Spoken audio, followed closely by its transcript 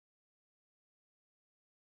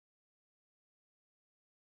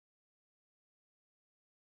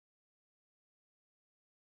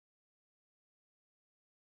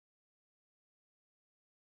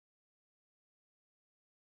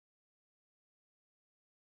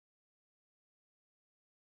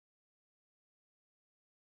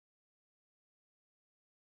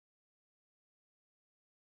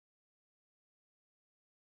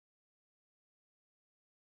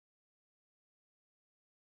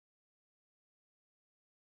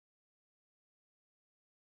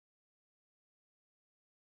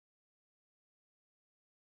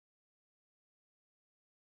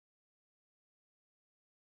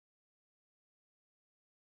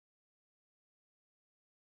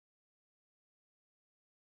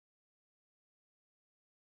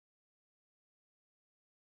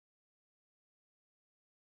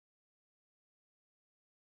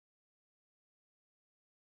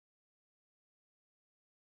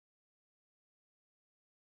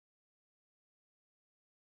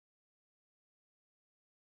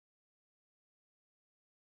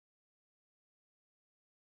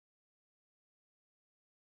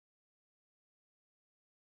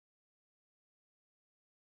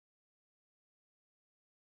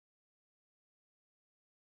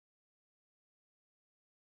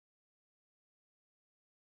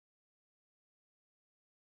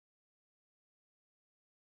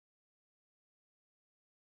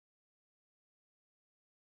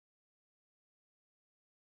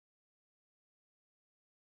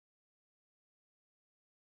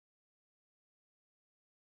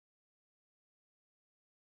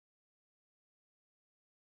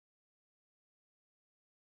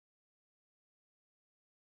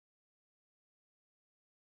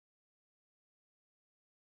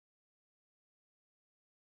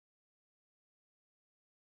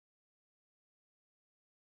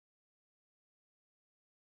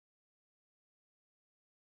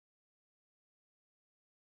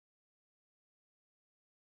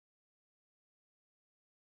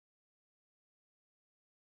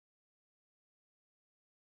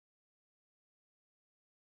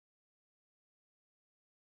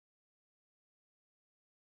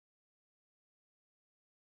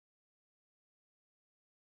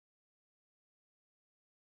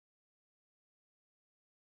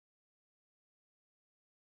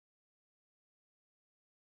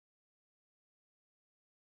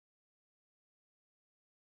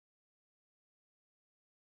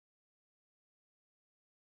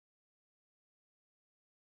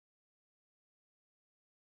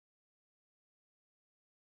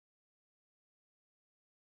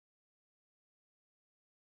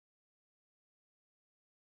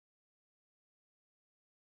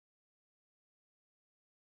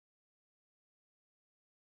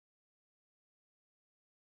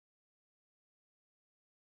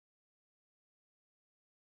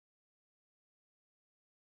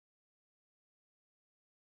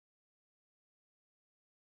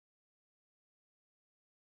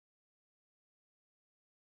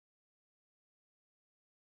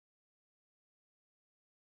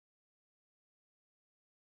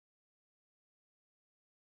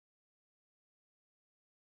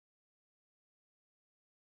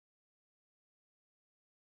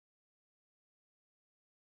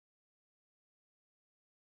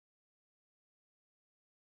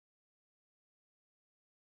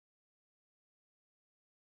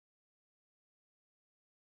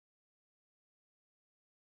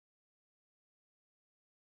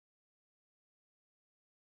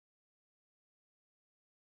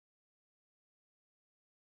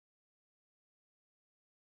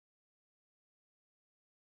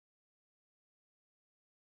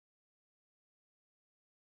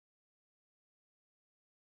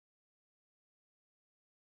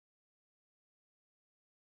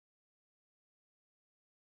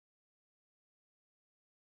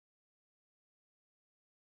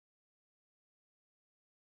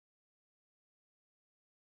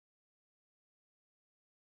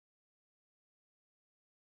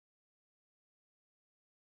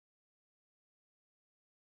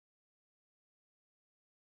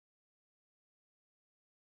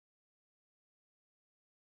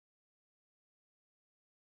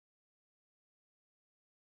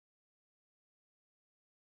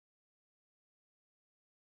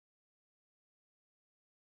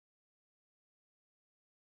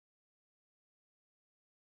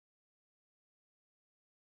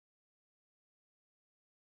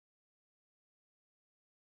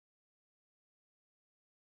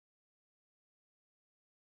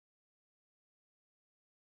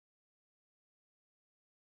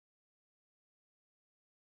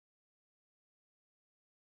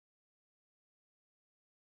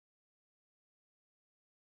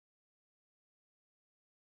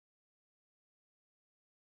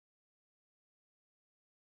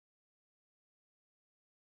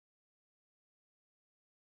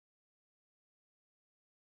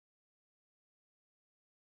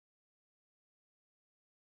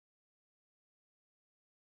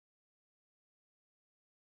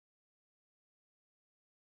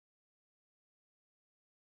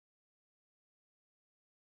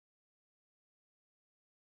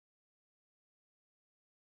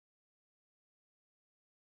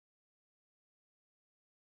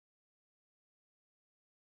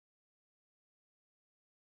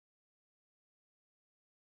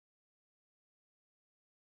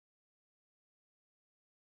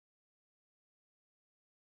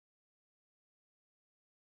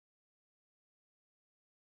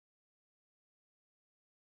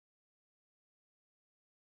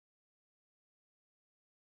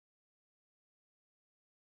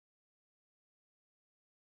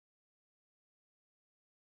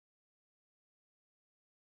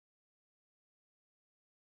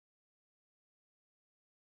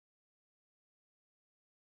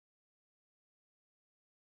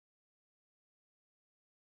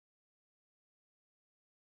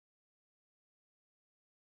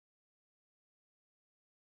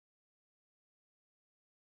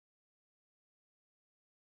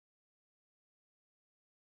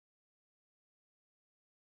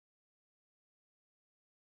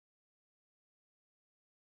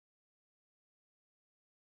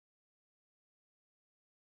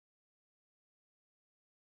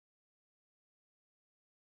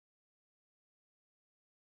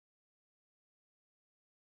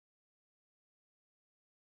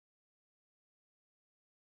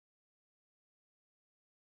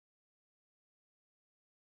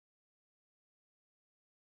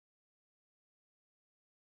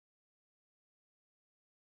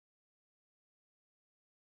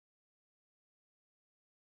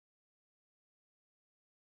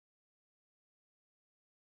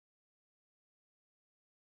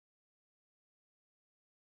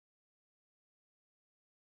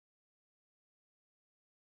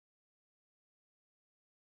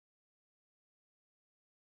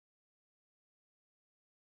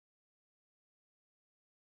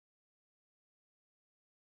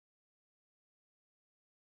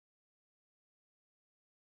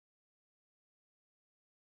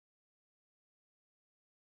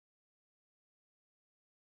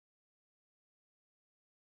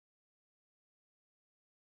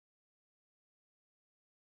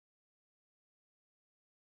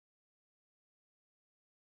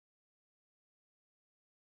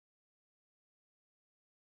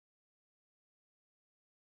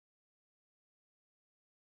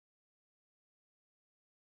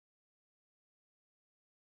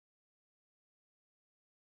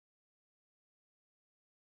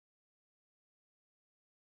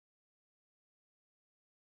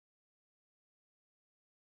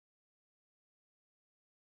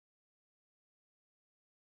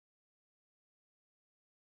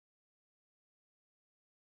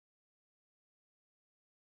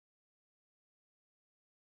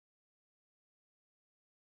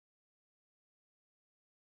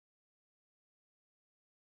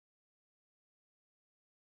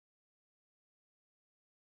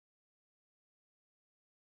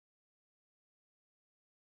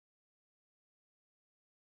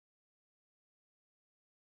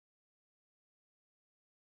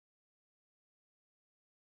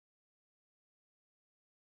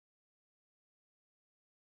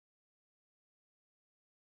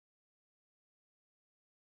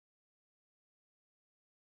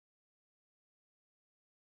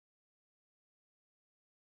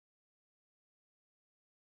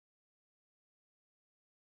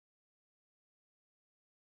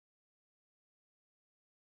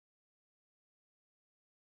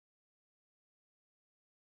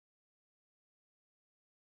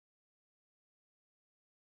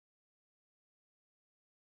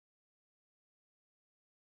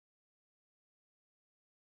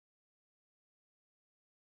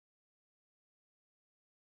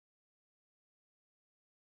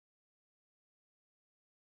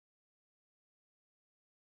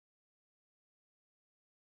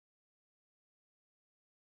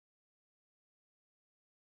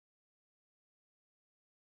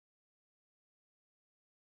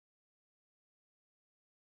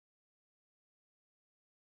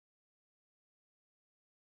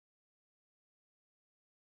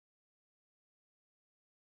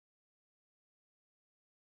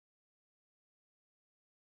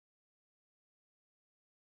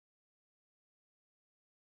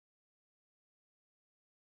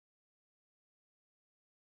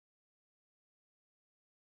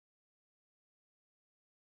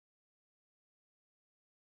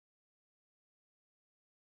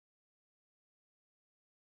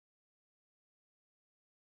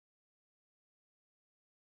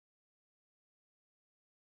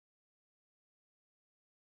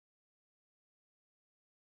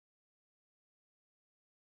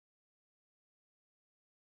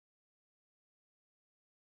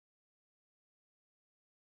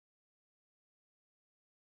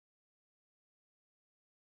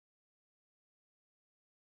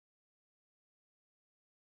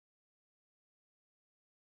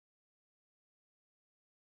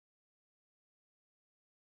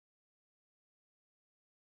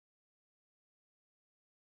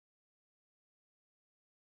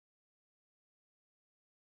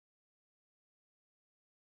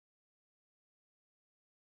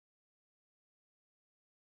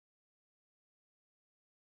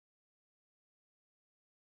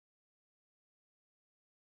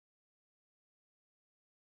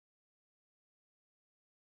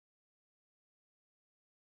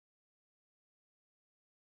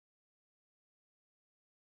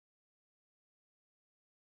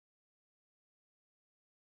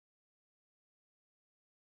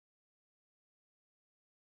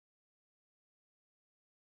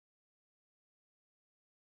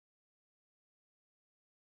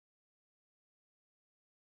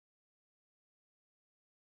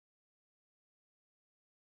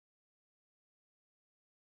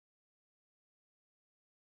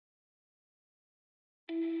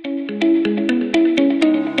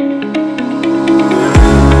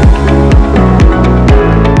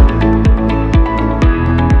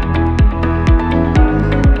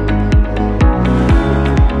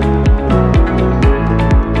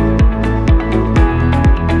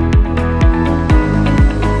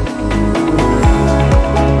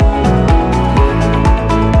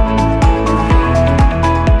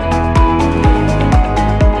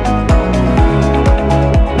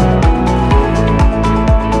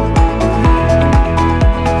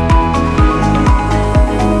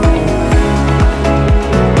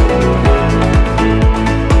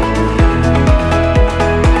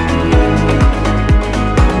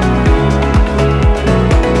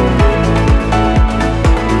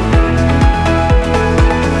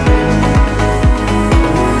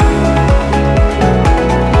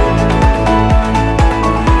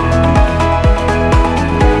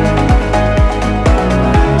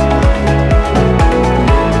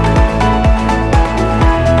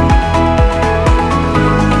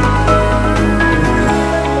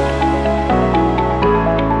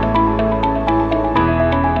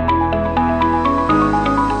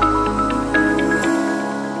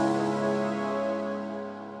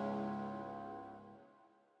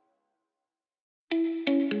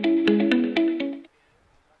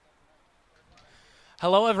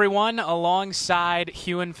Hello, everyone. Alongside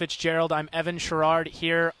Huon Fitzgerald, I'm Evan Sharrard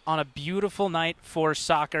here on a beautiful night for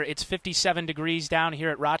soccer. It's 57 degrees down here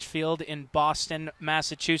at Rochfield in Boston,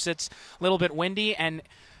 Massachusetts. A little bit windy, and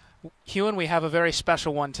Huon, we have a very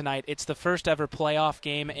special one tonight. It's the first ever playoff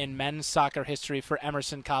game in men's soccer history for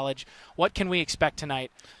Emerson College. What can we expect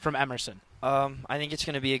tonight from Emerson? I think it's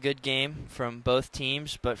going to be a good game from both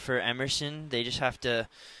teams, but for Emerson, they just have to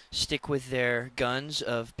stick with their guns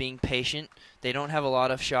of being patient. They don't have a lot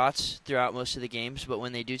of shots throughout most of the games, but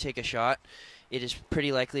when they do take a shot, it is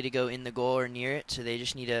pretty likely to go in the goal or near it, so they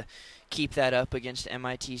just need to keep that up against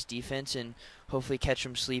MIT's defense and hopefully catch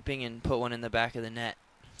them sleeping and put one in the back of the net.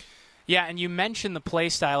 Yeah, and you mentioned the play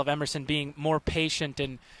style of Emerson being more patient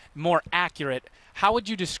and more accurate. How would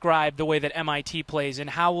you describe the way that MIT plays, and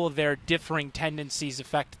how will their differing tendencies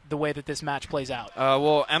affect the way that this match plays out?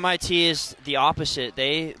 Well, MIT is the opposite.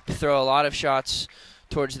 They throw a lot of shots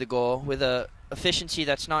towards the goal with a efficiency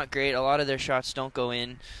that's not great. A lot of their shots don't go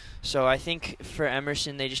in. So I think for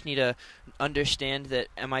Emerson, they just need to understand that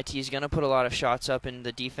MIT is going to put a lot of shots up, and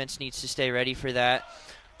the defense needs to stay ready for that.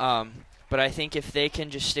 But I think if they can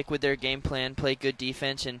just stick with their game plan, play good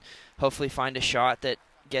defense, and hopefully find a shot that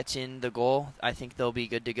gets in the goal, I think they'll be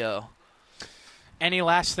good to go. Any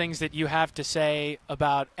last things that you have to say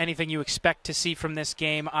about anything you expect to see from this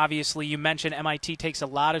game? Obviously, you mentioned MIT takes a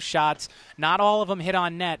lot of shots. Not all of them hit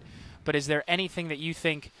on net, but is there anything that you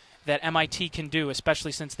think that MIT can do,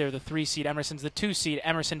 especially since they're the 3 seed, Emerson's the 2 seed,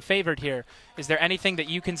 Emerson favored here? Is there anything that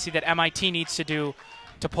you can see that MIT needs to do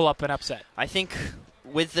to pull up an upset? I think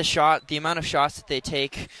with the amount of shots that they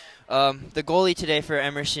take, the goalie today for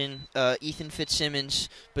Emerson, Ethan Fitzsimmons,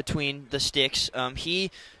 between the sticks,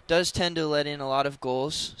 he does tend to let in a lot of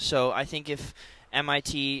goals. So I think if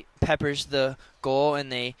MIT peppers the goal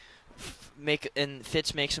and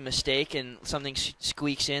Fitz makes a mistake and something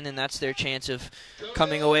squeaks in, then that's their chance of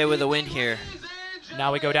coming away with a win here.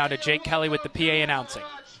 Now we go down to Jake Kelly with the PA announcing.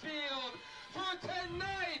 For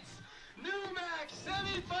tonight's NEWMAC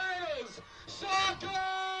SEMIFINALs soccer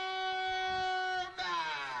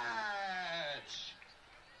match.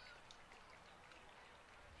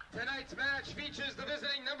 Tonight's match features the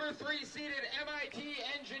visiting number 3 seeded MIT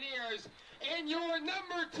Engineers and your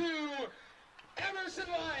number 2 Emerson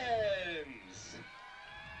Lions.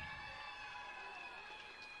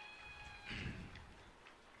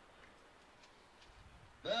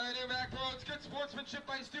 The NEWMAC promotes good sportsmanship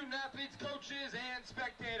by student athletes, coaches, and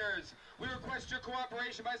spectators. We request your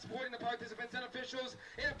cooperation by supporting the participants and officials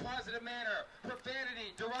in a positive manner.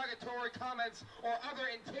 Profanity, derogatory comments, or other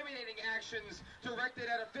intimidating actions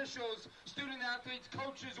directed at officials, student athletes,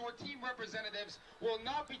 coaches, or team representatives will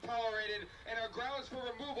not be tolerated and are grounds for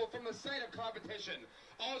removal from the site of competition.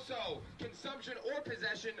 Also, consumption or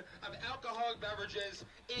possession of alcoholic beverages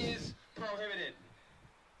is prohibited.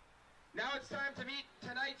 Now it's time to meet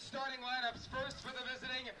tonight's starting lineups. First for the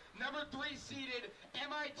visiting number 3 seeded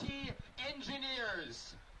MIT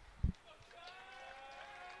Engineers.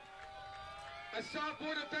 A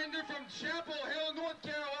sophomore defender from Chapel Hill, North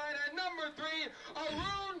Carolina, number 3,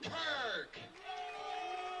 Arun Kirk.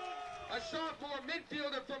 A sophomore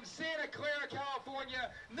midfielder from Santa Clara,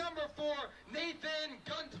 California, number 4, Nathan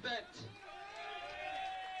Guntbent.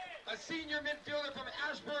 A senior midfielder from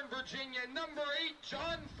Ashburn, Virginia, number 8,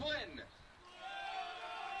 John Flynn.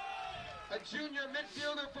 A junior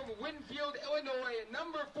midfielder from Winfield, Illinois,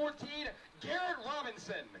 number 14, Garrett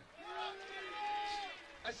Robinson.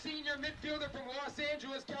 A senior midfielder from Los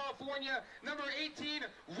Angeles, California, number 18,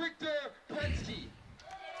 Richter Prensky.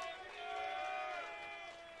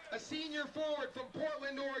 A senior forward from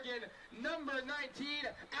Portland, Oregon, number 19,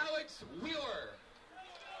 Alex Wheeler.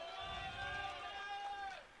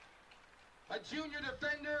 A junior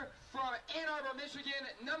defender from Ann Arbor, Michigan,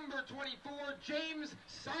 number 24, James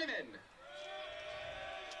Simon.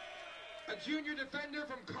 A junior defender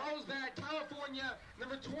from Carlsbad, California,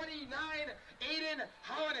 number 29, Aiden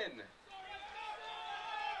Hallinan.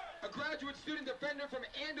 A graduate student defender from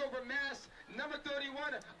Andover, Mass, number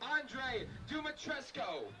 31, Andre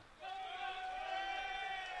Dumitrescu.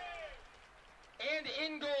 And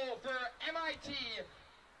in goal for MIT,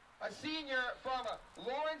 a senior from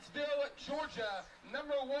Lawrenceville, Georgia,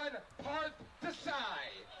 number 1, Parth Desai.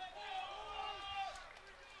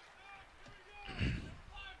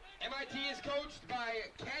 MIT is coached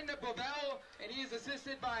by Kanda Bovell, and he is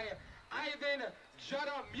assisted by Ivan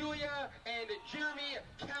Jadamulia and Jeremy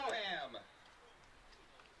Cowham.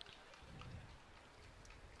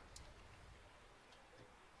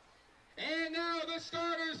 And now the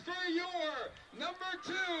starters for your number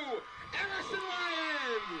 2 Emerson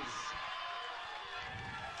Lions.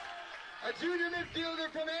 A junior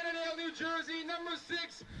midfielder from Annandale, New Jersey, number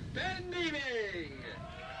 6, Ben Deeming.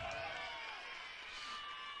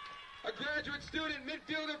 A graduate student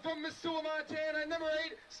midfielder from Missoula, Montana, number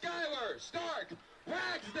 8, Skylar Stark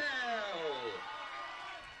Ragsdale.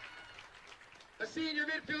 A senior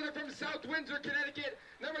midfielder from South Windsor, Connecticut,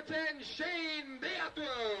 number 10, Shane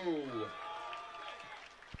Beato.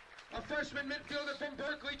 A freshman midfielder from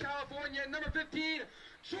Berkeley, California, number 15,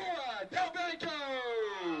 Chora Delbanco.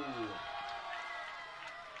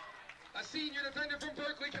 A senior defender from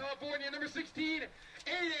Berkeley, California, number 16,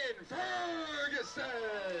 Aiden Ferguson.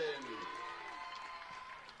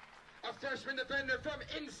 A freshman defender from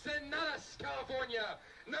Encinitas, California,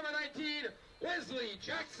 number 19, Wesley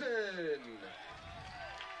Jackson.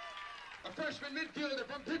 A freshman midfielder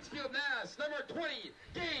from Pittsfield, Mass, number 20,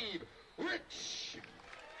 Gabe Rich.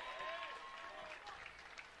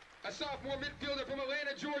 A sophomore midfielder from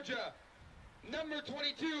Atlanta, Georgia, number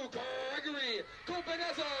 22, Gregory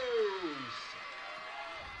Kopanezos.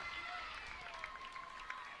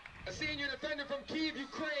 A senior defender from Kyiv,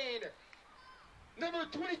 Ukraine, number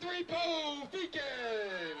 23, Bo Fikens.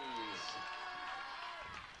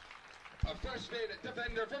 A freshman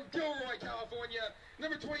defender from Gilroy, California,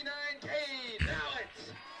 number 29, Cade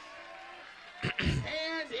Mallett.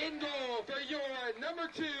 And in goal for your number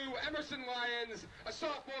 2, Emerson Lions, a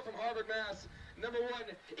sophomore from Harvard, Mass, number 1,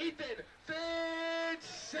 Ethan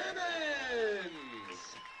Fitzsimmons.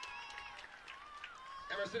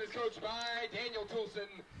 Emerson is coached by Daniel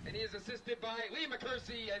Toulson, and he is assisted by Lee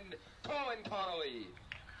McCursey and Colin Connolly.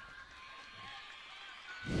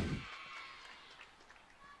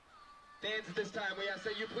 Fans, at this time, we ask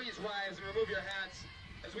that you please rise and remove your hats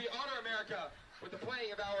as we honor America with the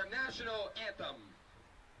playing of our national anthem.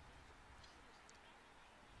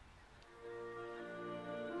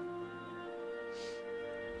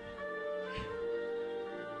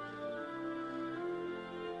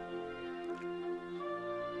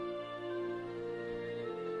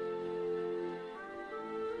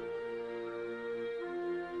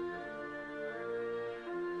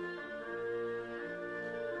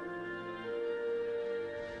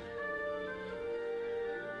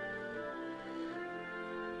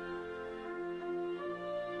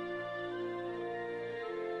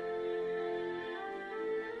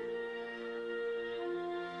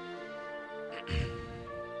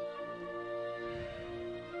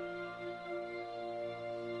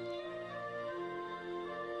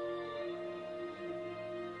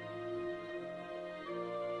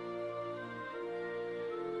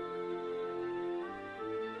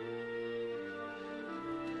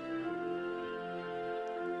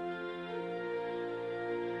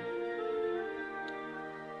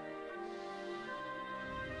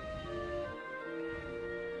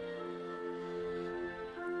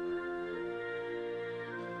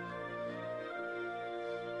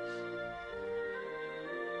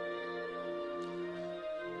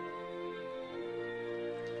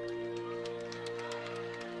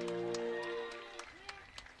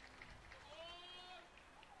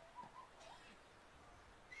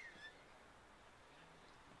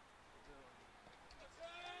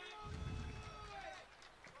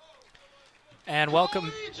 And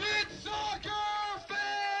welcome. Collegiate soccer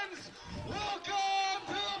fans, welcome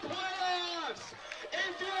to the playoffs.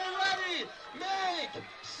 If you're ready, make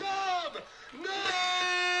some noise.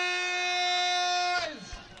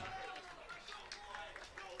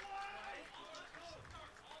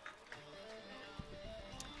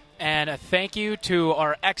 And a thank you to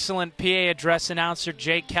our excellent PA address announcer,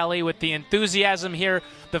 Jake Kelly, with the enthusiasm here.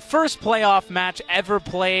 The first playoff match ever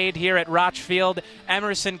played here at Rochfield,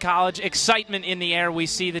 Emerson College. Excitement in the air. We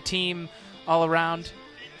see the team all around.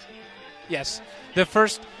 Yes, the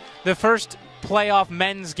first playoff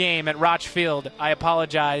men's game at Rochfield. I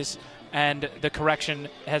apologize, and the correction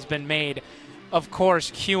has been made. Of course,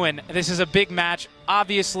 Huon, this is a big match.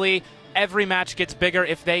 Obviously, every match gets bigger.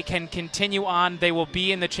 If they can continue on, they will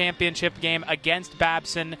be in the championship game against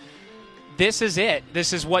Babson. This is it.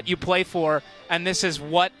 This is what you play for, and this is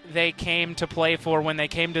what they came to play for when they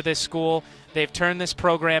came to this school. They've turned this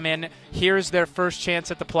program in. Here's their first chance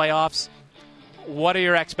at the playoffs. What are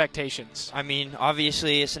your expectations? I mean,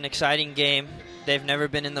 obviously, it's an exciting game. They've never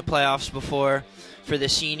been in the playoffs before. For the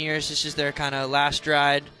seniors, this is their kind of last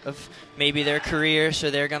ride of maybe their career, so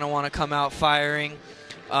they're going to want to come out firing.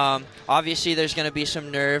 Obviously, there's going to be some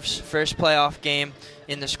nerves. First playoff game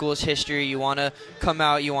in the school's history. You want to come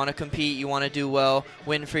out, you want to compete, you want to do well,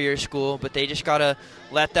 win for your school, but they just got to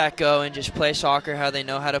let that go and just play soccer how they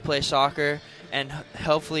know how to play soccer, and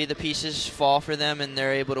hopefully the pieces fall for them and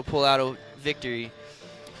they're able to pull out a victory.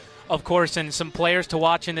 of course, and some players to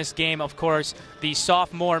watch in this game, of course, the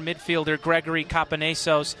sophomore midfielder Gregory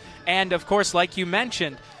Capanesos, and, of course, like you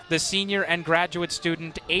mentioned, the senior and graduate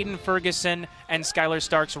student Aiden Ferguson and Skylar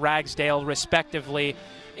Starks Ragsdale, respectively,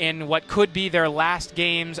 in what could be their last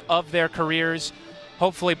games of their careers,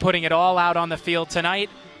 hopefully putting it all out on the field tonight,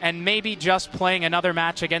 and maybe just playing another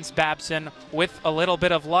match against Babson with a little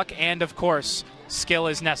bit of luck and, of course, skill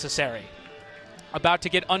is necessary. About to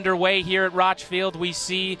get underway here at Rochfield, we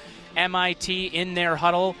see MIT in their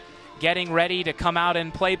huddle, getting ready to come out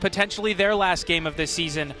and play potentially their last game of the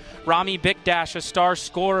season. Rami Bikdash, a star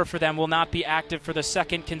scorer for them, will not be active for the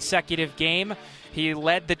second consecutive game. He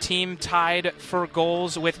led the team tied for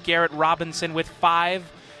goals with Garrett Robinson with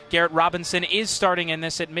 5. Garrett Robinson is starting in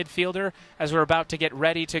this at midfielder as we're about to get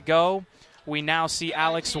ready to go. We now see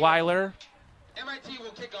Alex Weiler. MIT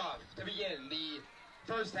will kick off to begin the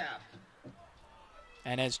first half.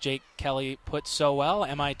 And as Jake Kelly put so well,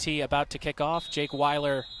 MIT about to kick off. Jake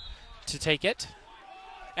Weiler to take it.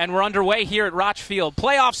 And we're underway here at Rochfield.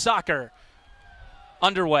 Playoff soccer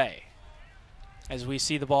underway as we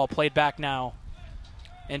see the ball played back now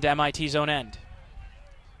into MIT's own end.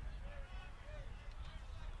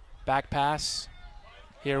 Back pass.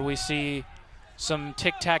 Here we see some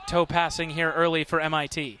tic-tac-toe passing here early for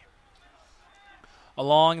MIT.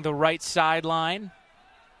 Along the right sideline,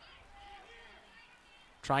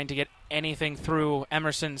 trying to get anything through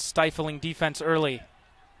Emerson's stifling defense early.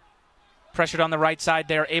 Pressured on the right side,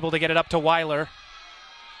 they're able to get it up to Weiler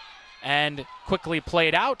and quickly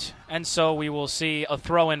played out, and so we will see a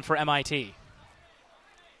throw-in for MIT.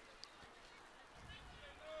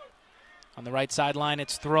 On the right sideline,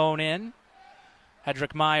 it's thrown in.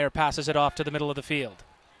 Hedrick Meyer passes it off to the middle of the field.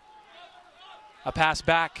 A pass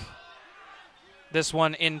back. This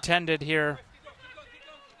one intended here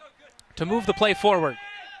to move the play forward.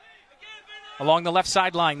 Along the left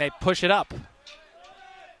sideline, they push it up.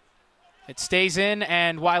 It stays in,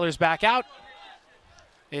 and Weiler's back out.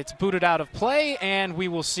 It's booted out of play, and we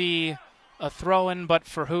will see a throw-in, but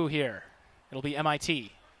for who here? It'll be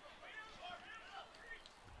MIT.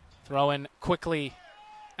 Throw in quickly.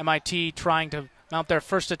 MIT trying to mount their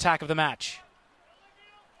first attack of the match.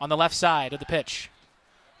 On the left side of the pitch.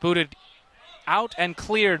 Booted out and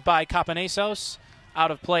cleared by Capanesos.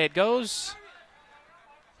 Out of play it goes.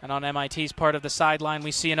 And on MIT's part of the sideline,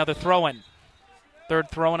 we see another throw-in. Third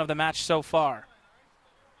throw-in of the match so far.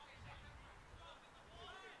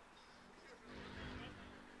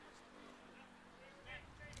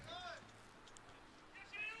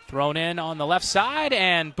 Thrown in on the left side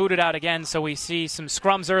and booted out again, so we see some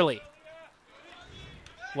scrums early.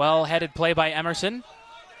 Well-headed play by Emerson.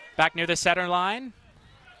 Back near the center line.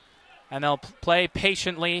 And they'll play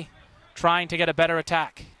patiently, trying to get a better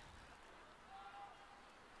attack.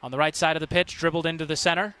 On the right side of the pitch, dribbled into the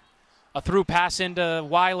center. A through pass into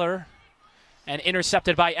Weiler. And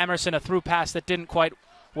intercepted by Emerson. A through pass that didn't quite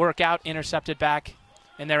work out. Intercepted back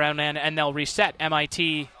in their own end, and they'll reset.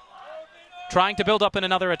 MIT trying to build up in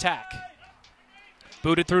another attack.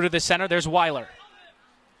 Booted through to the center. There's Weiler.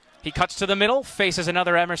 He cuts to the middle, faces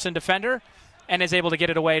another Emerson defender, and is able to get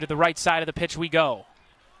it away to the right side of the pitch we go.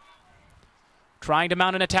 Trying to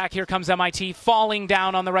mount an attack. Here comes MIT. Falling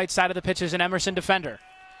down on the right side of the pitch is an Emerson defender.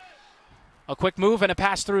 A quick move and a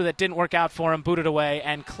pass through that didn't work out for him. Booted away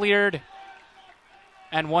and cleared.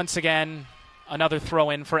 And once again, another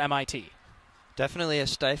throw-in for MIT. Definitely a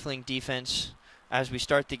stifling defense as we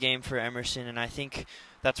start the game for Emerson, and I think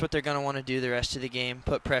that's what they're going to want to do the rest of the game.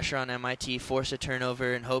 Put pressure on MIT, force a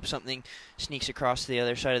turnover, and hope something sneaks across the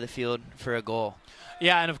other side of the field for a goal.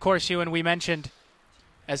 Yeah, and of course, Huon, we mentioned,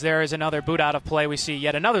 as there is another boot out of play, we see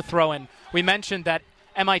yet another throw-in. We mentioned that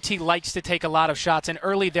MIT likes to take a lot of shots, and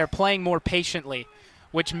early they're playing more patiently,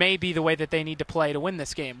 which may be the way that they need to play to win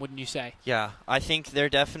this game, wouldn't you say? Yeah, I think they're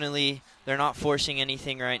not forcing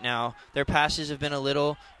anything right now. Their passes have been a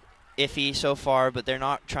little iffy so far, but they're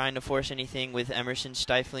not trying to force anything with Emerson's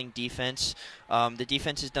stifling defense. The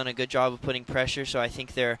defense has done a good job of putting pressure, so I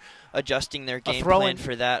think they're adjusting their game plan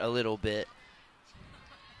for that a little bit.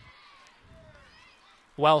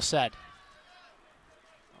 Well said.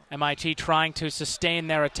 MIT trying to sustain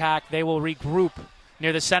their attack. They will regroup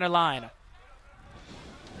near the center line.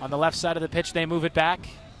 On the left side of the pitch, they move it back.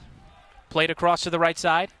 Played across to the right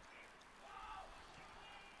side.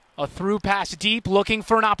 A through pass deep, looking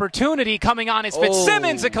for an opportunity. Coming on is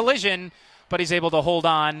Fitzsimmons, a collision, but he's able to hold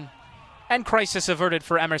on. And crisis averted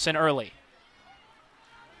for Emerson early.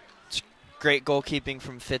 It's great goalkeeping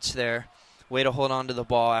from Fitz there. Way to hold on to the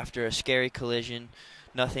ball after a scary collision.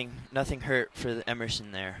 Nothing hurt for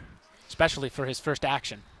Emerson there. Especially for his first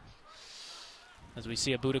action. As we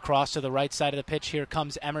see a boot across to the right side of the pitch, here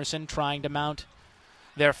comes Emerson trying to mount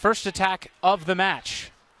their first attack of the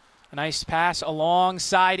match. A nice pass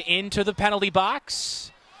alongside into the penalty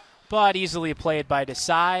box, but easily played by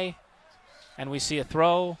Desai. And we see a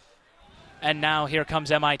throw. And now here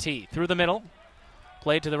comes MIT through the middle.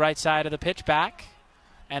 Played to the right side of the pitch, back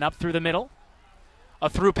and up through the middle. A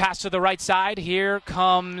through pass to the right side. Here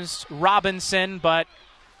comes Robinson, but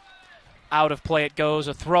out of play it goes.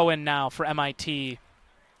 A throw in now for MIT.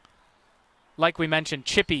 Like we mentioned,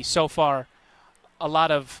 chippy so far. A lot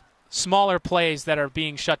of smaller plays that are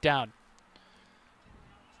being shut down.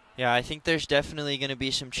 Yeah, I think there's definitely going to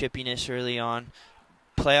be some chippiness early on.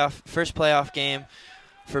 First playoff game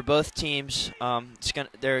for both teams.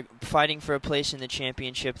 They're fighting for a place in the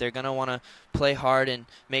championship. They're going to want to play hard and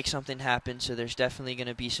make something happen, so there's definitely going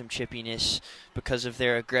to be some chippiness because of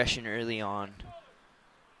their aggression early on.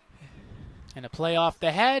 And a play off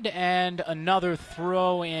the head and another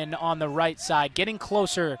throw in on the right side. Getting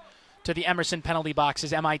closer to the Emerson penalty box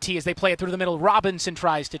is MIT as they play it through the middle. Robinson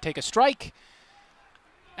tries to take a strike,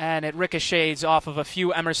 and it ricochets off of a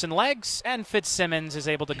few Emerson legs, and Fitzsimmons is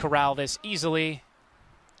able to corral this easily.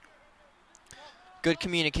 Good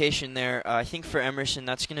communication there. I think for Emerson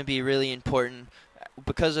that's going to be really important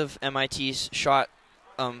because of MIT's shot,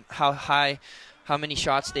 how many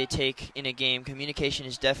shots they take in a game. Communication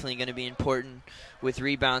is definitely going to be important with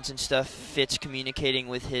rebounds and stuff. Fitz communicating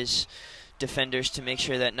with his defenders to make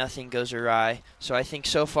sure that nothing goes awry. So I think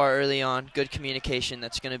so far early on, good communication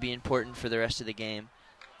that's going to be important for the rest of the game.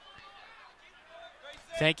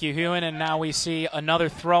 Thank you, Huon. And now we see another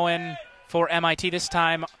throw-in for MIT, this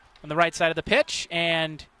time on the right side of the pitch.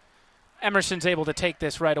 And Emerson's able to take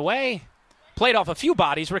this right away. Played off a few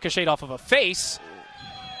bodies, ricocheted off of a face.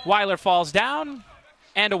 Weiler falls down,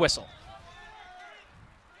 and a whistle.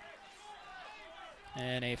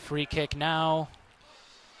 And a free kick now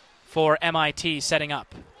for MIT setting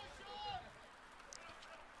up.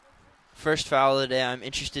 First foul of the day. I'm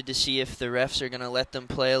interested to see if the refs are going to let them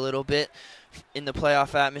play a little bit in the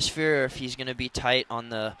playoff atmosphere or if he's going to be tight on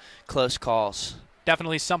the close calls.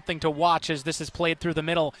 Definitely something to watch as this is played through the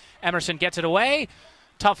middle. Emerson gets it away.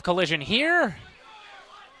 Tough collision here.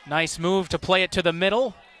 Nice move to play it to the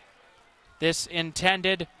middle. This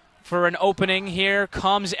intended for an opening. Here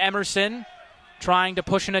comes Emerson trying to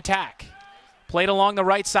push an attack. Played along the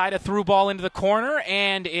right side, a through ball into the corner,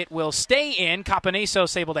 and it will stay in.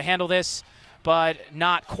 Capanesos able to handle this, but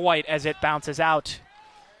not quite as it bounces out.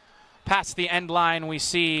 Past the end line, we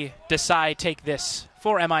see Desai take this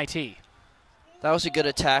for MIT. That was a good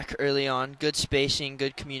attack early on. Good spacing,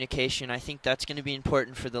 good communication. I think that's going to be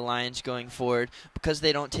important for the Lions going forward. Because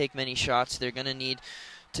they don't take many shots, they're going to need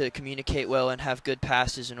to communicate well and have good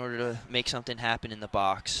passes in order to make something happen in the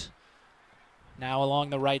box. Now along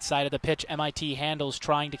the right side of the pitch, MIT handles,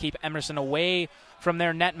 trying to keep Emerson away from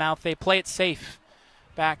their net mouth. They play it safe.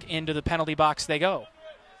 Back into the penalty box they go.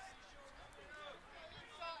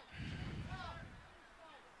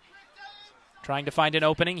 Trying to find an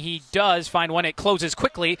opening. He does find one. It closes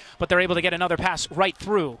quickly, but they're able to get another pass right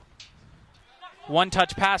through.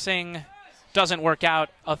 One-touch passing doesn't work out.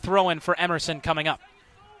 A throw-in for Emerson coming up.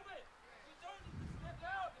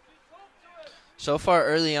 So far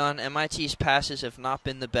early on, MIT's passes have not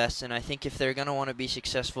been the best, and I think if they're going to want to be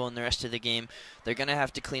successful in the rest of the game, they're going to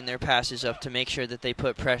have to clean their passes up to make sure that they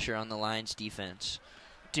put pressure on the Lions' defense.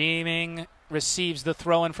 Deeming receives the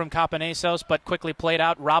throw-in from Capanesos, but quickly played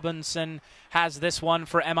out. Robinson has this one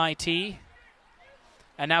for MIT.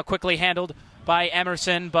 And now quickly handled by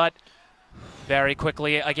Emerson, but very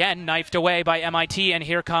quickly, again, knifed away by MIT, and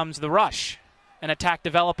here comes the rush. An attack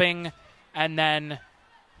developing, and then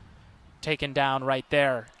taken down right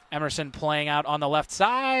there. Emerson playing out on the left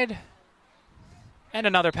side, and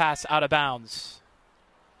another pass out of bounds.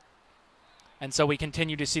 And so we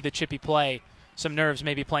continue to see the chippy play. Some nerves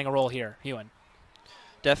maybe playing a role here. Huon.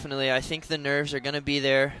 Definitely. I think the nerves are going to be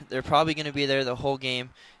there. They're probably going to be there the whole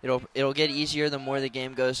game. It'll get easier the more the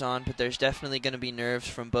game goes on, but there's definitely going to be nerves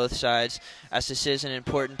from both sides, as this is an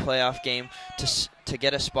important playoff game to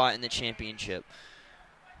get a spot in the championship.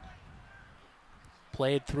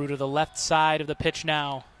 Played through to the left side of the pitch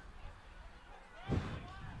now.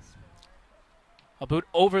 A boot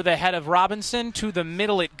over the head of Robinson. To the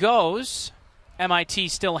middle it goes. MIT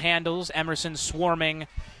still handles. Emerson swarming,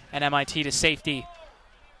 and MIT to safety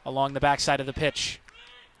along the backside of the pitch.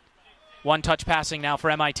 One-touch passing now for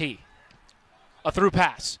MIT. A through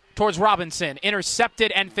pass towards Robinson.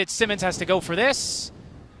 Intercepted, and Fitzsimmons has to go for this.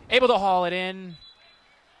 Able to haul it in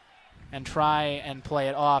and try and play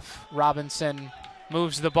it off. Robinson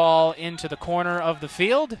moves the ball into the corner of the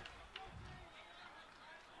field.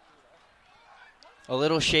 A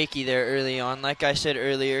little shaky there early on. Like I said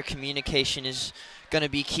earlier, communication is going to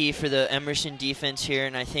be key for the Emerson defense here,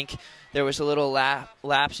 and I think there was a little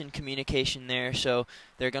lapse in communication there, so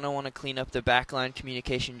they're going to want to clean up the backline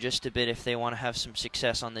communication just a bit if they want to have some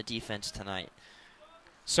success on the defense tonight.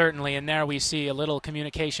 Certainly, and there we see a little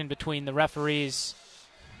communication between the referees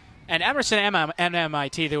and Emerson and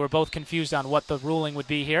MIT. They were both confused on what the ruling would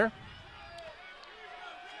be here.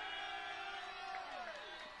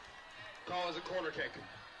 Call is a corner kick.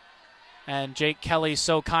 And Jake Kelly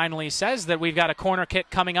so kindly says that we've got a corner kick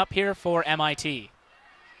coming up here for MIT.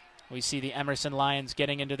 We see the Emerson Lions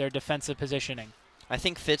getting into their defensive positioning. I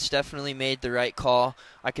think Fitz definitely made the right call.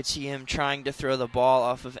 I could see him trying to throw the ball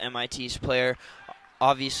off of MIT's player.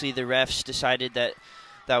 Obviously, the refs decided that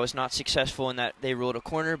that was not successful and that they ruled a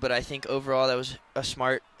corner, but I think overall that was a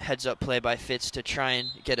smart heads-up play by Fitz to try and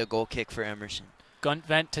get a goal kick for Emerson.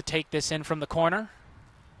 Guntvent to take this in from the corner.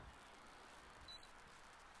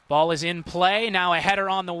 Ball is in play. Now a header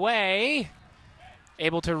on the way.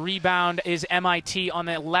 Able to rebound is MIT on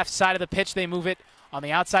the left side of the pitch. They move it on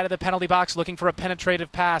the outside of the penalty box, looking for a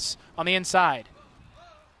penetrative pass on the inside.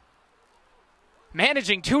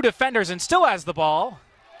 Managing two defenders and still has the ball.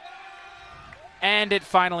 And it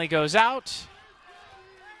finally goes out.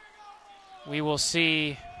 We will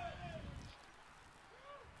see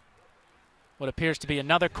what appears to be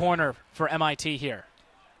another corner for MIT here.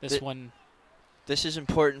 This is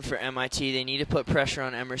important for MIT. They need to put pressure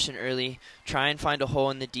on Emerson early, try and find a hole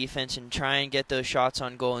in the defense, and try and get those shots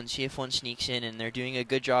on goal and see if one sneaks in, and they're doing a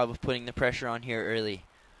good job of putting the pressure on here early.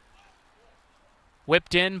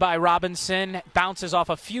 Whipped in by Robinson, bounces off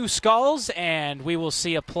a few skulls, and we will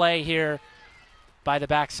see a play here by the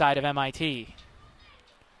backside of MIT.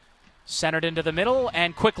 Centered into the middle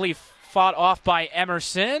and quickly fought off by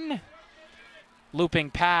Emerson. Looping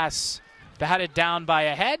pass, batted down by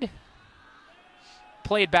a head.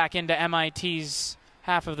 Played back into MIT's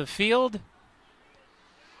half of the field.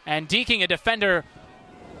 And deking a defender.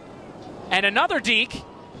 And another deke.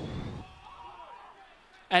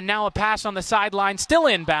 And now a pass on the sideline, still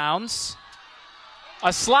inbounds.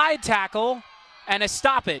 A slide tackle and a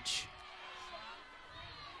stoppage.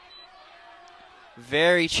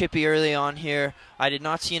 Very chippy early on here. I did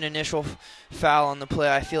not see an initial foul on the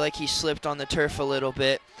play. I feel like he slipped on the turf a little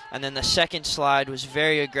bit. And then the second slide was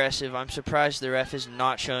very aggressive. I'm surprised the ref is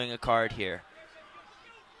not showing a card here.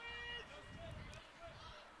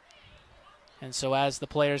 And so as the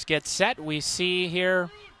players get set, we see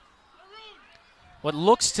here what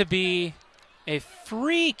looks to be a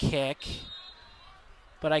free kick,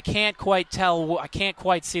 but I can't quite tell. I can't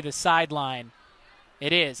quite see the sideline.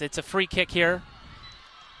 It is. It's a free kick here.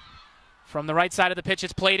 From the right side of the pitch,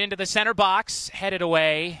 it's played into the center box, headed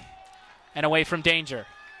away, and away from danger.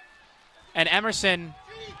 And Emerson,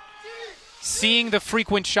 seeing the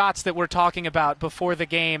frequent shots that we're talking about before the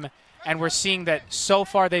game, and we're seeing that so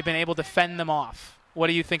far they've been able to fend them off. What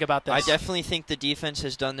do you think about this? I definitely think the defense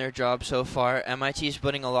has done their job so far. MIT is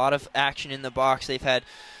putting a lot of action in the box. They've had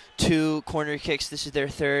 2 corner kicks. This is their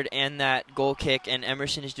third, and that goal kick. And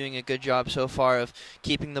Emerson is doing a good job so far of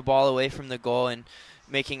keeping the ball away from the goal and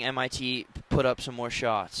making MIT put up some more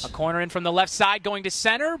shots. A corner in from the left side, going to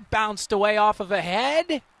center, bounced away off of a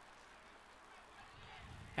head,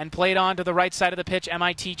 and played on to the right side of the pitch.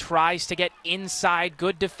 MIT tries to get inside.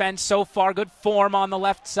 Good defense so far, good form on the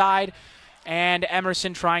left side. And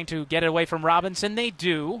Emerson trying to get it away from Robinson. They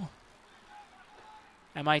do.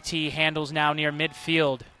 MIT handles now near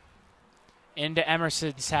midfield into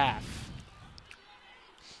Emerson's half.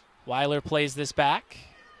 Weiler plays this back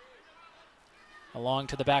along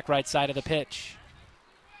to the back right side of the pitch.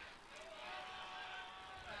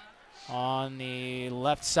 On the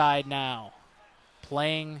left side now.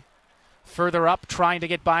 Playing further up, trying to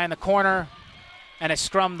get by in the corner. And a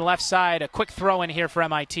scrum the left side, a quick throw in here for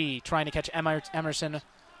MIT, trying to catch Emerson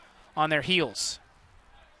on their heels.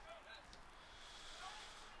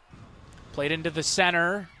 Played into the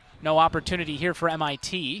center, no opportunity here for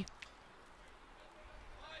MIT.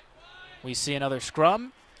 We see another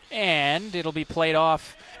scrum, and it'll be played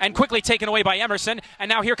off and quickly taken away by Emerson, and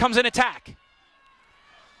now here comes an attack,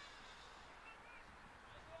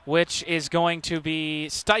 which is going to be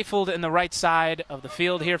stifled in the right side of the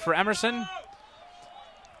field here for Emerson.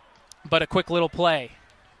 But a quick little play.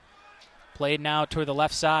 Played now to the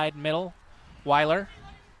left side, middle. Weiler.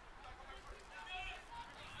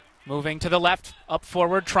 Moving to the left, up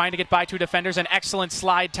forward, trying to get by 2 defenders. An excellent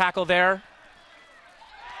slide tackle there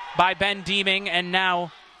by Ben Deeming. And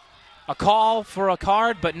now a call for a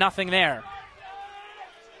card, but nothing there.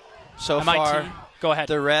 So MIT, far, go ahead.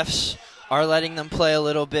 The refs are letting them play a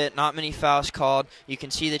little bit. Not many fouls called. You can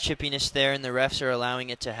see the chippiness there, and the refs are allowing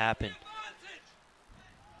it to happen.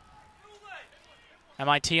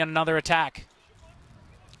 MIT on another attack.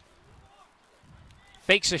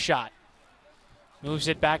 Fakes a shot. Moves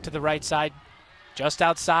it back to the right side, just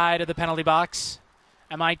outside of the penalty box.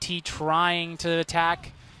 MIT trying to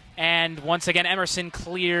attack. And once again, Emerson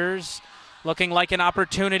clears. Looking like an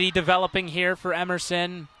opportunity developing here for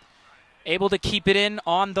Emerson. Able to keep it in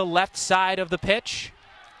on the left side of the pitch.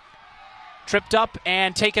 Tripped up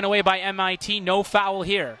and taken away by MIT. No foul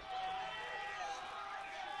here.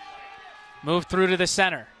 Moved through to the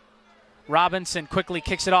center. Robinson quickly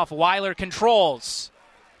kicks it off. Weiler controls.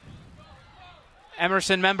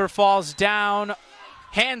 Emerson member falls down.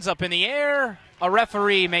 Hands up in the air. A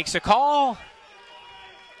referee makes a call.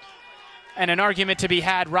 And an argument to be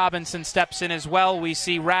had. Robinson steps in as well. We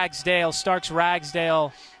see Starks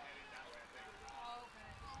Ragsdale.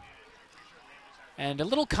 And a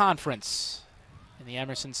little conference in the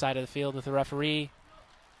Emerson side of the field with the referee.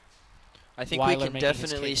 I think we can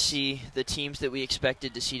definitely see the teams that we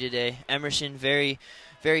expected to see today. Emerson, very,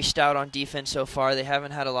 very stout on defense so far. They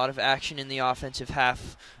haven't had a lot of action in the offensive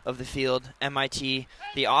half of the field. MIT,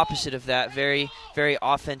 the opposite of that, very, very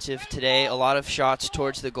offensive today. A lot of shots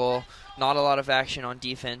towards the goal, not a lot of action on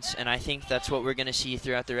defense, and I think that's what we're going to see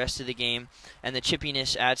throughout the rest of the game. And the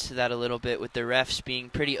chippiness adds to that a little bit with the refs being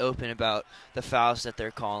pretty open about the fouls that they're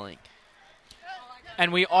calling.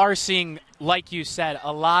 And we are seeing, like you said,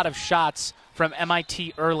 a lot of shots from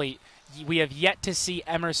MIT early. We have yet to see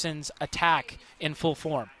Emerson's attack in full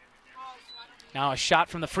form. Now a shot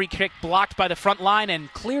from the free kick blocked by the front line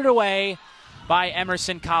and cleared away by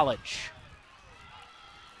Emerson College.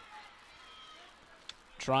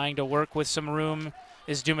 Trying to work with some room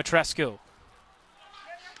is Dumitrescu.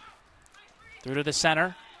 Through to the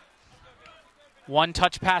center. One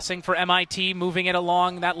touch passing for MIT, moving it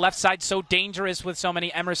along that left side, so dangerous with so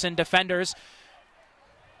many Emerson defenders.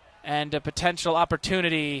 And a potential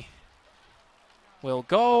opportunity will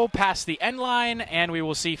go past the end line, and we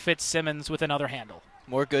will see Fitzsimmons with another handle.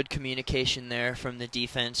 More good communication there from the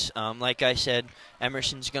defense. Like I said,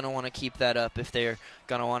 Emerson's going to want to keep that up if they're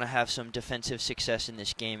going to want to have some defensive success in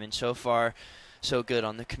this game. And so far, so good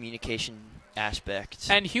on the communication aspect.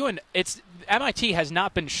 And Huon, MIT has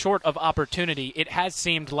not been short of opportunity. It has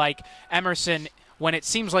seemed like Emerson, when it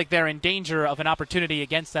seems like they're in danger of an opportunity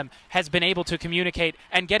against them, has been able to communicate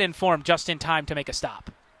and get informed just in time to make a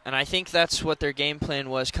stop. And I think that's what their game plan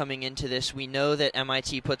was coming into this. We know that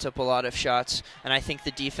MIT puts up a lot of shots, and I think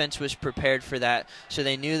the defense was prepared for that. So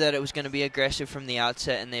they knew that it was going to be aggressive from the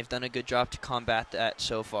outset, and they've done a good job to combat that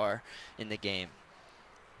so far in the game.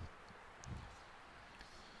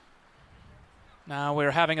 Now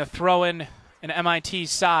we're having a throw-in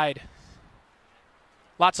MIT's side.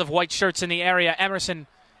 Lots of white shirts in the area. Emerson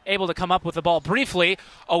able to come up with the ball briefly.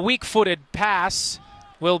 A weak-footed pass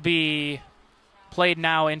will be played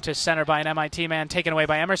now into center by an MIT man, taken away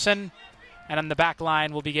by Emerson. And on the back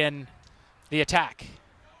line will begin the attack.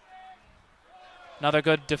 Another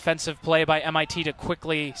good defensive play by MIT to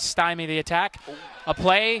quickly stymie the attack. A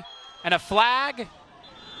play and a flag.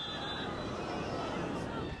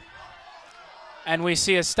 And we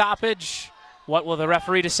see a stoppage. What will the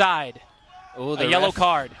referee decide? Oh, a yellow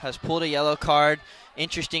card. Has pulled a yellow card.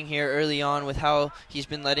 Interesting here early on with how he's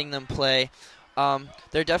been letting them play.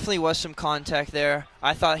 There definitely was some contact there.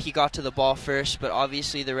 I thought he got to the ball first, but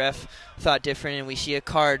obviously the ref thought different, and we see a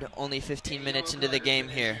card only 15 minutes into the game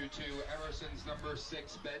here.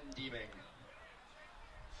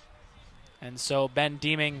 And so Ben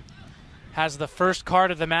Deeming has the first card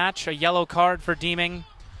of the match, a yellow card for Deeming.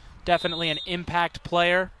 Definitely an impact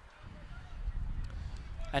player.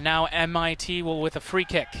 And now MIT will with a free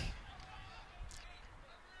kick.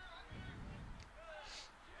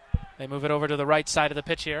 They move it over to the right side of the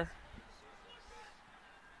pitch here.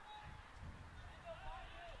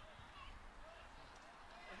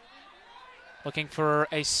 Looking for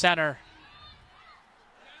a center.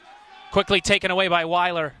 Quickly taken away by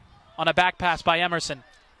Weiler on a back pass by Emerson.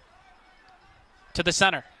 To the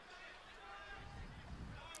center.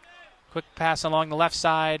 Quick pass along the left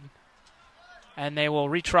side, and they will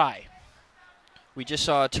retry. We just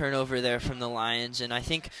saw a turnover there from the Lions, and I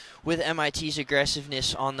think with MIT's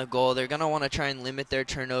aggressiveness on the goal, they're going to want to try and limit their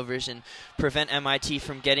turnovers and prevent MIT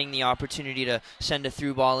from getting the opportunity to send a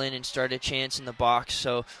through ball in and start a chance in the box.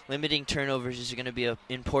 So limiting turnovers is going to be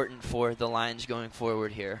important for the Lions going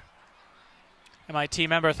forward here. MIT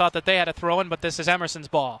member thought that they had a throw-in, but this is Emerson's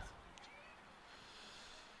ball.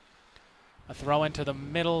 A throw-in to the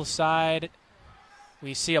middle side.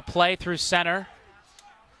 We see a play through center.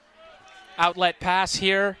 Outlet pass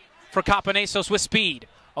here for Commentators with speed.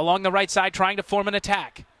 Along the right side, trying to form an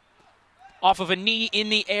attack. Off of a knee in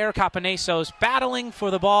the air, Commentators battling for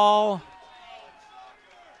the ball.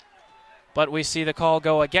 But we see the call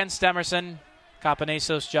go against Emerson.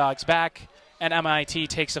 Commentators jogs back, and MIT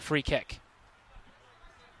takes a free kick.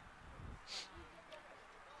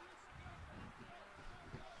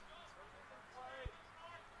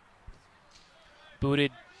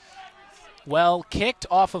 Booted, well kicked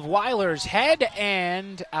off of Weiler's head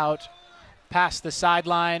and out past the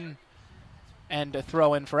sideline, and a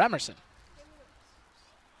throw in for Emerson.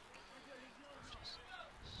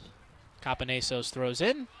 Commentators throws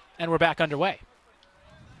in, and we're back underway.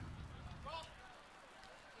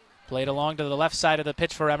 Played along to the left side of the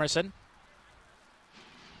pitch for Emerson.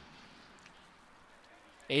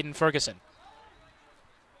 Aiden Ferguson.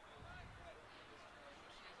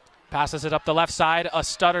 Passes it up the left side, a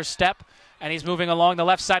stutter step, and he's moving along the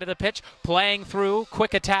left side of the pitch, playing through,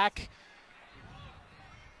 quick attack.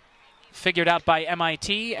 Figured out by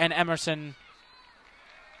MIT, and Emerson,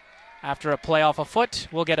 after a play off a foot,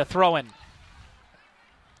 will get a throw-in.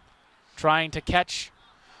 Trying to catch,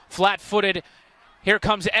 flat-footed. Here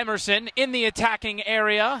comes Emerson in the attacking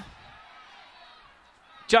area.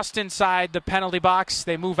 Just inside the penalty box,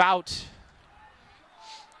 they move out.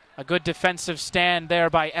 A good defensive stand there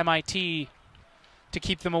by MIT to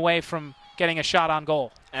keep them away from getting a shot on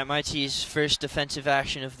goal. MIT's first defensive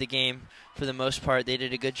action of the game, for the most part, they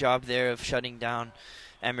did a good job there of shutting down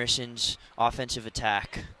Emerson's offensive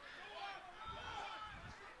attack.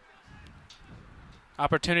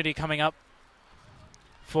 Opportunity coming up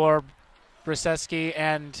for Brzezinski,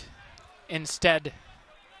 and instead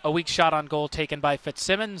a weak shot on goal taken by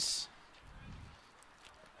Fitzsimmons.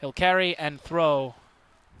 He'll carry and throw,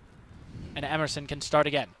 and Emerson can start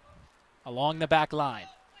again along the back line.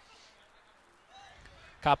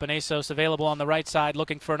 Commentators available on the right side,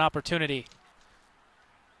 looking for an opportunity.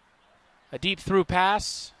 A deep through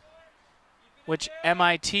pass, which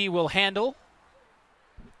MIT will handle.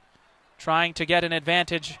 Trying to get an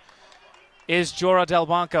advantage is Jora Del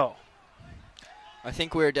Banco. I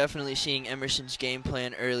think we're definitely seeing Emerson's game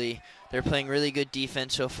plan early. They're playing really good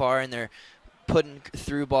defense so far, and they're putting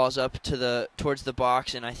through balls up to towards the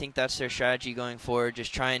box, and I think that's their strategy going forward.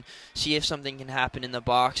 Just try and see if something can happen in the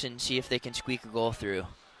box and see if they can squeak a goal through.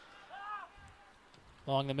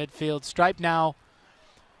 Along the midfield stripe now.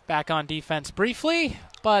 Back on defense briefly,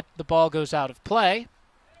 but the ball goes out of play.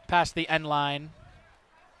 Past the end line.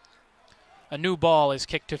 A new ball is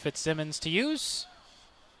kicked to Fitzsimmons to use.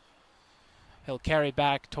 He'll carry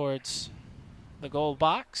back towards the goal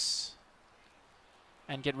box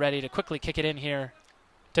and get ready to quickly kick it in here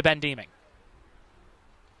to Ben Deeming.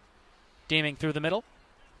 Deeming through the middle.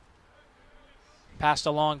 Passed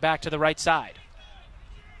along back to the right side.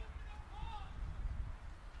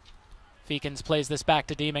 Feekins plays this back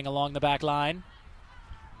to Deeming along the back line.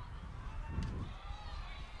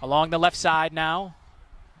 Along the left side now.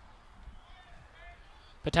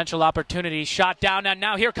 Potential opportunity, shot down, and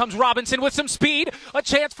now here comes Robinson with some speed. A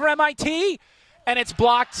chance for MIT, and it's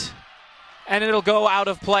blocked, and it'll go out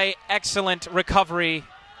of play. Excellent recovery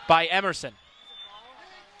by Emerson.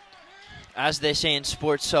 As they say in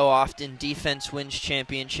sports so often, defense wins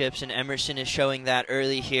championships, and Emerson is showing that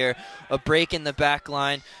early here. A break in the back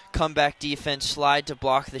line, comeback defense, slide to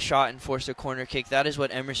block the shot and force a corner kick. That is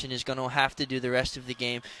what Emerson is going to have to do the rest of the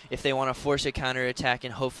game if they want to force a counterattack,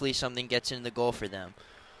 and hopefully something gets in the goal for them.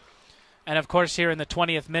 And of course, here in the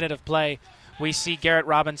 20th minute of play, we see Garrett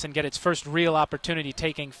Robinson get its first real opportunity,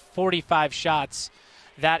 taking 45 shots.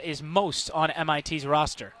 That is most on MIT's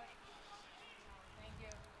roster.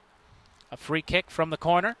 A free kick from the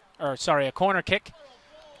corner, a corner kick,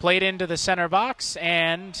 played into the center box,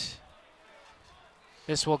 and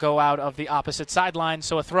this will go out of the opposite sideline,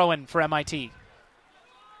 so a throw-in for MIT.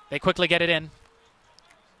 They quickly get it in.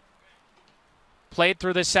 Played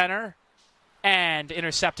through the center, and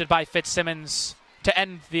intercepted by Fitzsimmons to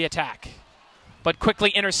end the attack. But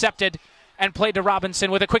quickly intercepted and played to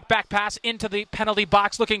Robinson with a quick back pass into the penalty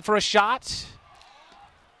box, looking for a shot.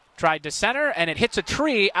 Tried to center, and it hits a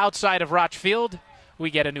tree outside of Rochfield.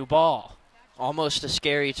 We get a new ball. Almost a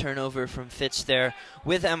scary turnover from Fitz there.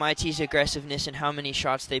 With MIT's aggressiveness and how many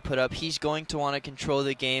shots they put up, he's going to want to control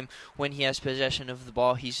the game when he has possession of the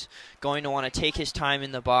ball. He's going to want to take his time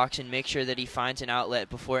in the box and make sure that he finds an outlet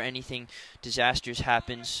before anything disastrous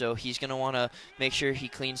happens. So he's going to want to make sure he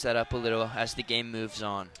cleans that up a little as the game moves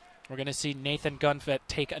on. We're going to see Nathan Gunfett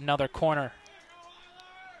take another corner.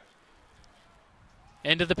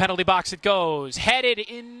 Into the penalty box it goes. Headed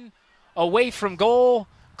in away from goal.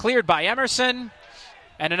 Cleared by Emerson.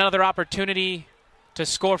 And another opportunity to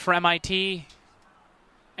score for MIT.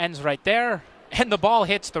 Ends right there, and the ball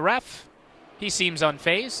hits the ref. He seems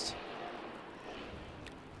unfazed.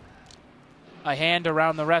 A hand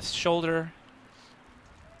around the ref's shoulder,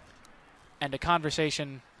 and a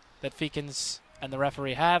conversation that Feekins and the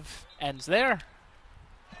referee have ends there.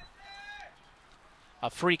 A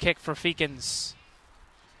free kick for Feekins.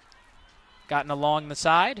 Gotten along the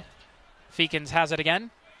side. Feekins has it again.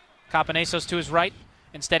 Capanesos to his right.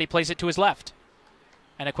 Instead, he plays it to his left.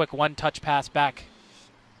 And a quick one-touch pass back.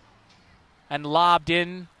 And lobbed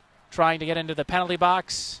in, trying to get into the penalty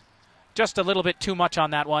box. Just a little bit too much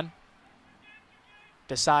on that one.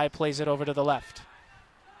 Desai plays it over to the left.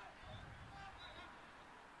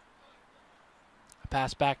 A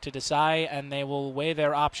pass back to Desai, and they will weigh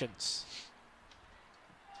their options.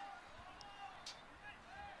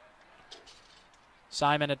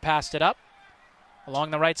 Simon had passed it up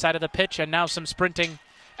along the right side of the pitch, and now some sprinting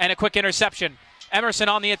and a quick interception. Emerson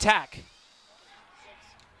on the attack.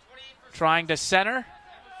 Trying to center.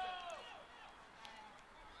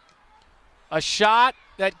 A shot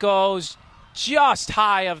that goes just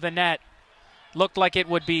high of the net. Looked like it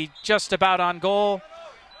would be just about on goal.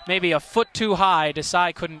 Maybe a foot too high.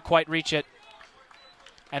 Desai couldn't quite reach it.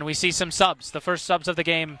 And we see some subs, the first subs of the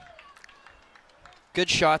game. Good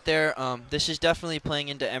shot there. This is definitely playing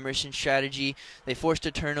into Emerson's strategy. They forced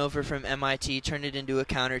a turnover from MIT, turned it into a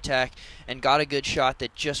counterattack, and got a good shot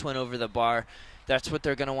that just went over the bar. That's what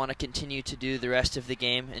they're going to want to continue to do the rest of the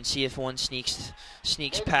game and see if one sneaks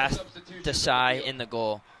past Desai in the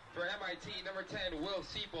goal. For MIT, number 10, Will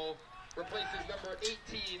Siepel replaces number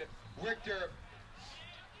 18, Richter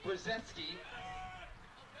Brzezinski.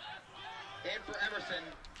 And for Emerson,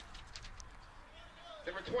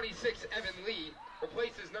 number 26, Evan Lee,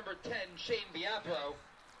 replaces number 10, Shane Biapro.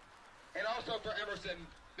 And also for Emerson,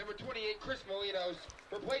 number 28, Chris Molinos,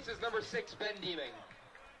 replaces number 6, Ben Deeming.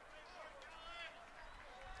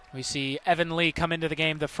 We see Evan Lee come into the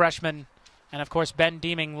game, the freshman, and of course Ben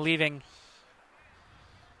Deeming leaving.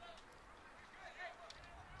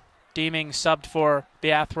 Deeming subbed for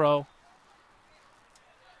Biathro.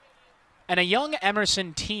 And a young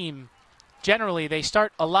Emerson team, generally they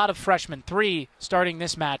start a lot of freshmen, 3 starting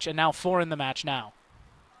this match and now 4 in the match now.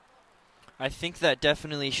 I think that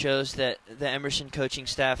definitely shows that the Emerson coaching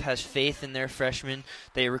staff has faith in their freshmen.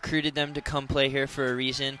 They recruited them to come play here for a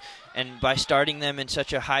reason, and by starting them in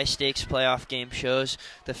such a high-stakes playoff game shows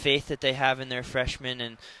the faith that they have in their freshmen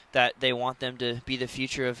and that they want them to be the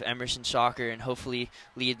future of Emerson soccer and hopefully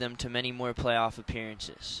lead them to many more playoff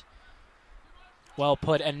appearances. Well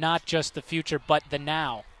put, and not just the future, but the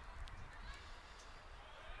now.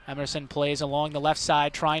 Emerson plays along the left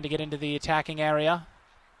side, trying to get into the attacking area.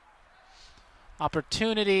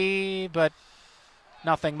 Opportunity, but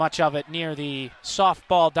nothing much of it near the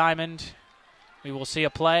softball diamond. We will see a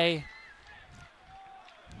play,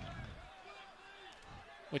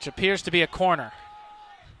 which appears to be a corner.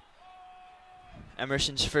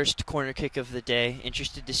 Emerson's first corner kick of the day.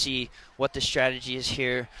 Interested to see what the strategy is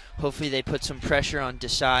here. Hopefully they put some pressure on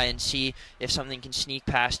Desai and see if something can sneak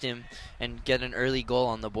past him and get an early goal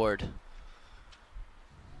on the board.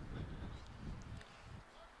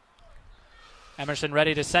 Emerson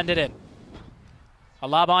ready to send it in. A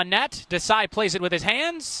lob on net. Desai plays it with his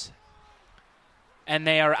hands. And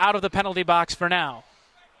they are out of the penalty box for now.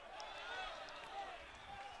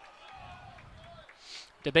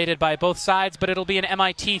 Debated by both sides, but it'll be an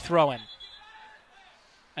MIT throw-in.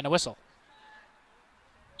 And a whistle.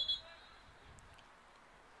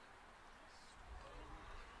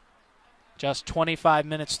 Just 25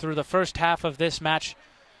 minutes through the first half of this match.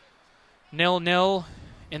 0-0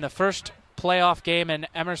 in the first playoff game in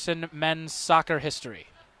Emerson men's soccer history.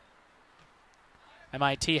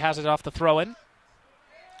 MIT has it off the throw-in.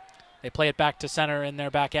 They play it back to center in their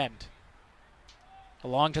back end.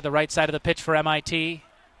 Along to the right side of the pitch for MIT.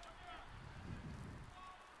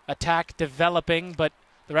 Attack developing, but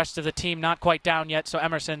the rest of the team not quite down yet, so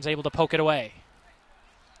Emerson's able to poke it away.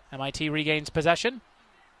 MIT regains possession.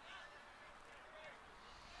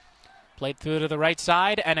 Played through to the right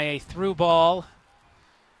side, and a through ball.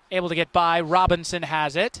 Able to get by. Robinson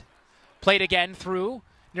has it. Played again through.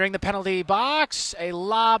 Nearing the penalty box. A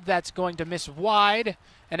lob that's going to miss wide,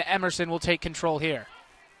 and Emerson will take control here.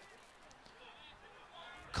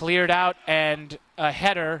 Cleared out, and a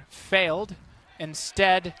header failed.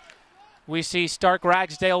 Instead, we see Stark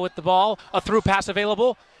Ragsdale with the ball. A through pass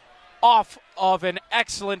available. Off of an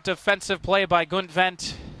excellent defensive play by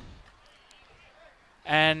Guntvent.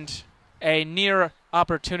 And a near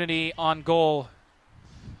opportunity on goal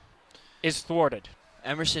is thwarted.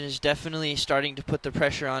 Emerson is definitely starting to put the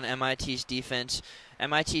pressure on MIT's defense,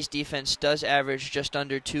 MIT's defense does average just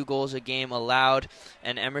under 2 goals a game allowed,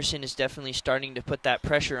 and Emerson is definitely starting to put that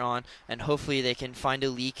pressure on, and hopefully they can find a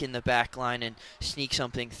leak in the back line and sneak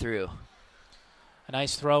something through. A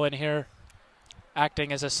nice throw in here,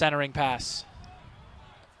 acting as a centering pass.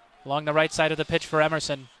 Along the right side of the pitch for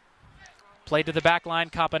Emerson. Played to the back line,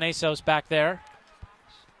 Commentators back there.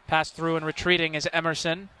 Pass through and retreating is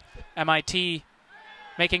Emerson. MIT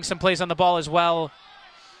making some plays on the ball as well.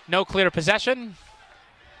 No clear possession.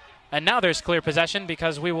 And now there's clear possession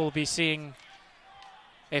because we will be seeing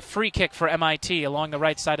a free kick for MIT along the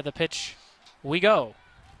right side of the pitch. We go.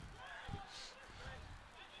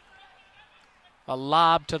 A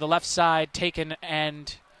lob to the left side taken,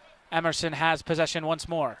 and Emerson has possession once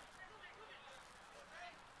more.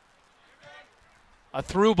 A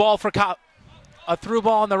through ball for a through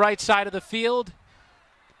ball on the right side of the field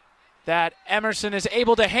that Emerson is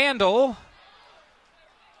able to handle,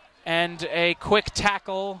 and a quick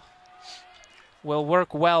tackle will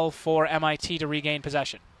work well for MIT to regain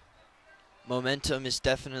possession. Momentum is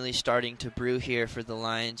definitely starting to brew here for the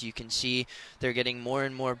Lions. You can see they're getting more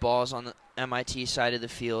and more balls on the MIT side of the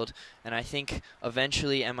field, and I think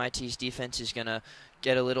eventually MIT's defense is going to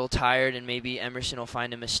get a little tired, and maybe Emerson will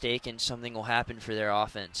find a mistake and something will happen for their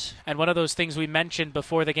offense. And one of those things we mentioned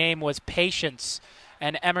before the game was patience,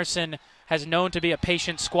 and Emerson has known to be a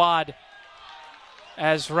patient squad.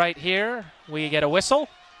 As right here, we get a whistle.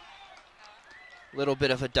 A little bit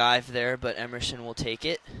of a dive there, but Emerson will take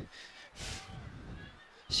it.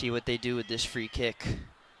 See what they do with this free kick.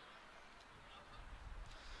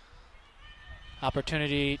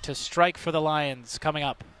 Opportunity to strike for the Lions coming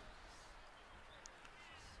up.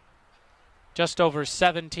 Just over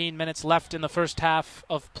 17 minutes left in the first half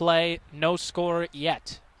of play. No score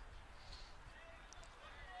yet.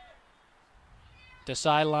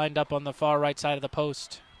 Desai lined up on the far right side of the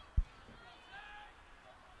post.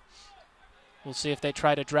 We'll see if they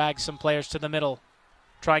try to drag some players to the middle.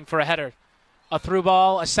 Trying for a header. A through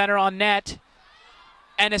ball, a center on net,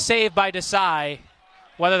 and a save by Desai.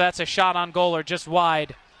 Whether that's a shot on goal or just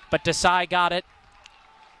wide, but Desai got it,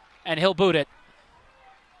 and he'll boot it.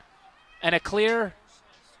 And a clear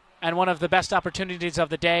and one of the best opportunities of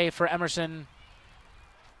the day for Emerson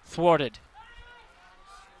thwarted.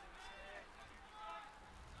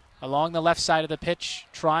 Along the left side of the pitch,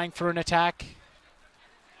 trying for an attack.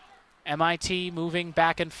 MIT moving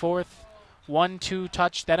back and forth. 1-2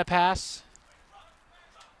 touch, then a pass.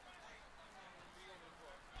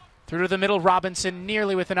 Through to the middle, Robinson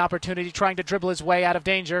nearly with an opportunity, trying to dribble his way out of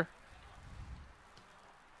danger.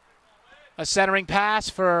 A centering pass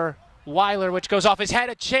for Weiler, which goes off his head,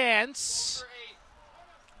 a chance.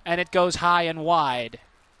 And it goes high and wide.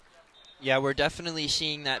 Yeah, we're definitely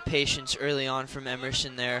seeing that patience early on from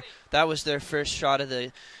Emerson there. That was their first shot of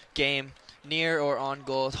the game, near or on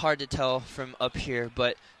goal. It's hard to tell from up here,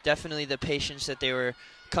 but definitely the patience that they were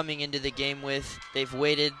coming into the game with. They've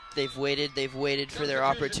waited for their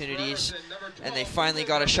opportunities, and they finally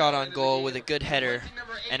got a shot on goal with a good header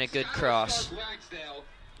and a good cross.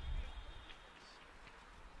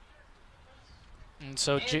 And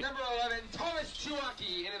so number 11, Thomas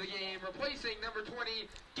Chuaki into the game, replacing number 20,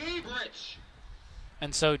 Gabe Rich.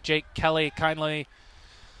 And so Jake Kelly kindly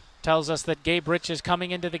tells us that Gabe Rich is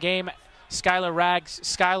coming into the game.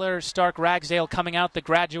 Skylar Stark Ragsdale coming out, the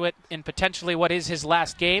graduate, in potentially what is his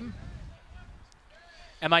last game.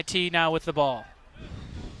 MIT now with the ball.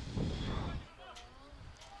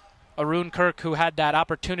 Arun Kirk, who had that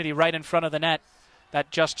opportunity right in front of the net.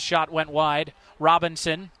 That just shot went wide.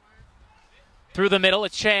 Robinson through the middle, a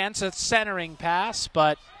chance, a centering pass,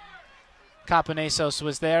 but Commentators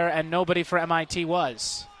was there, and nobody for MIT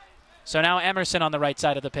was. So now Emerson on the right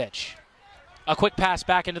side of the pitch. A quick pass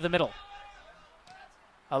back into the middle.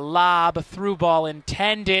 A lob, through ball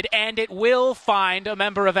intended, and it will find a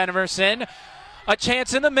member of Emerson. A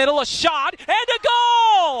chance in the middle, a shot, and a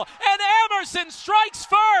goal! And Emerson strikes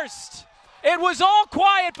first. It was all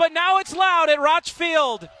quiet, but now it's loud at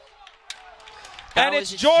Rochfield. And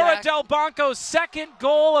it's Jora Del Banco's second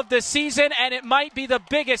goal of the season, and it might be the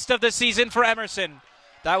biggest of the season for Emerson.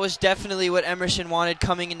 That was definitely what Emerson wanted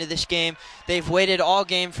coming into this game. They've waited all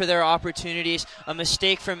game for their opportunities. A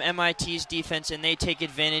mistake from MIT's defense, and they take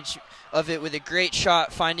advantage of it with a great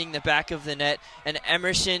shot finding the back of the net. And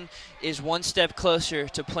Emerson is one step closer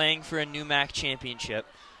to playing for a NEWMAC championship.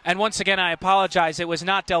 And once again, I apologize. It was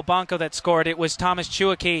not Del Banco that scored. It was Thomas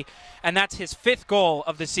Chuaki, and that's his 5th goal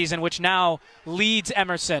of the season, which now leads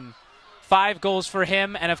Emerson. 5 goals for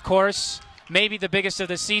him, and of course, maybe the biggest of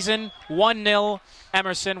the season, 1-0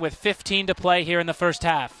 Emerson with 15 to play here in the first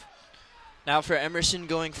half. Now for Emerson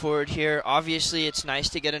going forward here, obviously it's nice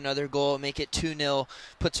to get another goal, make it 2-0,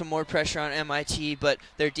 put some more pressure on MIT, but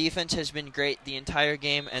their defense has been great the entire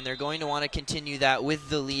game, and they're going to want to continue that with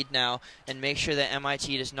the lead now and make sure that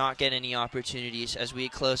MIT does not get any opportunities as we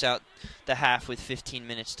close out the half with 15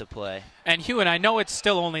 minutes to play. And Huon, I know it's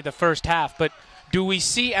still only the first half, but do we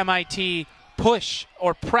see MIT push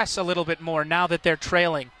or press a little bit more now that they're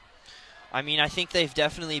trailing? I mean, I think they've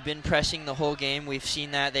definitely been pressing the whole game. We've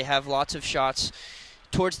seen that. They have lots of shots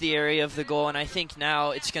towards the area of the goal, and I think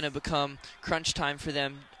now it's going to become crunch time for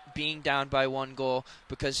them being down by 1 goal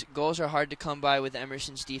because goals are hard to come by with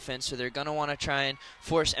Emerson's defense, so they're going to want to try and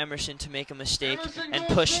force Emerson to make a mistake and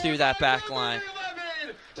push through that back line.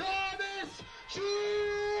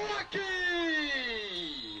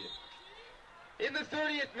 In the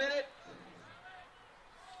 30th minute.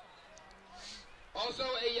 Also,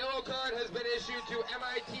 a yellow card has been issued to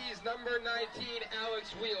MIT's number 19,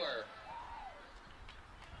 Alex Wheeler.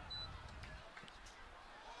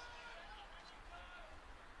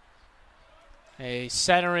 A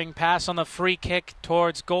centering pass on the free kick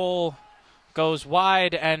towards goal goes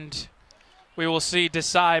wide, and we will see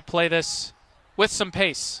Desai play this with some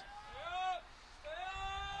pace.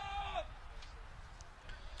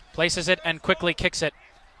 Places it and quickly kicks it.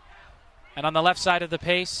 And on the left side of the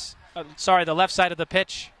the left side of the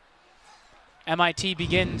pitch, MIT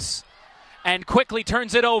begins and quickly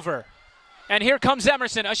turns it over. And here comes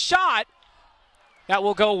Emerson, a shot that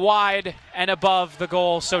will go wide and above the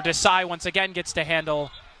goal. So Desai once again gets to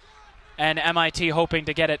handle, and MIT hoping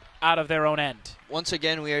to get it out of their own end. Once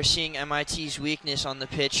again, we are seeing MIT's weakness on the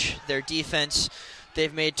pitch. Their defense,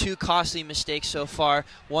 they've made 2 costly mistakes so far,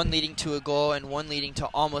 one leading to a goal and one leading to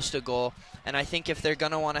almost a goal. And I think if they're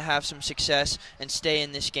going to want to have some success and stay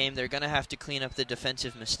in this game, they're going to have to clean up the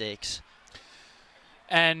defensive mistakes.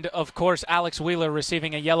 And, of course, Alex Wheeler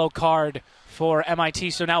receiving a yellow card for MIT,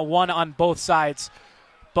 so now 1 on both sides.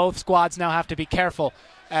 Both squads now have to be careful,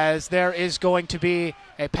 as there is going to be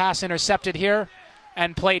a pass intercepted here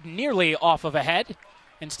and played nearly off of a head.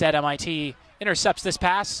 Instead, MIT intercepts this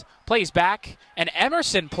pass, plays back, and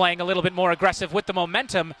Emerson playing a little bit more aggressive with the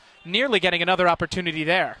momentum, nearly getting another opportunity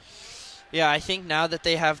there. Yeah, I think now that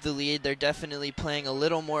they have the lead, they're definitely playing a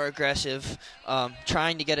little more aggressive,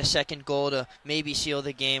 trying to get a second goal to maybe seal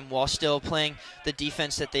the game while still playing the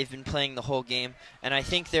defense that they've been playing the whole game. And I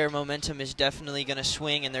think their momentum is definitely going to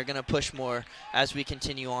swing, and they're going to push more as we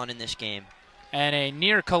continue on in this game. And a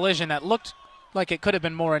near collision that looked like it could have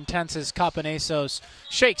been more intense as Capanesos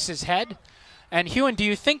shakes his head. And Huon, do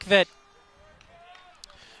you think that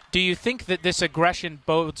this aggression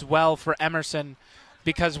bodes well for Emerson,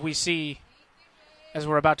 because we see, as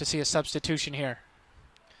we're about to see, a substitution here?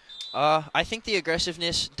 I think the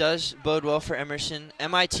aggressiveness does bode well for Emerson.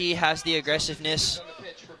 MIT has the aggressiveness. On the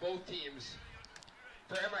pitch for both teams.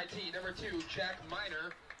 For MIT, number 2, Jack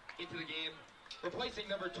Miner into the game, replacing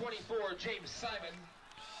number 24, James Simon.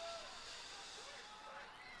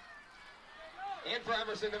 And for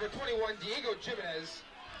Emerson, number 21, Diego Jimenez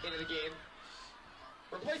into the game,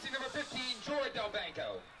 replacing number 15, Joy Del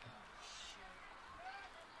Banco.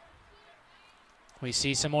 We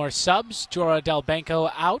see some more subs. Jora Del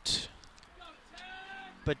Banco out.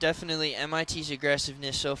 But definitely MIT's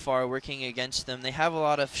aggressiveness so far working against them. They have a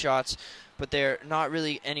lot of shots, but they're not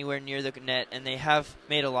really anywhere near the net, and they have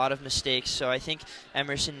made a lot of mistakes. So I think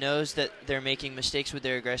Emerson knows that they're making mistakes with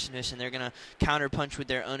their aggressiveness, and they're going to counterpunch with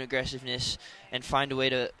their own aggressiveness and find a way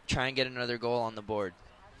to try and get another goal on the board.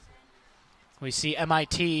 We see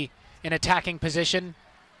MIT in attacking position.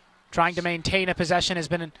 Trying to maintain a possession has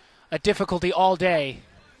been a difficulty all day.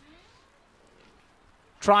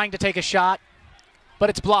 Trying to take a shot, but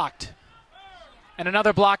it's blocked. And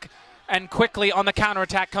another block, and quickly on the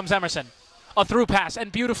counterattack comes Emerson. A through pass, and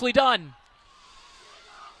beautifully done.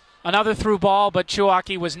 Another through ball, but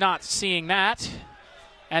Chuaki was not seeing that.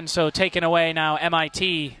 And so taken away now,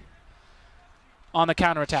 MIT on the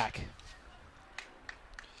counterattack.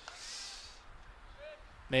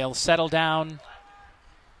 They'll settle down,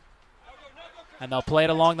 and they'll play it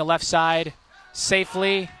along the left side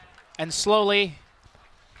safely and slowly.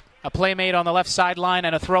 A play made on the left sideline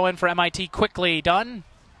and a throw in for MIT, quickly done.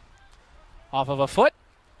 Off of a foot,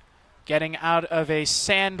 getting out of a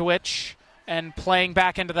sandwich and playing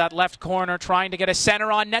back into that left corner, trying to get a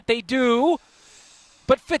center on net. They do,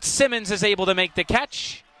 but Fitzsimmons is able to make the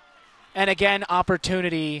catch. And again,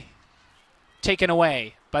 opportunity taken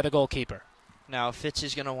away by the goalkeeper. Now Fitz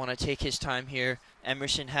is going to want to take his time here.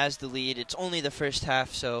 Emerson has the lead. It's only the first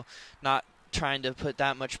half, so not trying to put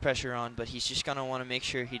that much pressure on, but he's just going to want to make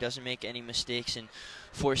sure he doesn't make any mistakes and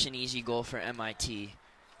force an easy goal for MIT.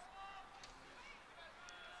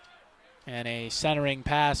 And a centering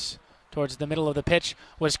pass towards the middle of the pitch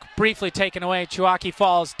was briefly taken away. Chuaki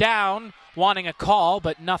falls down, wanting a call,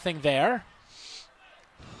 but nothing there.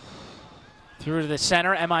 Through to the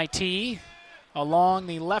center, MIT along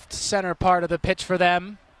the left center part of the pitch for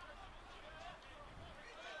them.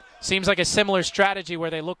 Seems like a similar strategy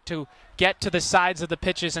where they look to get to the sides of the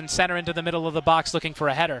pitches and center into the middle of the box looking for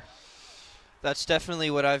a header. That's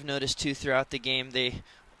definitely what I've noticed too throughout the game. They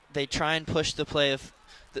try and push the play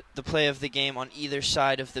of the game on either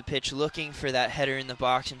side of the pitch, looking for that header in the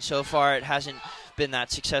box, and so far it hasn't been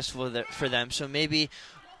that successful for them. So maybe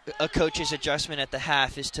a coach's adjustment at the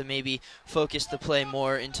half is to maybe focus the play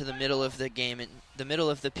more into the middle of the game, and the middle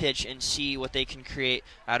of the pitch, and see what they can create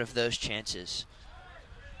out of those chances.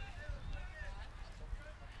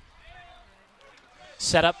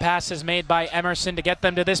 Setup passes made by Emerson to get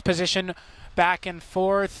them to this position. Back and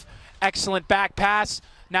forth. Excellent back pass.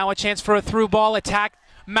 Now a chance for a through ball attack.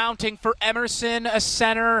 Mounting for Emerson. A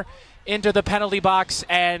center into the penalty box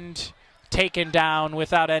and taken down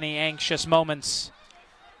without any anxious moments.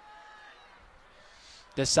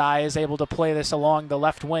 Desai is able to play this along the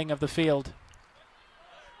left wing of the field.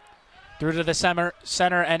 Through to the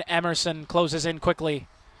center, and Emerson closes in quickly,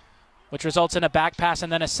 which results in a back pass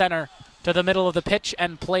and then a center to the middle of the pitch,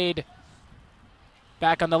 and played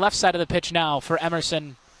back on the left side of the pitch now for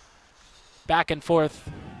Emerson. Back and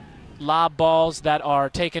forth lob balls that are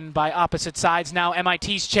taken by opposite sides. Now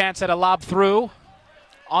MIT's chance at a lob through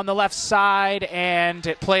on the left side, and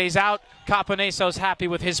it plays out. Caponeso's happy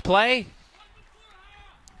with his play,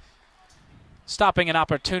 stopping an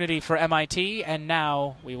opportunity for MIT, and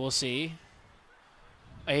now we will see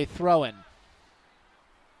a throw-in.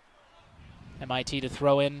 MIT to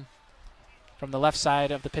throw in from the left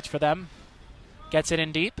side of the pitch for them. Gets it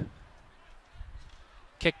in deep.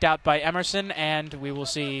 Kicked out by Emerson, and we will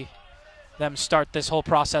see them start this whole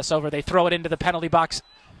process over. They throw it into the penalty box.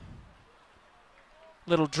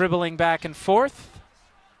 Little dribbling back and forth.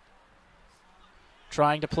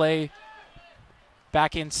 Trying to play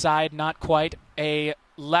back inside, not quite. A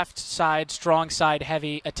left side, strong side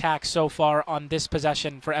heavy attack so far on this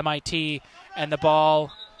possession for MIT, and the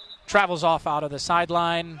ball travels off out of the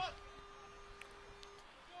sideline.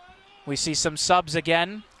 We see some subs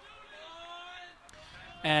again,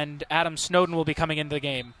 and Adam Snowden will be coming into the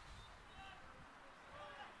game.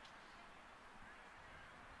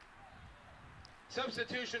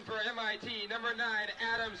 Substitution for MIT, number 9,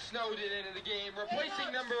 Adam Snowden into the game,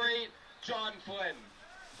 replacing number 8, John Flynn.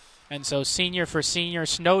 And so senior for senior,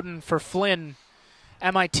 Snowden for Flynn.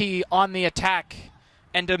 MIT on the attack,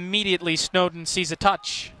 and immediately Snowden sees a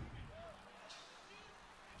touch.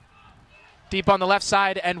 Deep on the left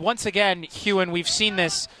side, and once again, Huon, we've seen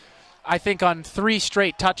this, I think, on 3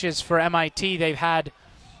 straight touches for MIT. They've had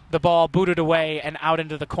the ball booted away and out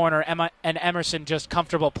into the corner, and Emerson just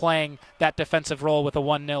comfortable playing that defensive role with a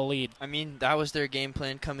 1-0 lead. I mean, that was their game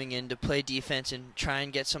plan coming in, to play defense and try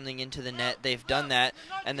and get something into the net. They've done that,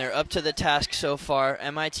 and they're up to the task so far.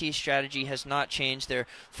 MIT's strategy has not changed. They're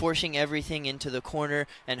forcing everything into the corner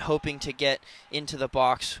and hoping to get into the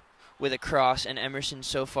box with a cross, and Emerson,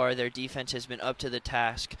 so far, their defense has been up to the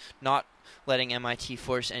task, not letting MIT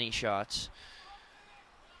force any shots.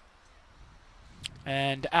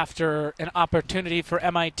 And after an opportunity for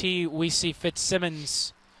MIT, we see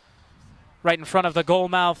Fitzsimmons right in front of the goal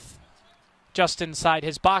mouth, just inside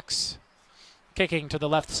his box, kicking to the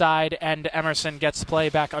left side, and Emerson gets play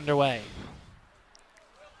back underway.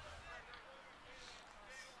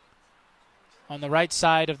 On the right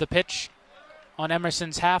side of the pitch, on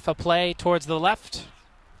Emerson's half, a play towards the left.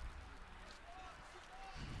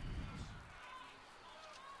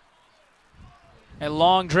 A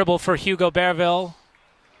long dribble for Hugo Berville.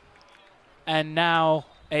 And now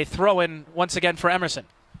a throw-in once again for Emerson.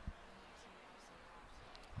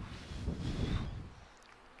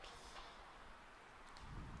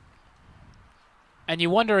 And you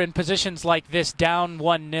wonder, in positions like this, down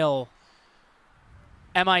 1-0,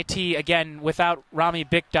 MIT, again, without Rami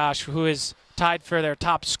Bikdash, who is tied for their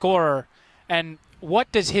top scorer. And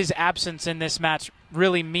what does his absence in this match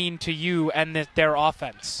really mean to you and their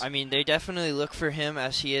offense? I mean, they definitely look for him,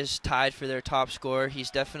 as he is tied for their top scorer.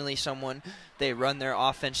 He's definitely someone they run their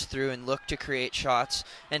offense through and look to create shots,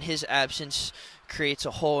 and his absence creates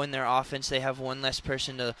a hole in their offense. They have one less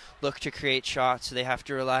person to look to create shots. They have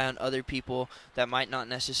to rely on other people that might not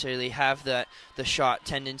necessarily have the shot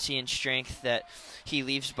tendency and strength that he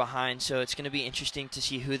leaves behind. So it's going to be interesting to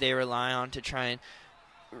see who they rely on to try and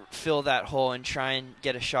fill that hole and try and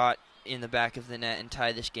get a shot in the back of the net and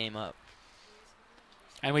tie this game up.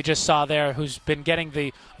 And we just saw there who's been getting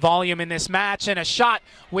the volume in this match, and a shot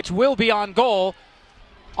which will be on goal.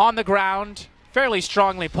 on the ground, fairly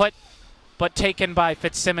strongly put, but taken by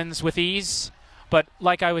Fitzsimmons with ease. But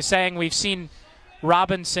like I was saying, we've seen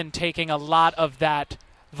Robinson taking a lot of that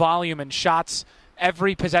volume and shots.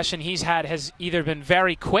 Every possession he's had has either been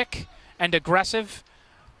very quick and aggressive,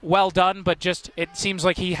 well done, but just it seems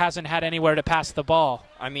like he hasn't had anywhere to pass the ball.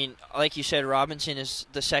 I mean, like you said, Robinson is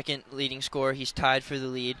the second leading scorer. He's tied for the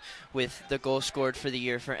lead with the goal scored for the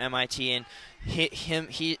year for MIT, and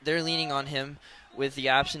they're leaning on him with the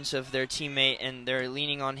absence of their teammate, and they're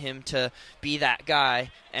leaning on him to be that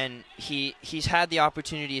guy. And he's had the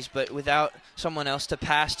opportunities, but without someone else to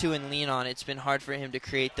pass to and lean on, it's been hard for him to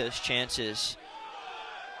create those chances.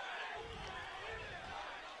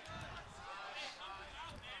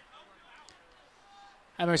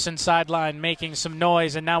 Emerson sideline making some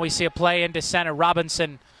noise, and now we see a play into center.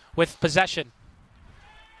 Robinson with possession.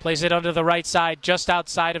 Plays it under the right side, just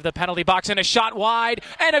outside of the penalty box, and a shot wide,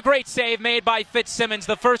 and a great save made by Fitzsimmons.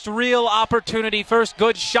 The first real opportunity, first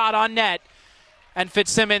good shot on net, and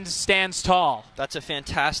Fitzsimmons stands tall. That's a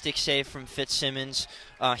fantastic save from Fitzsimmons.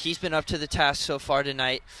 He's been up to the task so far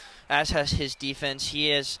tonight, as has his defense. He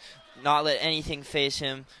has not let anything faze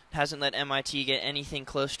him, hasn't let MIT get anything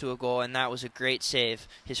close to a goal, and that was a great save.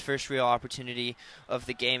 His first real opportunity of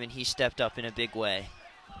the game, and he stepped up in a big way.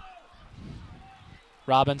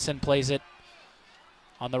 Robinson plays it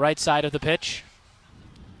on the right side of the pitch,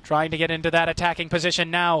 trying to get into that attacking position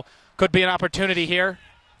now. Could be an opportunity here.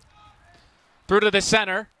 Through to the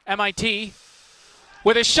center, MIT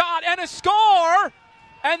with a shot and a score,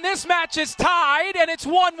 and this match is tied, and it's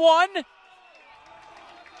 1-1.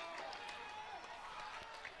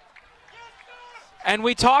 And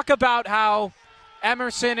we talk about how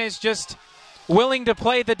Emerson is just willing to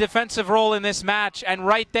play the defensive role in this match, and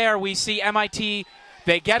right there we see MIT,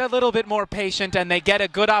 they get a little bit more patient, and they get a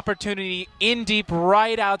good opportunity in deep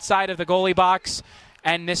right outside of the goalie box,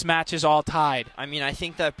 and this match is all tied. I mean, I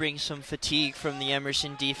think that brings some fatigue from the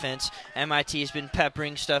Emerson defense. MIT has been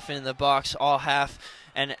peppering stuff in the box all half,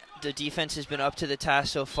 and the defense has been up to the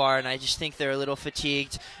task so far, and I just think they're a little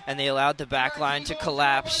fatigued, and they allowed the back line to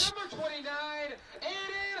collapse.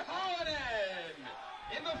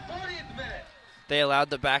 They allowed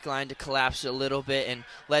the back line to collapse a little bit and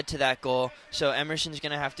led to that goal. So Emerson's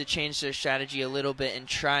going to have to change their strategy a little bit and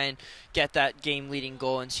try and get that game-leading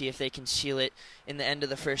goal and see if they can seal it in the end of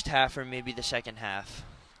the first half or maybe the second half.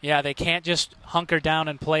 Yeah, they can't just hunker down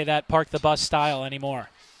and play that park the bus style anymore.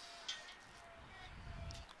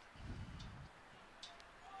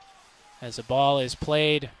 As the ball is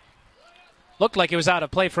played, looked like it was out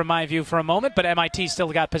of play from my view for a moment, but MIT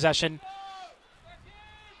still got possession.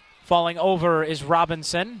 Falling over is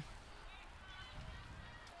Robinson.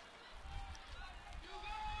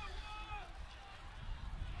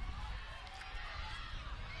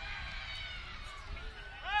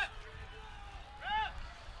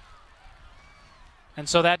 And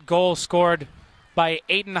so that goal scored by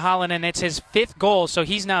Aiden Holland, and it's his 5th goal, so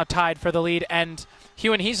he's now tied for the lead. And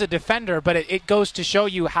Huon, he's a defender, but it goes to show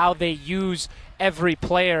you how they use every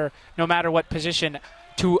player, no matter what position,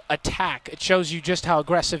 to attack. It shows you just how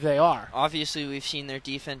aggressive they are. Obviously, we've seen their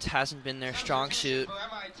defense hasn't been their strong suit. For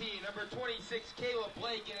MIT, number 26, Caleb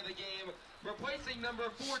Blake into the game, replacing number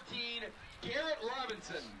 14, Garrett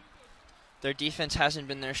Robinson. Their defense hasn't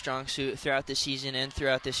been their strong suit throughout the season and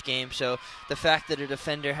throughout this game, so the fact that a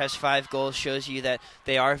defender has 5 goals shows you that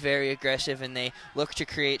they are very aggressive and they look to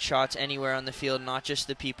create shots anywhere on the field, not just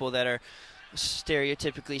the people that are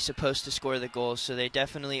stereotypically supposed to score the goals. So they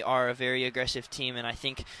definitely are a very aggressive team, and I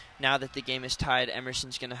think now that the game is tied,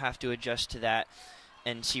 Emerson's going to have to adjust to that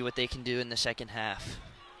and see what they can do in the second half.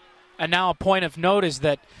 And now a point of note is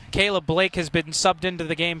that Caleb Blake has been subbed into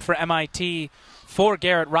the game for MIT for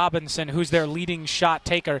Garrett Robinson, who's their leading shot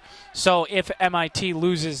taker. So if MIT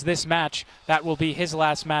loses this match, that will be his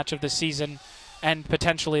last match of the season, and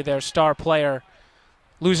potentially their star player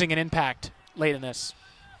losing an impact late in this.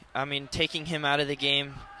 I mean, taking him out of the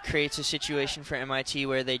game creates a situation for MIT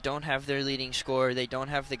where they don't have their leading scorer, they don't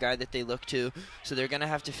have the guy that they look to, so they're going to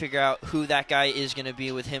have to figure out who that guy is going to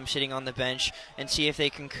be with him sitting on the bench and see if they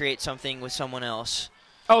can create something with someone else.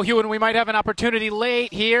 Oh, Huon, we might have an opportunity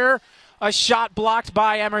late here. A shot blocked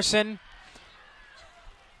by Emerson.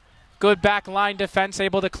 Good back line defense,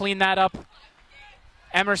 able to clean that up.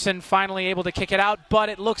 Emerson finally able to kick it out, but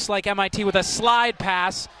it looks like MIT with a slide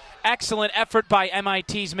pass. Excellent effort by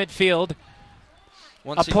MIT's midfield.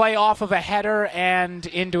 A play off of a header and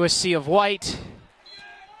into a sea of white.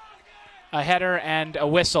 A header and a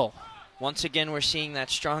whistle. Once again, we're seeing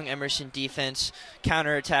that strong Emerson defense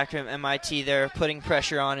counterattack from MIT. They're putting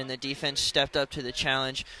pressure on, and the defense stepped up to the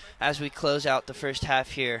challenge as we close out the first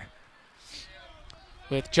half here.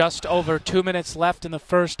 With just over 2 minutes left in the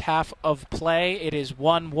first half of play, it is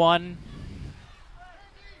 1-1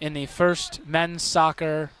 in the first men's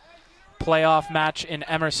soccer playoff match in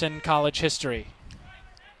Emerson College history.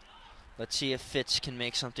 Let's see if Fitz can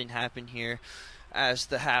make something happen here as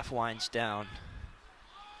the half winds down.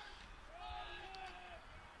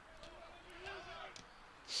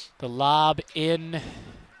 The lob in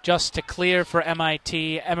just to clear for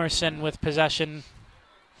MIT. Emerson with possession.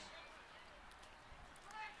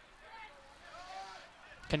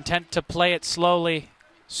 Content to play it slowly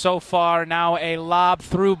so far. Now a lob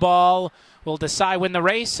through ball will Desai win the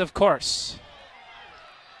race, of course.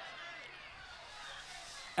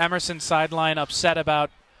 Emerson sideline upset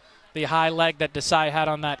about the high leg that Desai had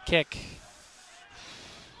on that kick.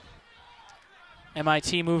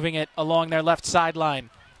 MIT moving it along their left sideline.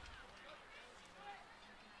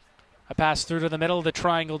 A pass through to the middle. The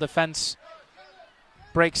triangle defense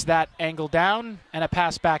breaks that angle down, and a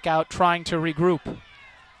pass back out trying to regroup.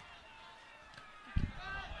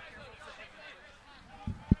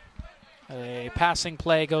 A passing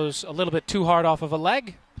play goes a little bit too hard off of a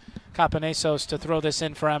leg. Capanesos to throw this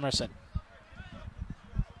in for Emerson.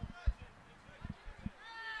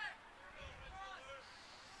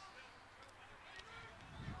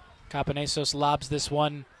 Capanesos lobs this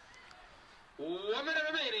one. 1 minute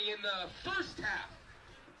remaining in the first half.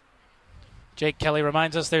 Jake Kelly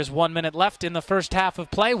reminds us there's 1 minute left in the first half of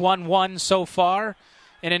play. 1-1 so far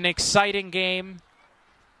in an exciting game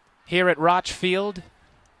here at Roch Field.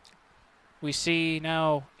 We see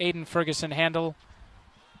now Aiden Ferguson handle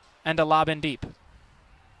and a lob in deep.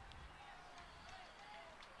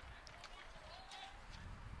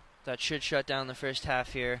 That should shut down the first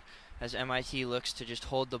half here as MIT looks to just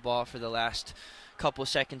hold the ball for the last couple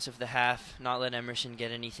seconds of the half, not let Emerson get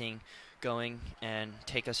anything going and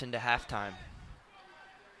take us into halftime.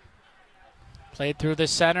 Played through the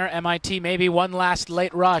center. MIT maybe one last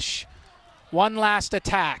late rush. One last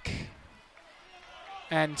attack.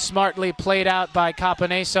 And smartly played out by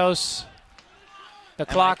Capanesos. The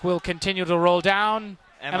clock will continue to roll down.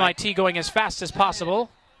 MIT going as fast as possible.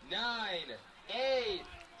 9, 8,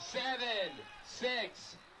 7,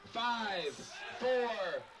 6, 5, 4,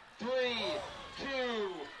 3, 2,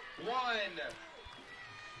 1.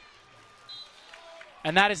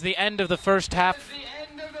 And that is the end of the first half. That's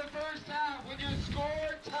the end of the first half with your score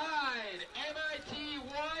tied. MIT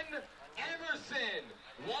 1, Emerson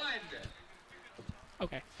 1.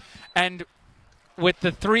 Okay. And with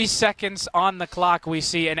the 3 seconds on the clock, we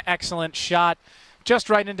see an excellent shot just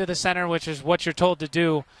right into the center, which is what you're told to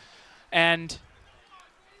do. And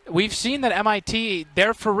we've seen that MIT,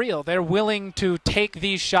 they're for real. They're willing to take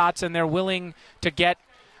these shots, and they're willing to get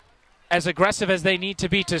as aggressive as they need to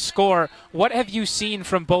be to score. What have you seen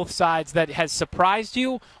from both sides that has surprised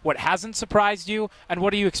you, what hasn't surprised you, and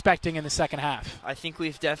what are you expecting in the second half? I think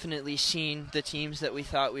we've definitely seen the teams that we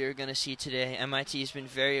thought we were going to see today. MIT has been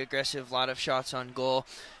very aggressive, a lot of shots on goal.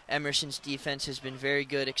 Emerson's defense has been very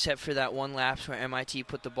good, except for that one lapse where MIT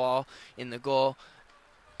put the ball in the goal.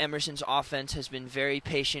 Emerson's offense has been very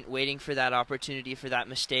patient, waiting for that opportunity, for that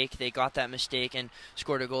mistake. They got that mistake and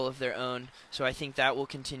scored a goal of their own. So I think that will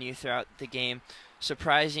continue throughout the game.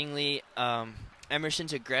 Surprisingly,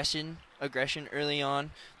 Emerson's aggression early on,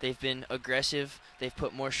 they've been aggressive. They've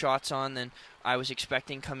put more shots on than I was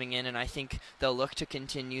expecting coming in, and I think they'll look to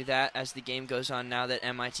continue that as the game goes on now that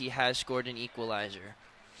MIT has scored an equalizer.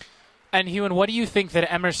 And Huon, what do you think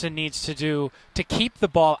that Emerson needs to do to keep the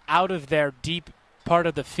ball out of their deep part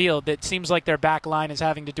of the field? It seems like their back line is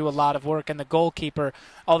having to do a lot of work, and the goalkeeper,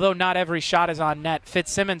 although not every shot is on net,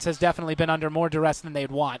 Fitzsimmons has definitely been under more duress than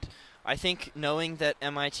they'd want. I think knowing that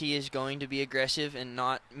MIT is going to be aggressive and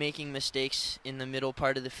not making mistakes in the middle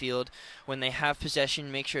part of the field, when they have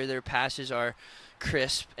possession, make sure their passes are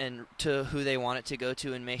crisp and to who they want it to go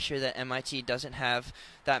to, and make sure that MIT doesn't have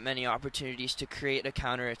that many opportunities to create a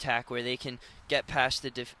counterattack where they can get past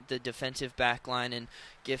the defensive back line and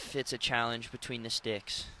give Fitz a challenge between the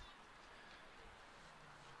sticks.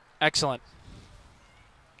 Excellent.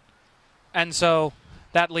 And so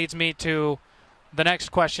that leads me to the next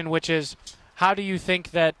question, which is, how do you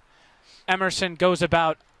think that Emerson goes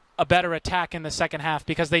about a better attack in the second half?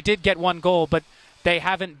 Because they did get one goal, but they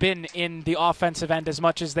haven't been in the offensive end as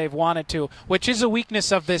much as they've wanted to, which is a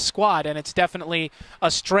weakness of this squad, and it's definitely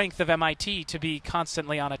a strength of MIT to be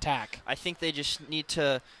constantly on attack. I think they just need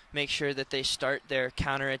to make sure that they start their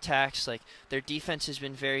counterattacks. Like, their defense has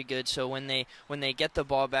been very good, so when they get the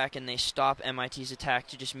ball back and they stop MIT's attack,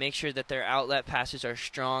 to just make sure that their outlet passes are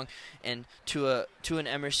strong, and to an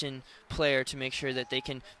Emerson player to make sure that they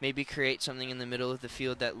can maybe create something in the middle of the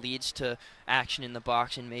field that leads to action in the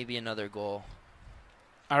box and maybe another goal.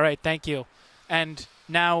 All right, thank you. And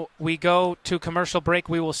now we go to commercial break.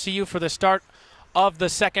 We will see you for the start of the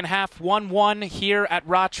second half. 1-1 here at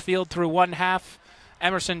Roch Field through one half.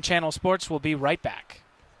 Emerson Channel Sports will be right back.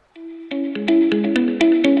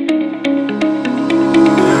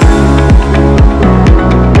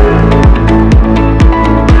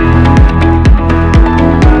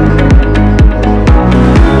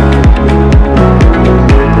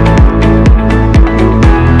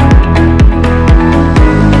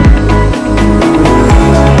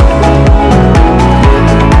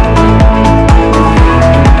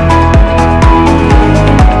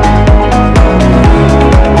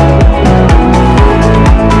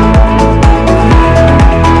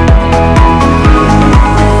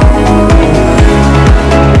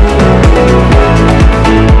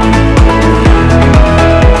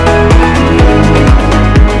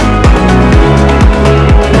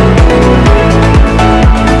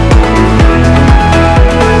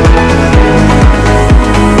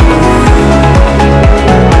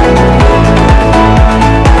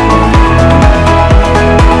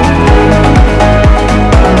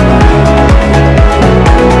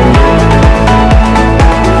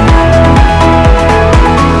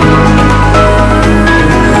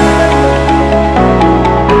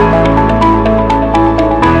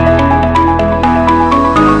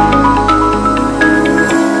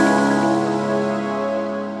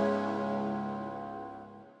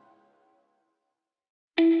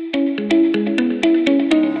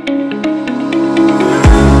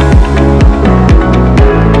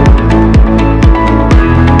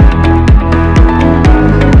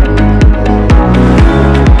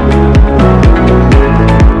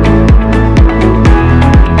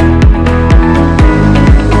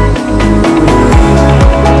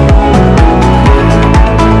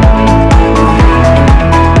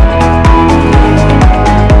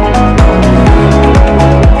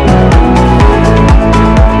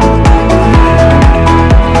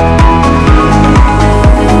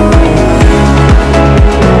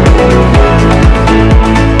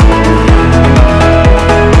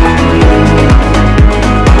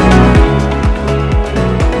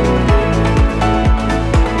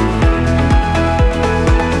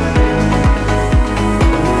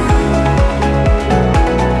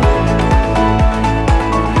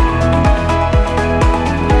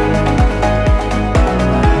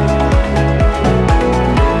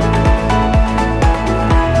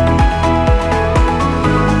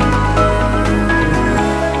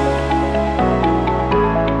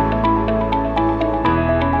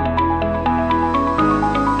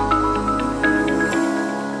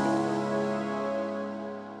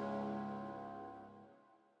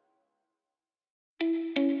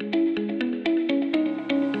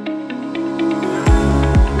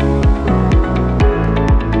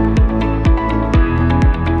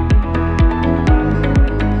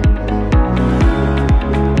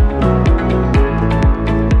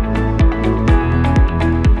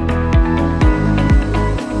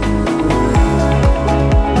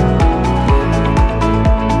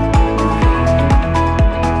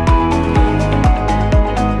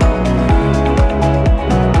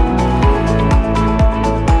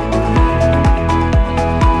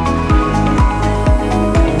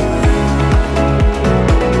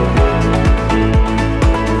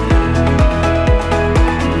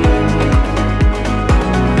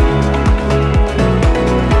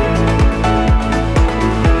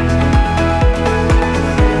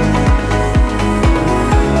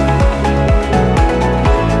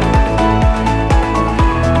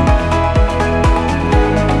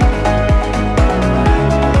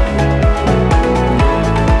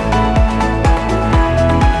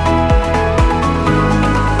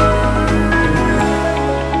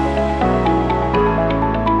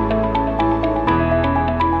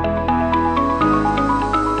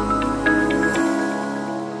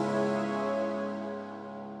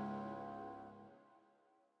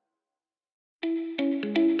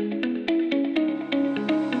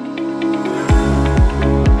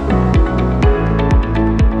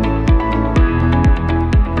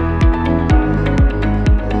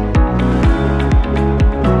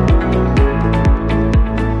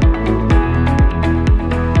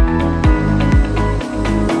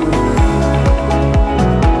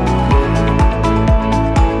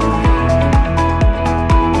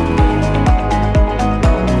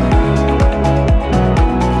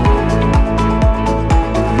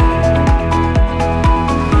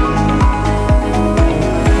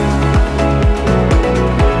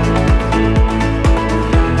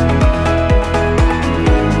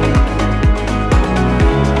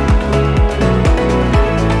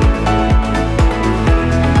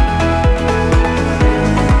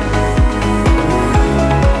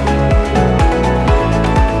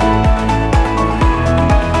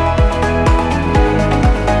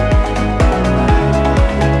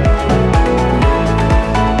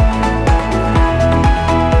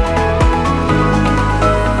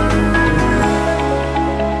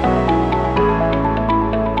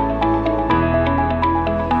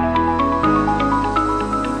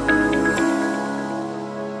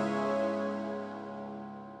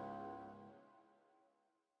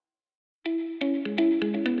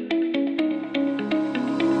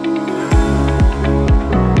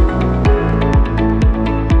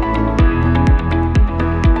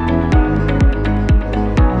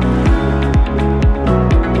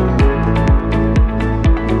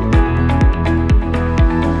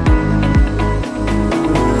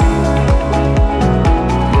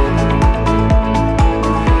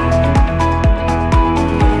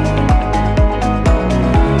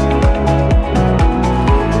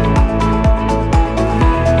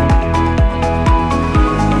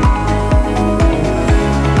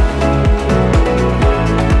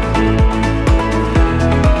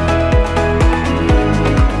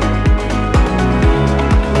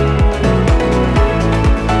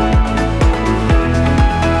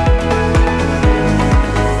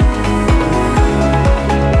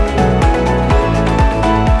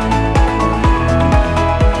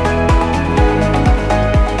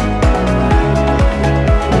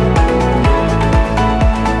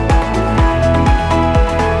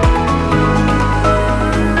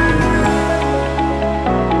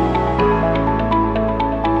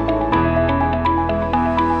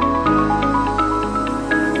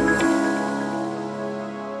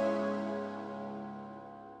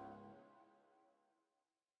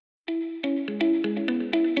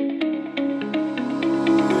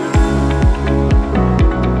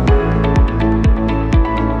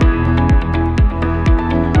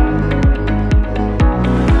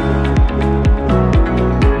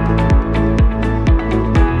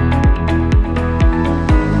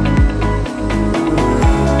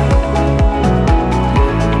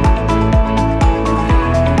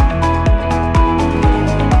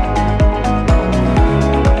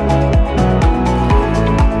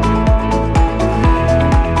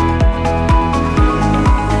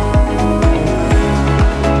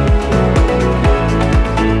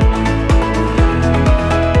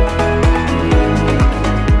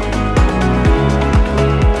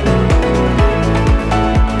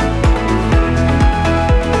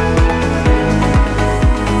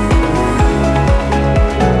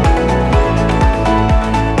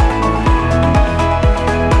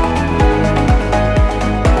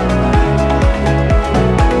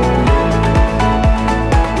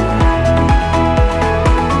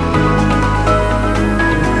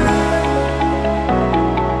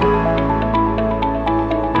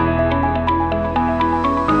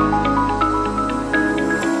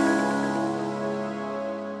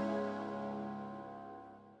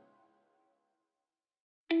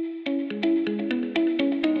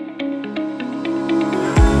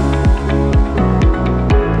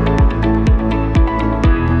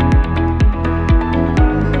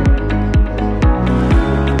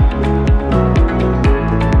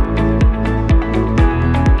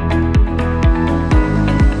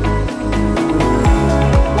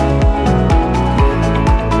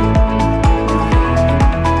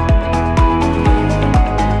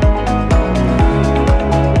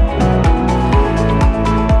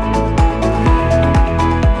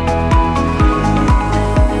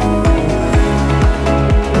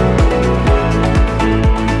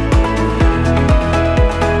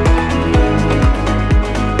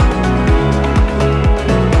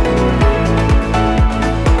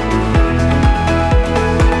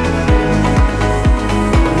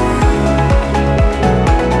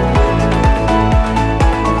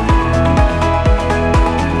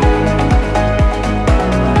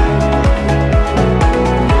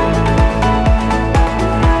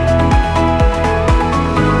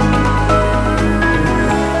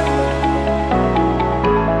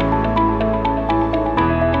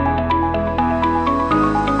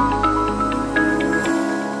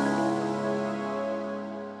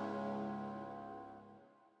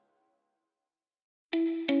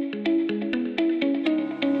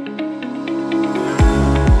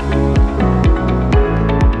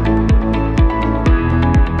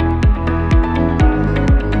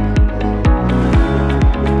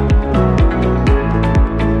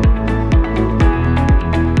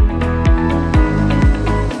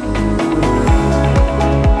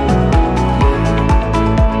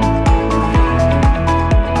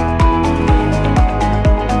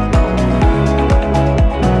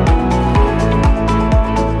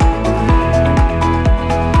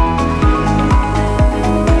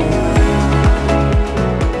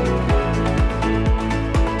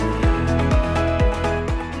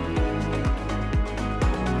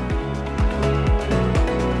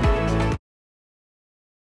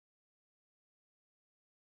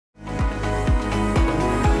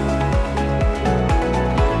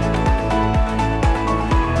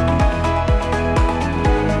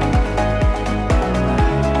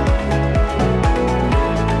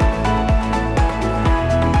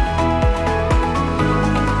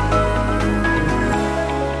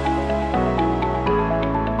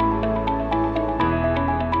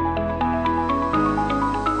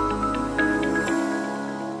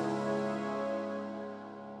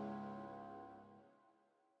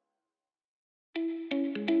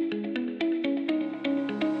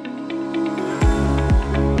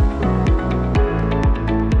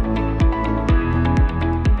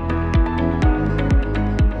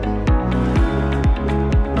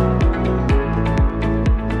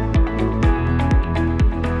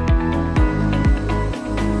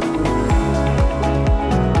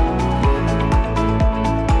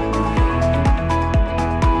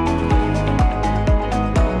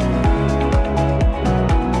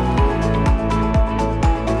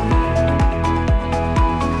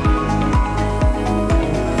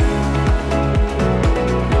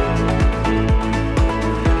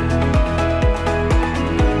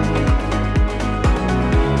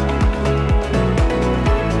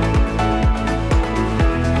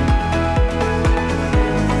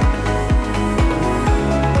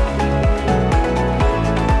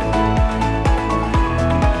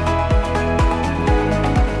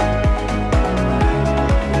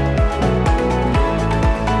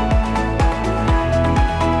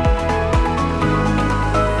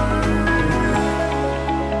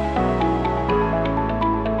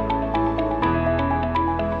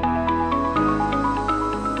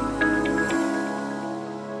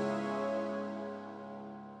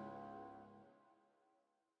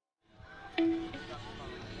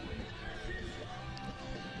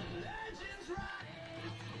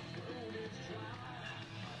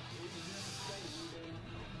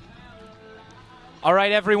 All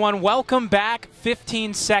right, everyone, welcome back.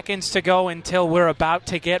 15 seconds to go until we're about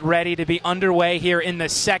to get ready to be underway here in the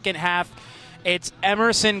second half. It's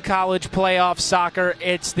Emerson College playoff soccer.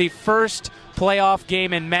 It's the first playoff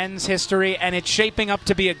game in men's history, and it's shaping up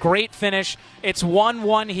to be a great finish. It's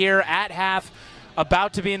 1-1 here at half,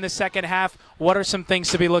 about to be in the second half. What are some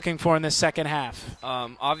things to be looking for in the second half?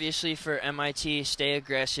 Obviously for MIT, stay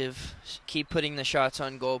aggressive, keep putting the shots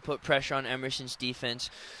on goal, put pressure on Emerson's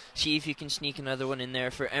defense. See if you can sneak another one in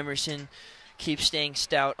there. For Emerson, keep staying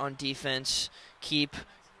stout on defense,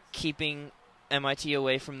 keeping MIT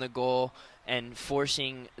away from the goal, and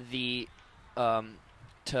forcing the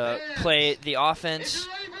to play the offense,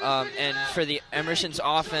 and for the Emerson's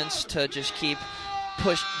offense to just keep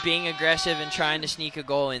being aggressive and trying to sneak a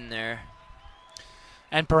goal in there.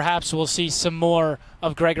 And perhaps we'll see some more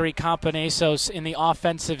of Gregory Commentators in the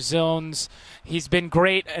offensive zones. He's been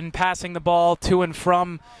great in passing the ball to and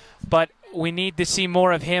from, but we need to see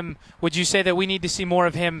more of him. Would you say that we need to see more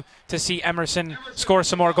of him to see Emerson score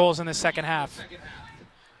some more goals in the second half?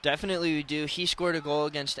 Definitely we do. He scored a goal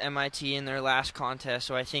against MIT in their last contest,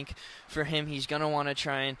 so I think for him he's going to want to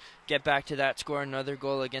try and get back to that, score another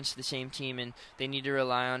goal against the same team, and they need to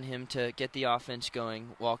rely on him to get the offense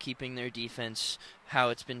going while keeping their defense how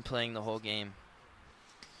it's been playing the whole game.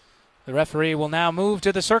 The referee will now move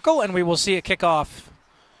to the circle, and we will see a kickoff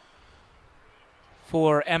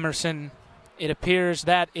for Emerson. It appears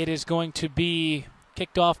that it is going to be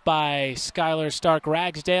kicked off by Skylar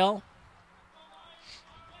Stark-Ragsdale.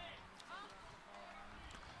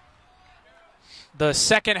 The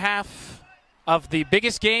second half of the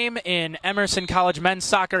biggest game in Emerson College men's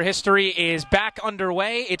soccer history is back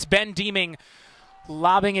underway. It's Ben Deeming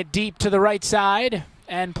lobbing it deep to the right side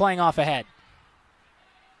and playing off ahead.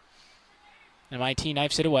 MIT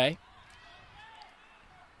knifes it away.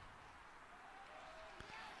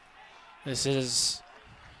 This is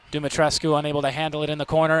Dumitrescu unable to handle it in the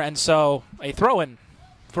corner, and so a throw-in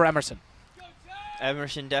for Emerson.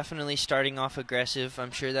 Emerson definitely starting off aggressive.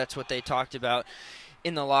 I'm sure that's what they talked about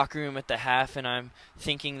in the locker room at the half, and I'm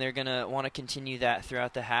thinking they're going to want to continue that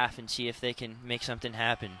throughout the half and see if they can make something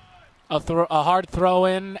happen. A hard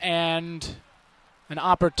throw-in, and an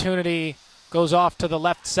opportunity goes off to the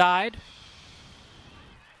left side.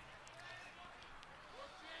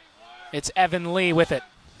 It's Evan Lee with it.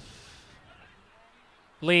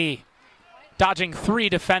 Lee dodging 3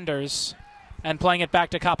 defenders and playing it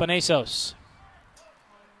back to Commentators.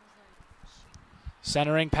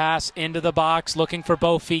 Centering pass into the box, looking for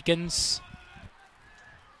Bo Feekins.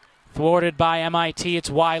 Thwarted by MIT, it's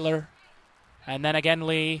Weiler. And then again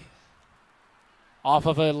Lee. Off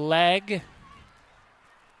of a leg.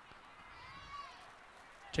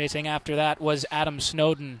 Chasing after that was Adam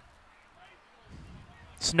Snowden.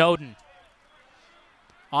 Snowden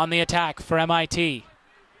on the attack for MIT.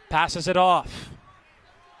 Passes it off.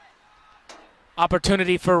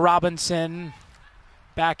 Opportunity for Robinson.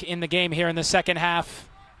 Back in the game here in the second half.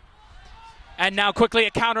 And now quickly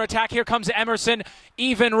a counterattack. Here comes Emerson.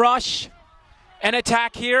 Even rush. An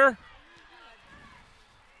attack here.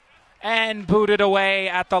 And booted away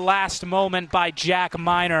at the last moment by Jack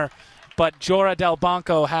Miner. But Jora Del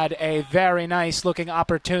Banco had a very nice looking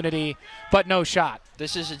opportunity, but no shot.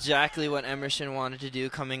 This is exactly what Emerson wanted to do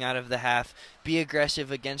coming out of the half. Be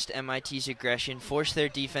aggressive against MIT's aggression. Force their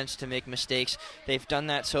defense to make mistakes. They've done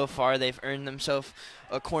that so far. They've earned themselves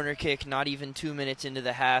a corner kick not even 2 minutes into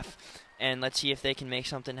the half. And let's see if they can make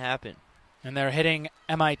something happen. And they're hitting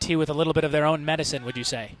MIT with a little bit of their own medicine, would you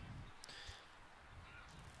say?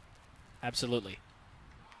 Absolutely.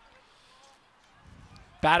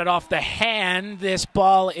 Batted off the hand. This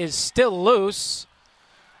ball is still loose.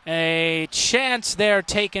 A chance there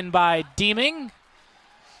taken by Deeming,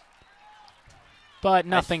 but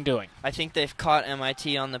nothing doing. I think they've caught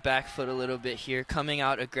MIT on the back foot a little bit here, coming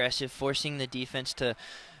out aggressive, forcing the defense to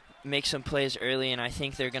make some plays early, and I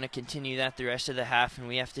think they're going to continue that the rest of the half, and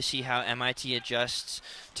we have to see how MIT adjusts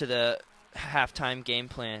to the halftime game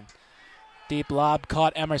plan. Deep lob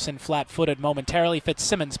caught Emerson flat-footed momentarily.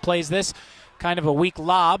 Fitzsimmons plays this. Kind of a weak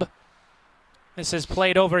lob. This is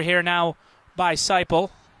played over here now by Seipel.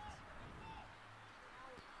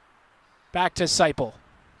 Back to Seipel.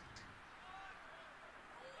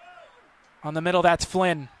 On the middle, that's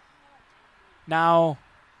Flynn. Now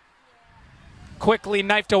quickly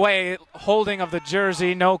knifed away, holding of the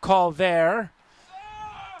jersey. No call there.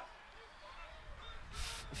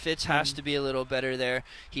 Fitz has to be a little better there.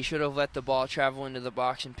 He should have let the ball travel into the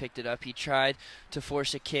box and picked it up. He tried to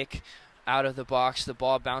force a kick out of the box. The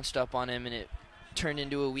ball bounced up on him, and it turn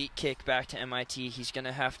into a weak kick back to MIT. He's going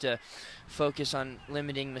to have to focus on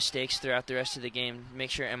limiting mistakes throughout the rest of the game,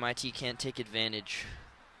 make sure MIT can't take advantage.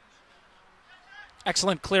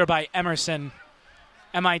 Excellent clear by Emerson.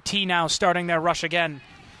 MIT now starting their rush again.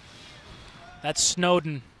 That's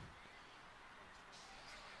Snowden.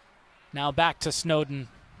 Now back to Snowden.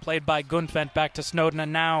 Played by Gunfent, back to Snowden,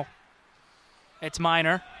 and now it's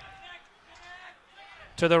Minor.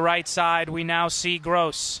 To the right side, we now see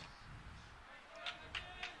Gross.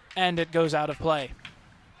 And it goes out of play.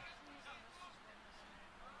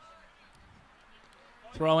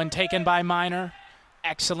 Throw-in taken by Minor.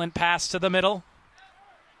 Excellent pass to the middle.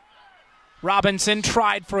 Robinson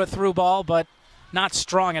tried for a through ball, but not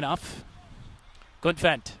strong enough.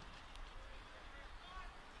 Gunfent.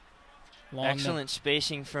 Excellent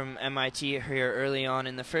spacing from MIT here early on.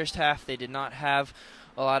 In the first half, they did not have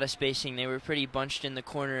a lot of spacing. They were pretty bunched in the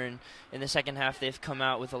corner, and in the second half, they've come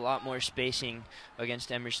out with a lot more spacing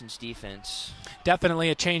against Emerson's defense. Definitely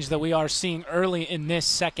a change that we are seeing early in this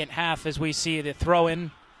second half as we see the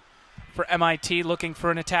throw-in for MIT looking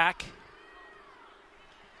for an attack.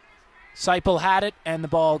 Seipel had it, and the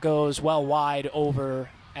ball goes well wide over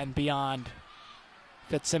and beyond.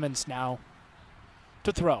 Fitzsimmons now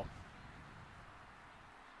to throw.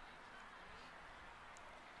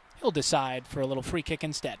 He'll decide for a little free kick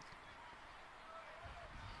instead.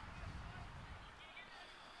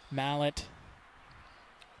 Mallet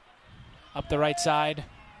up the right side.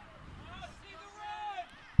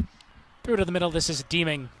 Through to the middle. This is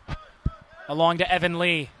Deeming. Along to Evan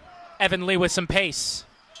Lee. Evan Lee with some pace.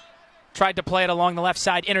 Tried to play it along the left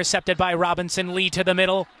side. Intercepted by Robinson. Lee to the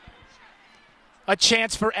middle. A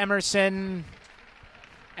chance for Emerson.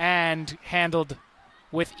 And handled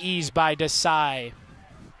with ease by Desai.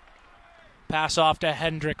 Pass off to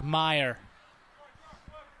Hendrik Meyer.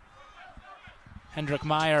 Hendrik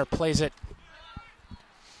Meyer plays it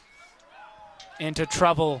into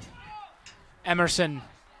trouble. Emerson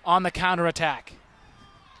on the counterattack.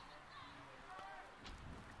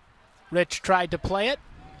 Rich tried to play it,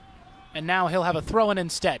 and now he'll have a throw-in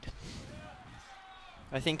instead.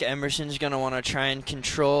 I think Emerson's going to want to try and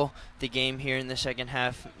control the game here in the second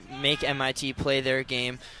half, make MIT play their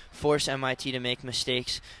game, force MIT to make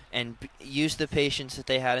mistakes, and use the patience that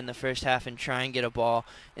they had in the first half and try and get a ball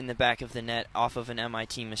in the back of the net off of an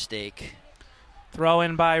MIT mistake. Throw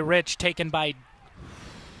in by Rich, taken by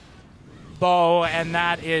Bo, and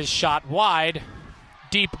that is shot wide,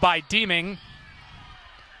 deep by Deeming,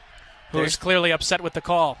 who's clearly upset with the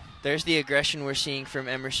call. There's the aggression we're seeing from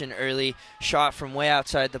Emerson early. Shot from way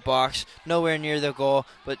outside the box, nowhere near the goal,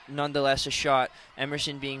 but nonetheless a shot.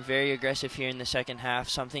 Emerson being very aggressive here in the second half,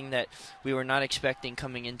 something that we were not expecting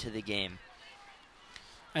coming into the game.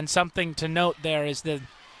 And something to note there is the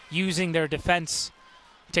using their defense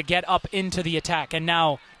to get up into the attack. And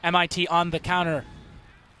now MIT on the counter.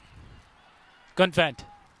 Gunfent.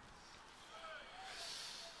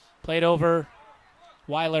 Played over.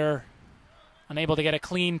 Weiler unable to get a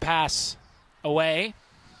clean pass away.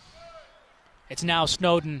 It's now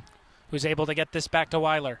Snowden who's able to get this back to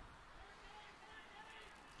Weiler.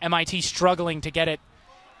 MIT struggling to get it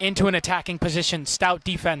into an attacking position. Stout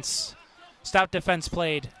defense. Stout defense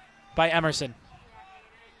played by Emerson.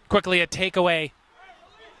 Quickly a takeaway.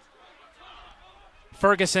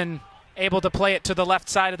 Ferguson able to play it to the left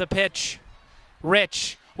side of the pitch.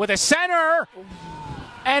 Rich with a center.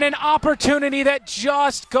 And an opportunity that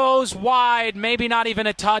just goes wide. Maybe not even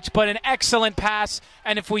a touch, but an excellent pass.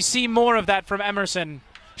 And if we see more of that from Emerson,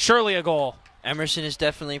 surely a goal. Emerson is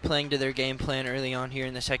definitely playing to their game plan early on here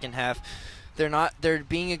in the second half. They're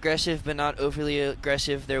being aggressive, but not overly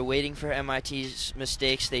aggressive. They're waiting for MIT's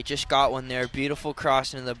mistakes. They just got one there. Beautiful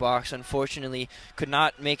cross into the box. Unfortunately, could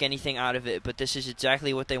not make anything out of it, but this is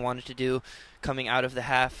exactly what they wanted to do coming out of the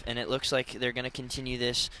half, and it looks like they're going to continue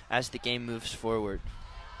this as the game moves forward.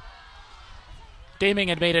 Deeming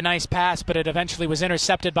had made a nice pass, but it eventually was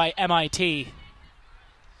intercepted by MIT.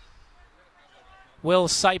 Will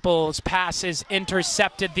Seipel's pass is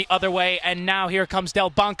intercepted the other way, and now here comes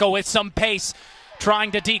Del Banco with some pace,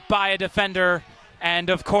 trying to deke by a defender,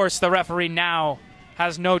 and of course the referee now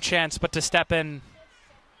has no chance but to step in.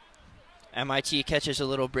 MIT catches a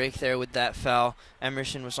little break there with that foul.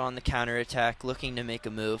 Emerson was on the counterattack looking to make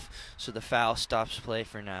a move, so the foul stops play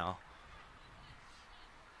for now.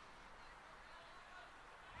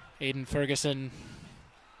 Aiden Ferguson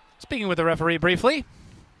speaking with the referee briefly.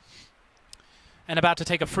 And about to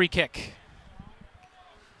take a free kick.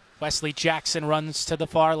 Wesley Jackson runs to the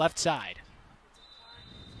far left side.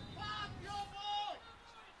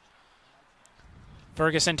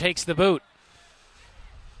 Ferguson takes the boot.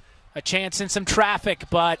 A chance in some traffic,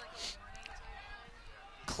 but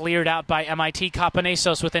Cleared out by MIT.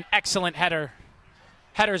 Capanesos with an excellent header.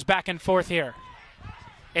 Headers back and forth here.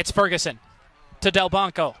 It's Ferguson to Del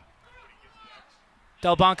Banco.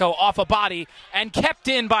 Del Banco off a body and kept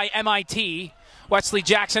in by MIT. Wesley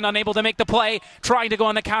Jackson unable to make the play, trying to go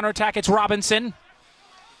on the counterattack. It's Robinson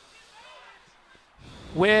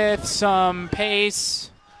with some pace,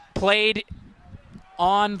 played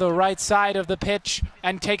on the right side of the pitch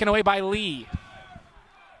and taken away by Lee.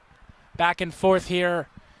 Back and forth here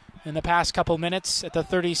in the past couple minutes at the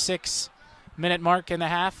 36-minute mark in the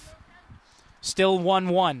half. Still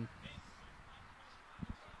 1-1.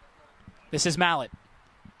 This is Mallet.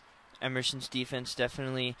 Emerson's defense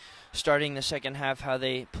definitely starting the second half how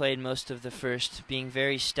they played most of the first, being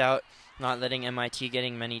very stout, not letting MIT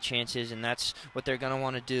getting many chances, and that's what they're going to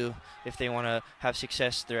want to do if they want to have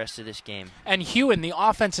success the rest of this game. And Huon, the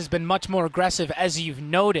offense has been much more aggressive, as you've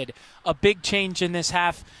noted. A big change in this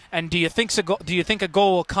half. And do you think a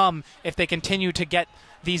goal will come if they continue to get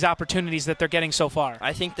these opportunities that they're getting so far?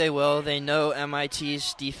 I think they will. They know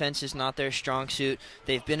MIT's defense is not their strong suit.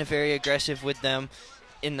 They've been very aggressive with them.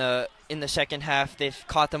 In the second half, they've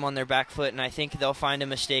caught them on their back foot, and I think they'll find a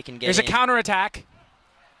mistake and get There's a counterattack.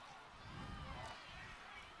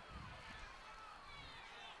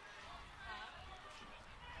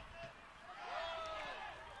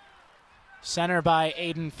 Center by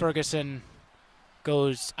Aiden Ferguson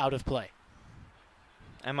goes out of play.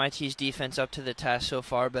 MIT's defense up to the task so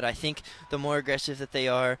far, but I think the more aggressive that they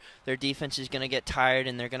are, their defense is going to get tired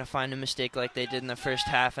and they're going to find a mistake like they did in the first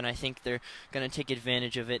half, and I think they're going to take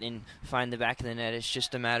advantage of it and find the back of the net. It's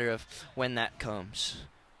just a matter of when that comes.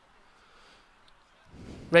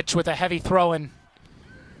 Rich with a heavy throw in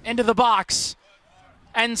into the box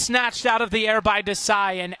and snatched out of the air by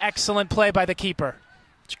Desai. An excellent play by the keeper.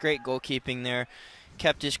 It's great goalkeeping there.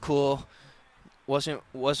 Kept his cool. Wasn't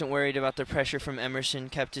worried about the pressure from Emerson.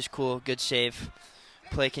 Kept his cool. Good save.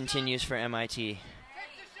 Play continues for MIT.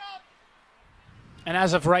 And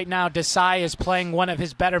as of right now, Desai is playing one of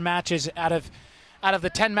his better matches. Out of the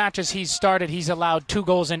 10 matches he's started, he's allowed 2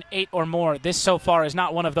 goals in 8 or more. This so far is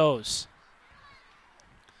not one of those.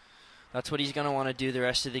 That's what he's going to want to do the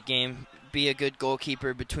rest of the game. Be a good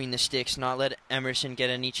goalkeeper between the sticks, not let Emerson get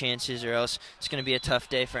any chances, or else it's going to be a tough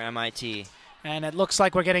day for MIT. And it looks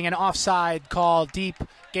like we're getting an offside call deep.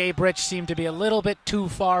 Gabe Rich seemed to be a little bit too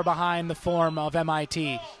far behind the form of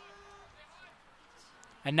MIT.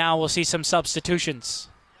 And now we'll see some substitutions.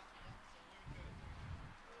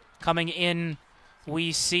 Coming in,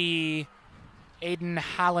 we see Aiden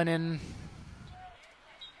Hallinan.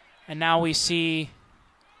 And now we see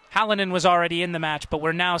Hallinan was already in the match, but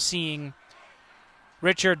we're now seeing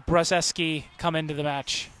Richard Brzeski come into the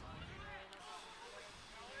match.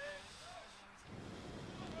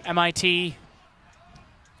 MIT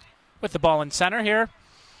with the ball in center here.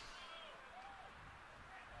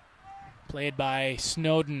 Played by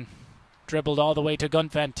Snowden. Dribbled all the way to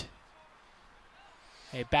Guntvent.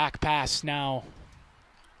 A back pass now.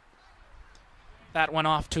 That went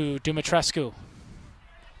off to Dumitrescu.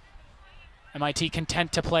 MIT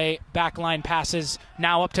content to play backline passes.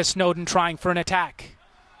 Now up to Snowden trying for an attack.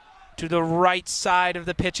 To the right side of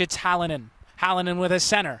the pitch, it's Hallinan. Hallinan with a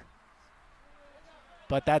center.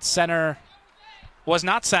 But that center was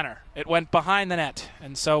not center. It went behind the net.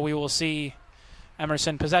 And so we will see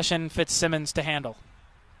Emerson possession, Fitzsimmons to handle.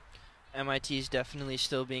 MIT is definitely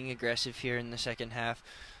still being aggressive here in the second half.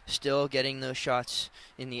 Still getting those shots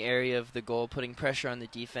in the area of the goal, putting pressure on the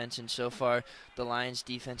defense. And so far, the Lions'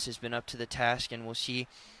 defense has been up to the task, and we'll see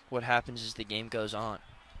what happens as the game goes on.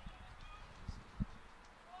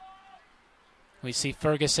 We see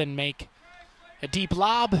Ferguson make a deep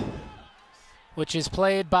lob, which is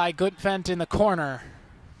played by Guntvent in the corner.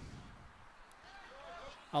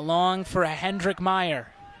 Along for a Hendrik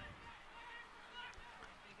Meyer.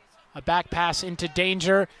 A back pass into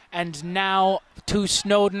danger, and now to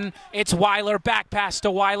Snowden. It's Weiler, back pass to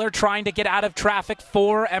Weiler, trying to get out of traffic.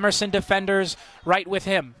 4 Emerson defenders right with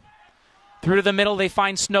him. Through to the middle, they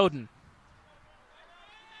find Snowden.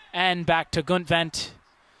 And back to Guntvent.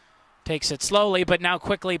 Takes it slowly, but now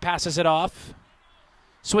quickly passes it off.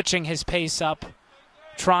 Switching his pace up,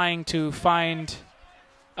 trying to find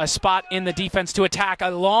a spot in the defense to attack. A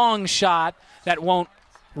long shot that won't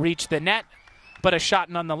reach the net, but a shot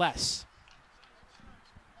nonetheless.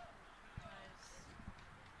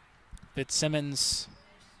 Fitzsimmons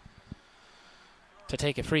to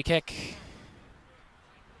take a free kick.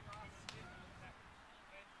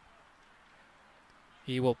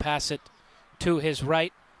 He will pass it to his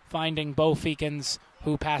right, finding Bo Feekins,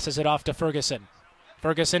 who passes it off to Ferguson.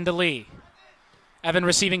 Ferguson to Lee. Evan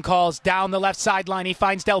receiving calls down the left sideline. He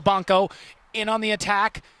finds Del Banco in on the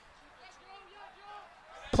attack.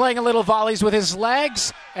 Playing a little volleys with his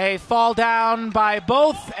legs. A fall down by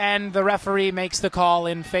both, and the referee makes the call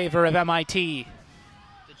in favor of MIT.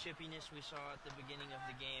 The chippiness we saw at the beginning of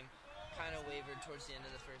the game kind of wavered towards the end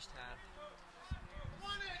of the first half.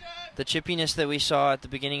 The chippiness that we saw at the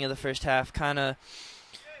beginning of the first half kind of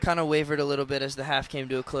wavered a little bit as the half came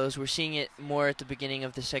to a close. We're seeing it more at the beginning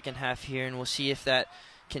of the second half here, and we'll see if that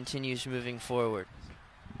continues moving forward.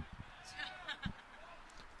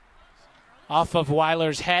 Off of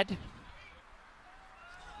Weiler's head.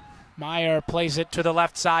 Meyer plays it to the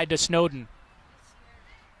left side to Snowden.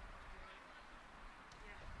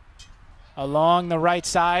 Along the right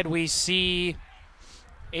side, we see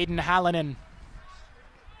Aiden Hallinan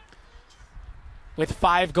with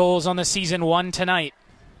 5 goals on the season, 1 tonight.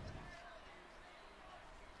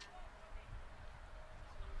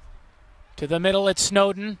 To the middle, it's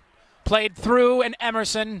Snowden. Played through, and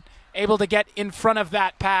Emerson able to get in front of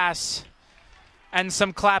that pass. And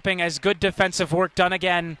some clapping as good defensive work done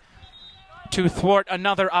again to thwart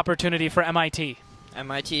another opportunity for MIT.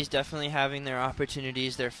 MIT is definitely having their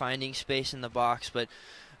opportunities. They're finding space in the box, but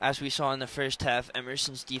as we saw in the first half,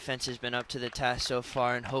 Emerson's defense has been up to the task so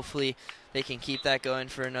far, and hopefully they can keep that going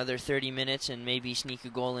for another 30 minutes and maybe sneak a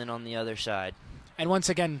goal in on the other side. And once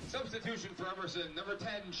again, substitution for Emerson, number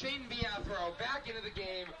 10, Shane Biafro, back into the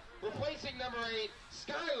game, replacing number 8,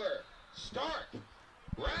 Skylar Stark,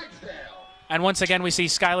 Ragsdale. And once again, we see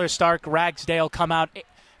Skylar Stark, Ragsdale come out,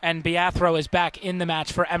 and Biafro is back in the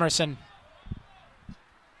match for Emerson.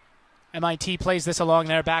 MIT plays this along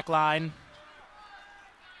their back line.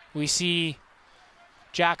 We see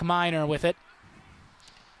Jack Miner with it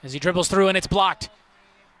as he dribbles through, and it's blocked.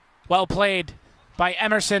 Well played by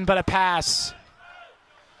Emerson, but a pass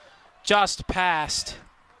just past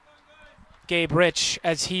Gabe Rich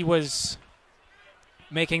as he was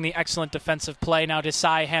making the excellent defensive play. Now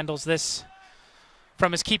Desai handles this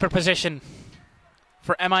from his keeper position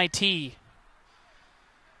for MIT.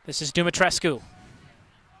 This is Dumitrescu.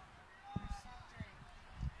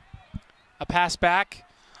 A pass back,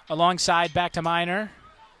 alongside back to Miner.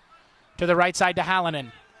 To the right side to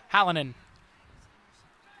Hallinan. Hallinan.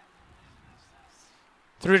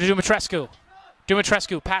 Through to Dumitrescu.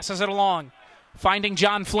 Dumitrescu passes it along, finding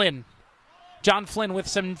John Flynn. John Flynn with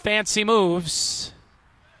some fancy moves,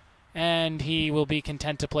 and he will be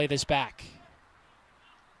content to play this back.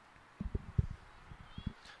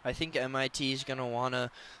 I think MIT is going to want to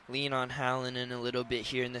lean on Hallinan a little bit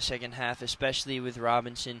here in the second half, especially with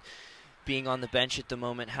Robinson being on the bench at the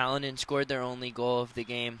moment. Hallinan scored their only goal of the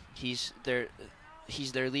game. He's their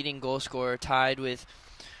leading goal scorer, tied with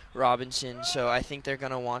Robinson, so I think they're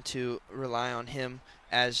going to want to rely on him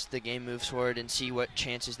as the game moves forward and see what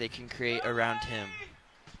chances they can create around him.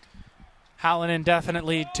 Hallinan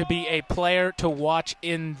definitely to be a player to watch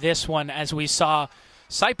in this one, as we saw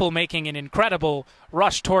Seipel making an incredible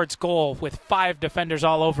rush towards goal with 5 defenders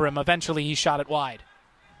all over him. Eventually he shot it wide.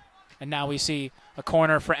 And now we see a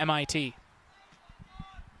corner for MIT.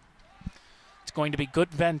 It's going to be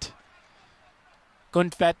Gundvet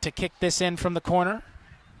to kick this in from the corner.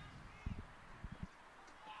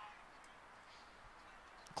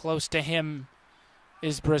 Close to him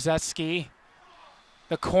is Brzezinski.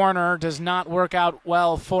 The corner does not work out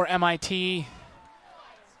well for MIT.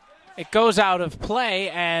 It goes out of play,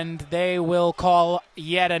 and they will call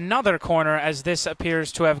yet another corner, as this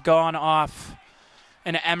appears to have gone off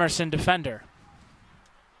an Emerson defender.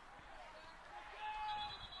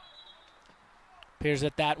 Appears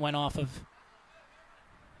that that went off of,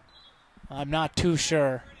 I'm not too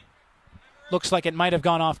sure. Looks like it might have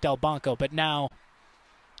gone off Del Banco, but now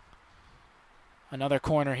another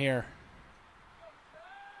corner here.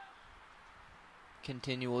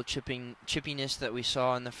 Continual chippiness that we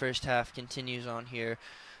saw in the first half continues on here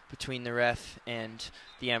between the ref and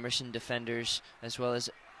the Emerson defenders, as well as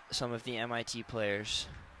some of the MIT players.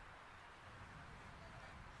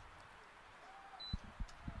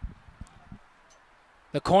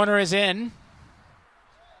 The corner is in.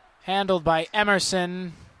 Handled by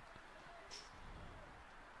Emerson.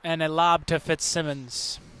 And a lob to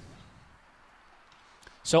Fitzsimmons.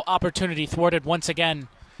 So opportunity thwarted once again.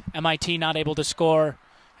 MIT not able to score,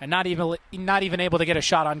 and not even able to get a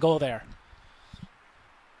shot on goal there.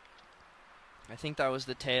 I think that was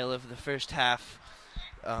the tale of the first half.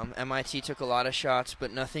 MIT took a lot of shots,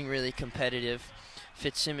 but nothing really competitive.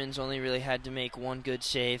 Fitzsimmons only really had to make 1 good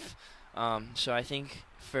save. So I think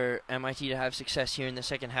for MIT to have success here in the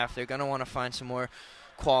second half, they're going to want to find some more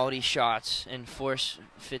quality shots and force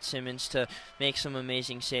Fitzsimmons to make some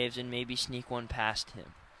amazing saves and maybe sneak one past him.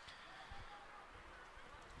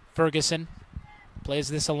 Ferguson Plays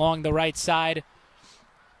this along the right side.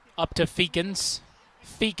 Up to Feekins.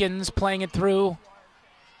 Feekins playing it through.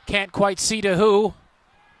 Can't quite see to who.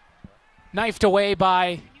 Knifed away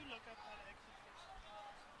by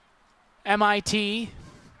MIT.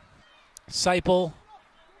 Seipel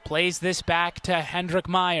plays this back to Hendrik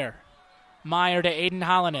Meyer. Meyer to Aiden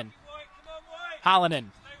Hallinan. Hallinan.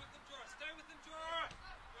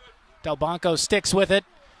 Delbanco sticks with it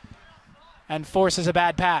and forces a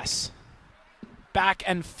bad pass. Back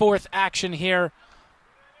and forth action here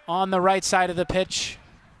on the right side of the pitch.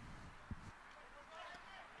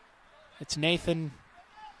 It's Nathan,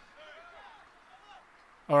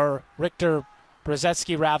 or Richter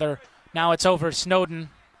Brzezinski rather. Now it's over Snowden.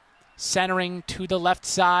 Centering to the left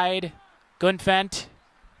side. Gunfent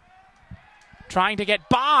trying to get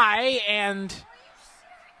by, and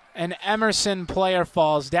an Emerson player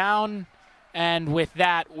falls down. And with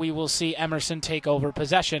that, we will see Emerson take over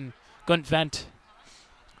possession. Gunfent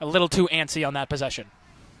a little too antsy on that possession.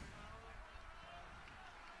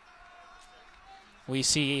 We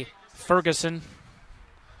see Ferguson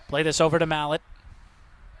play this over to Mallet.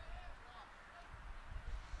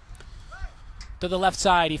 To the left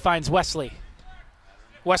side, he finds Wesley.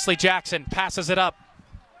 Wesley Jackson passes it up.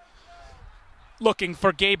 Looking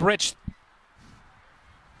for Gabe Rich.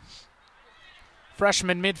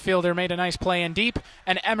 Freshman midfielder made a nice play in deep.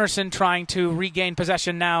 And Emerson trying to regain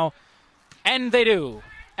possession now. And they do.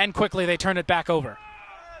 And quickly they turn it back over.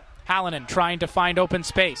 Hallinan trying to find open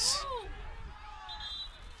space.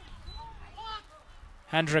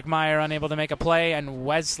 Hendrik Meyer unable to make a play, and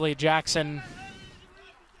Wesley Jackson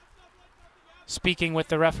speaking with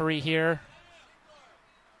the referee here.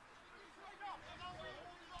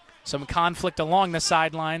 Some conflict along the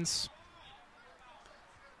sidelines.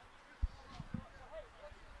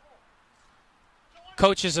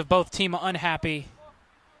 Coaches of both teams unhappy.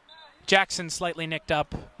 Jackson slightly nicked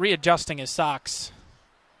up, readjusting his socks.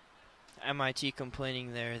 MIT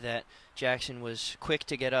complaining there that Jackson was quick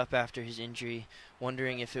to get up after his injury,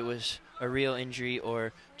 wondering if it was a real injury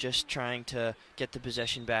or just trying to get the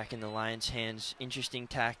possession back in the Lions' hands. Interesting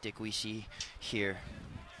tactic we see here.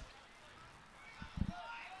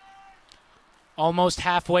 Almost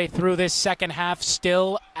halfway through this second half,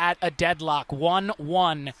 still at a deadlock.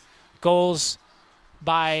 1-1. Goals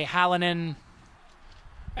by Hallinan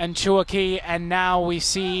and Chuaki, and now we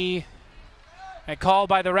see a call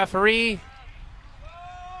by the referee.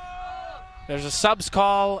 There's a subs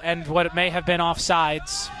call and what it may have been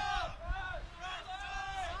offsides.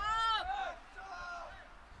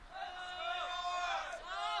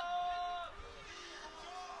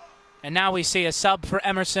 And now we see a sub for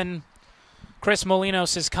Emerson. Chris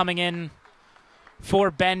Molinos is coming in for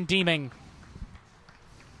Ben Deeming.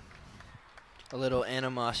 A little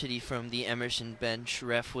animosity from the Emerson bench.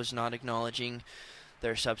 Ref was not acknowledging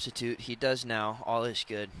their substitute. He does now. All is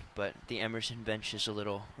good, but the Emerson bench is a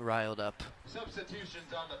little riled up.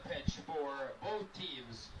 Substitutions on the pitch for both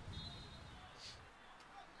teams.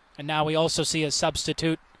 And now we also see a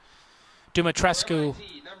substitute. Dumitrescu.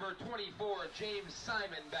 Number 24, James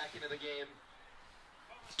Simon, back into the game.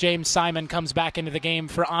 James Simon comes back into the game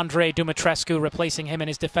for Andre Dumitrescu, replacing him in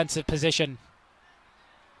his defensive position.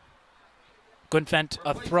 Gunfent,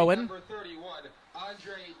 a throw-in. Number 31,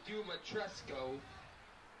 Andre Dumitrescu.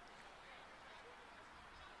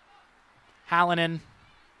 Hallinan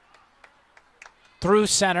through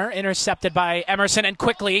center, intercepted by Emerson, and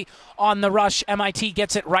quickly on the rush, MIT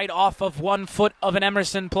gets it right off of 1 foot of an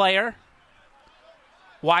Emerson player.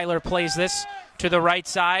 Weiler plays this to the right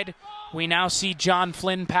side. We now see John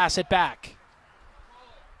Flynn pass it back.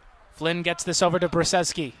 Flynn gets this over to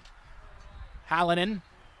Brzezinski. Hallinan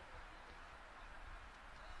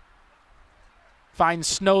finds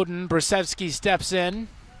Snowden. Brzezinski steps in.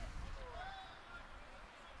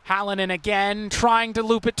 Hallinan again, trying to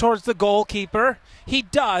loop it towards the goalkeeper. He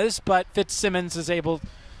does, but Fitzsimmons is able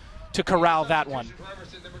to corral that one.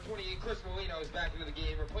 Emerson, number 28, Chris Molino is back into the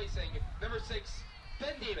game, replacing number 6,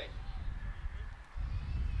 Ben Deeming.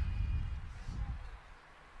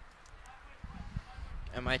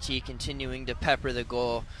 MIT continuing to pepper the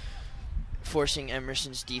goal, forcing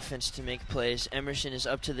Emerson's defense to make plays. Emerson is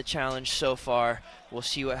up to the challenge so far. We'll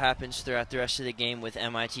see what happens throughout the rest of the game with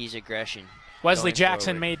MIT's aggression. Wesley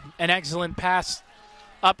Jackson made an excellent pass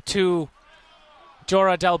up to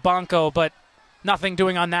Jora Del Banco, but nothing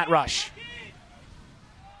doing on that rush.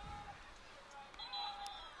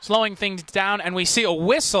 Slowing things down, and we see a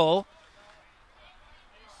whistle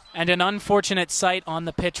and an unfortunate sight on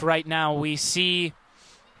the pitch right now. We see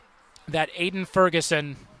that Aiden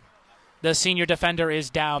Ferguson, the senior defender,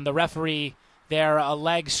 is down. The referee there, a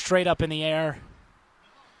leg straight up in the air.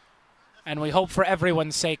 And we hope for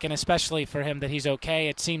everyone's sake, and especially for him, that he's okay.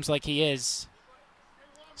 It seems like he is.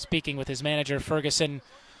 Speaking with his manager, Ferguson,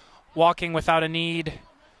 walking without a need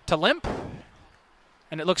to limp.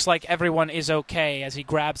 And it looks like everyone is okay as he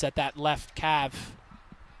grabs at that left calf.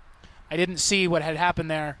 I didn't see what had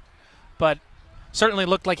happened there, but certainly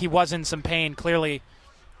looked like he was in some pain. Clearly,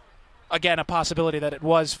 again, a possibility that it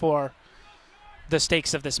was for the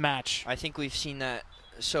stakes of this match. I think we've seen that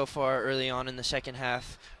so far early on in the second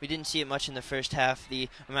half. We didn't see it much in the first half. The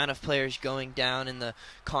amount of players going down and the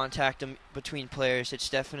contact between players, it's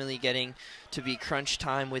definitely getting to be crunch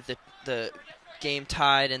time with the game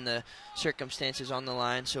tied and the circumstances on the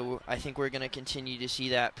line. So I think we're going to continue to see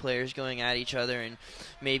that, players going at each other and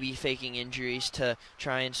maybe faking injuries to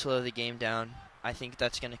try and slow the game down. I think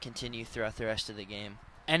that's going to continue throughout the rest of the game.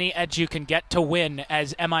 Any edge you can get to win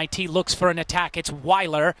as MIT looks for an attack. It's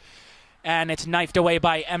Weiler. And it's knifed away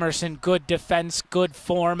by Emerson. Good defense, good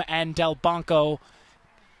form, and Del Banco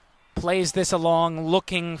plays this along,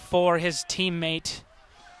 looking for his teammate,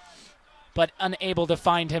 but unable to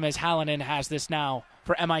find him as Hallinan has this now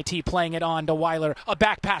for MIT, playing it on to Weiler. A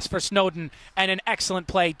back pass for Snowden, and an excellent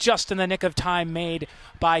play just in the nick of time made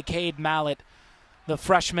by Cade Mallett, the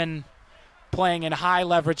freshman playing in high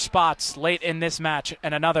leverage spots late in this match,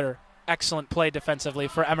 and another excellent play defensively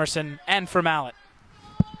for Emerson and for Mallett.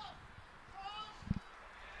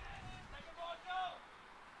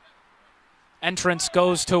 Entrance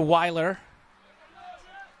goes to Weiler.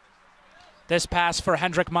 This pass for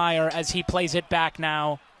Hendrik Meyer as he plays it back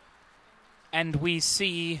now. And we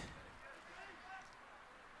see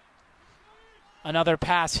another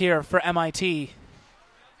pass here for MIT.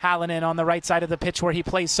 Hallinan on the right side of the pitch where he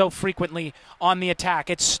plays so frequently on the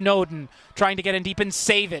attack. It's Snowden trying to get in deep and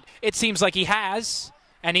save it. It seems like he has,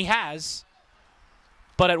 and he has.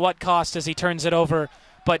 But at what cost as he turns it over?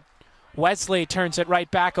 But Wesley turns it right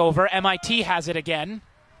back over. MIT has it again.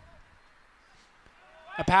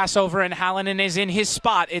 A pass over, and Hallinan is in his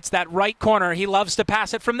spot. It's that right corner. He loves to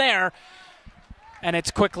pass it from there. And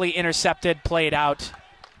it's quickly intercepted, played out,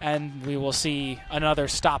 and we will see another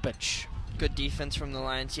stoppage. Good defense from the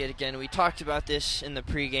Lions yet again. We talked about this in the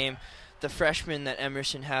pregame. The freshmen that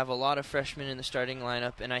Emerson have, a lot of freshmen in the starting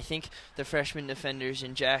lineup, and I think the freshman defenders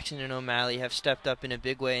in Jackson and O'Malley have stepped up in a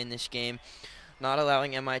big way in this game, not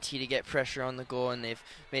allowing MIT to get pressure on the goal, and they've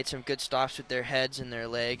made some good stops with their heads and their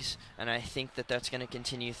legs, and I think that that's going to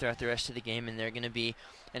continue throughout the rest of the game, and they're going to be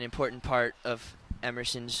an important part of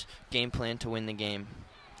Emerson's game plan to win the game.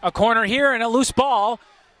 A corner here and a loose ball.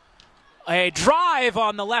 A drive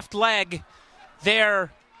on the left leg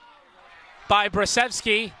there by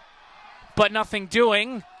Brasevsky, but nothing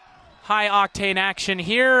doing. High-octane action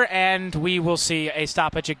here, and we will see a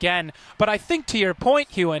stoppage again. But I think to your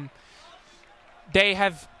point, Huon, they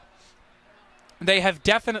have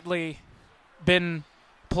definitely been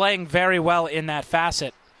playing very well in that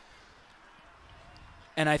facet.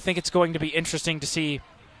 And I think it's going to be interesting to see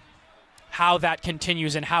how that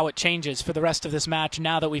continues and how it changes for the rest of this match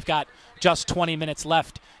now that we've got just 20 minutes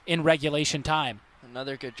left in regulation time.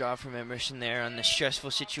 Another good job from Emerson there on the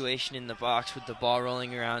stressful situation in the box with the ball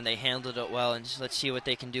rolling around. They handled it well, and let's see what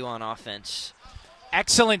they can do on offense.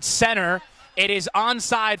 Excellent center. It is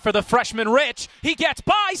onside for the freshman Rich. He gets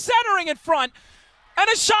by, centering in front, and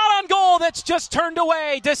a shot on goal that's just turned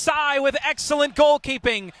away. Desai with excellent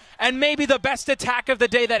goalkeeping, and maybe the best attack of the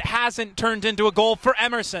day that hasn't turned into a goal for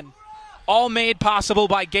Emerson. All made possible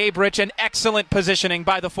by Gabe Rich, and excellent positioning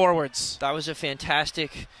by the forwards. That was a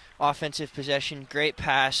fantastic offensive possession. Great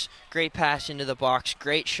pass into the box.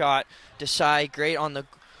 Great shot. Desai, great on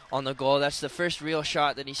the goal. That's the first real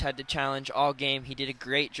shot that he's had to challenge all game. He did a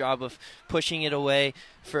great job of pushing it away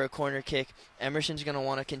for a corner kick. Emerson's going to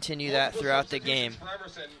want to continue that throughout the game.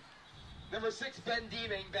 Number 6, Ben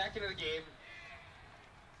Deeming, back into the game.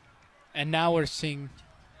 And now we're seeing...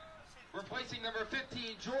 Replacing number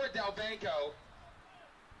 15, Jordan Del Banco.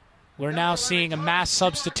 We're now seeing a mass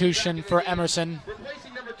substitution for Emerson.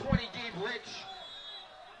 Replacing number 20, Gabe Rich.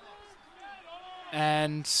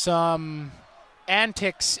 And some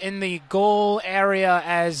antics in the goal area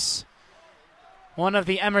as one of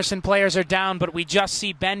the Emerson players are down, but we just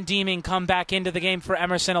see Ben Deeming come back into the game for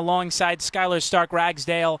Emerson alongside Skylar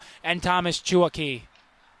Stark-Ragsdale and Thomas Chuaki.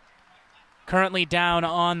 Currently down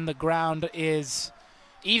on the ground is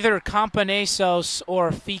either Campanesos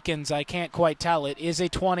or Feekins. I can't quite tell. It is a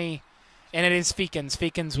 20, and it is Feekins.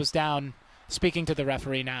 Feekins was down, speaking to the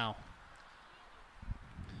referee now.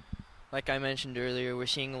 Like I mentioned earlier, we're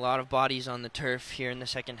seeing a lot of bodies on the turf here in the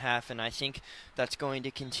second half, and I think that's going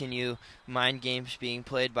to continue. Mind games being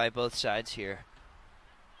played by both sides here.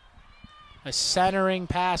 A centering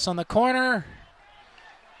pass on the corner.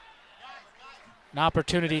 An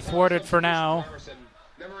opportunity thwarted for now.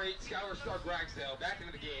 Number 8, Skylar Stark-Ragsdale, back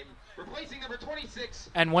into the game, replacing number 26.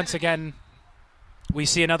 And once again, we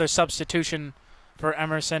see another substitution for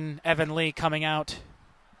Emerson. Evan Lee coming out.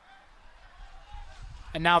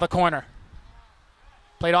 And now the corner.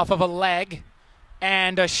 Played off of a leg.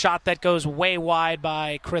 And a shot that goes way wide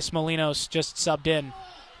by Chris Molinos, just subbed in.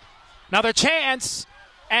 Another chance.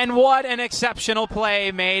 And what an exceptional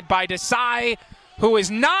play made by Desai, who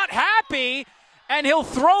is not happy. And he'll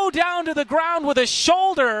throw down to the ground with a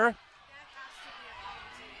shoulder.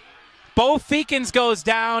 Bo Feekins goes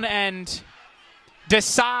down, and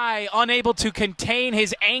Desai, unable to contain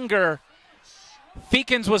his anger.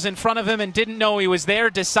 Feekins was in front of him and didn't know he was there.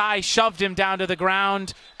 Desai shoved him down to the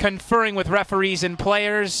ground, conferring with referees and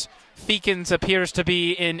players. Feekins appears to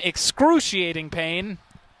be in excruciating pain.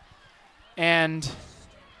 And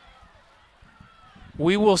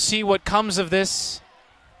we will see what comes of this.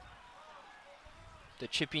 The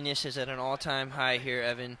chippiness is at an all-time high here,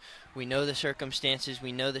 Evan. We know the circumstances.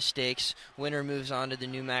 We know the stakes. Winner moves on to the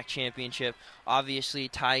NEWMAC championship. Obviously,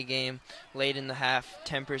 tie game. Late in the half,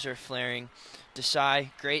 tempers are flaring. Desai,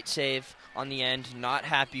 great save on the end. Not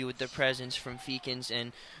happy with the presence from Feekins,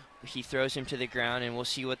 and he throws him to the ground, and we'll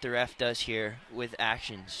see what the ref does here with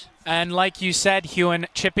actions. And like you said, Huon,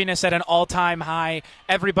 chippiness at an all-time high.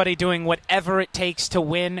 Everybody doing whatever it takes to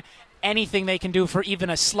win. Anything they can do for even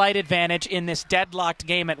a slight advantage in this deadlocked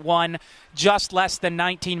game at 1. Just less than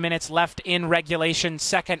 19 minutes left in regulation,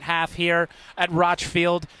 second half here at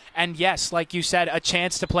Rochfield. And yes, like you said, a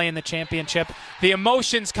chance to play in the championship. The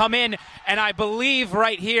emotions come in, and I believe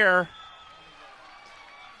right here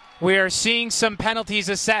we are seeing some penalties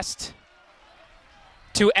assessed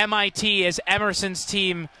to MIT as Emerson's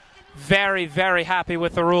team very, very happy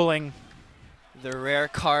with the ruling. The rare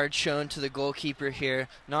card shown to the goalkeeper here,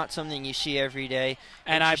 not something you see every day.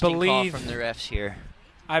 And I believe call from the refs here.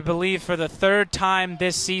 I believe for the third time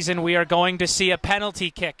this season we are going to see a penalty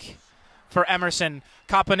kick for Emerson.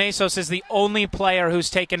 Capanesos is the only player who's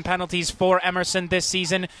taken penalties for Emerson this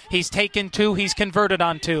season. He's taken 2, he's converted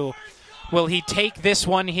on 2. Will he take this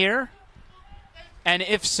one here? And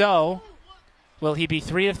if so, will he be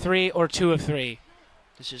 3 of 3 or 2 of 3?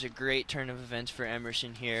 This is a great turn of events for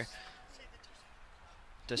Emerson here.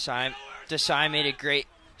 Desai made a great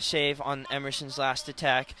save on Emerson's last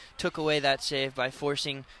attack, took away that save by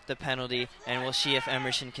forcing the penalty, and we'll see if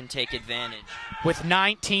Emerson can take advantage. With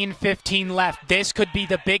 19:15 left, this could be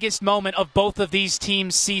the biggest moment of both of these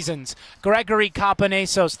teams' seasons. Gregory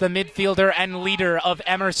Capanesos, the midfielder and leader of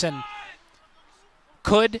Emerson,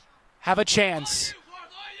 could have a chance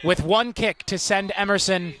with one kick to send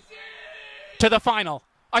Emerson to the final.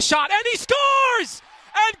 A shot, and he scores!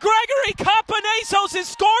 And Gregory Capanesos has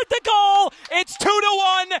scored the goal. It's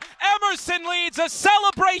 2-1. Emerson leads. A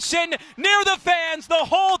celebration near the fans. The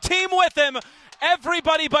whole team with him.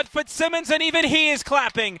 Everybody but Fitzsimmons, and even he is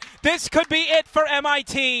clapping. This could be it for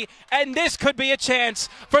MIT, and this could be a chance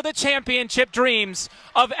for the championship dreams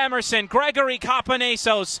of Emerson. Gregory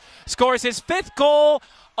Capanesos scores his 5th goal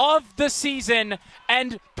of the season,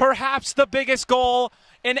 and perhaps the biggest goal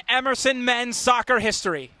in Emerson men's soccer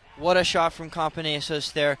history. What a shot from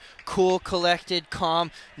Capanesos there. Cool, collected,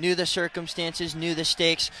 calm, knew the circumstances, knew the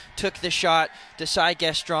stakes, took the shot, Desai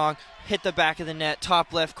Gestrong, hit the back of the net,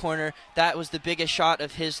 top left corner. That was the biggest shot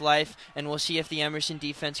of his life, and we'll see if the Emerson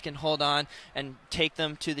defense can hold on and take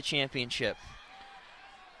them to the championship.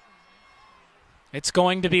 It's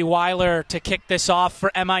going to be Weiler to kick this off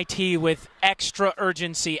for MIT with extra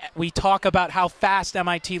urgency. We talk about how fast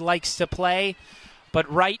MIT likes to play, but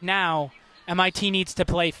right now, MIT needs to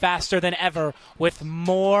play faster than ever with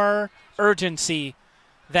more urgency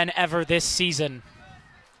than ever this season.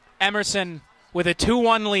 Emerson with a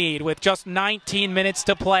 2-1 lead with just 19 minutes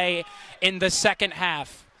to play in the second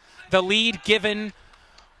half. The lead given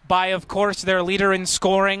by, of course, their leader in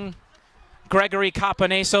scoring, Gregory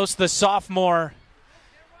Capanesos, the sophomore.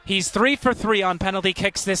 He's 3 for 3 on penalty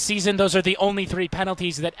kicks this season. Those are the only 3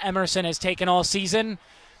 penalties that Emerson has taken all season.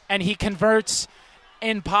 And he converts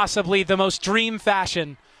in possibly the most dream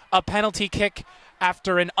fashion, a penalty kick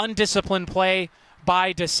after an undisciplined play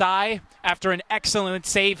by Desai, after an excellent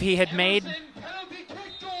save he had made.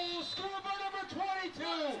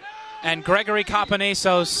 And Gregory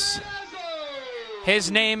Capanesos, his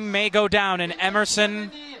name may go down in Emerson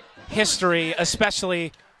history,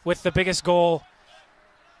 especially with the biggest goal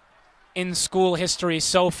in school history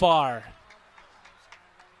so far.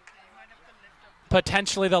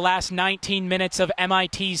 Potentially the last 19 minutes of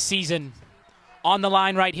MIT's season. On the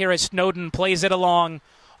line right here as Snowden plays it along.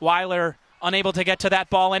 Weiler unable to get to that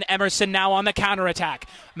ball, and Emerson now on the counterattack.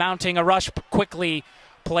 Mounting a rush quickly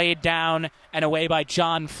played down and away by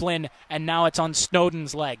John Flynn, and now it's on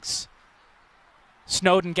Snowden's legs.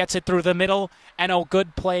 Snowden gets it through the middle, and a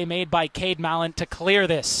good play made by Cade Mallant to clear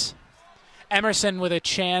this. Emerson with a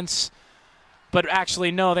chance, but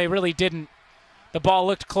actually, no, they really didn't. The ball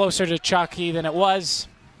looked closer to Chucky than it was.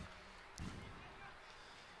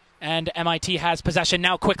 And MIT has possession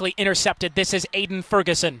now, quickly intercepted. This is Aiden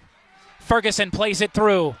Ferguson. Ferguson plays it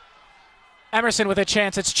through. Emerson with a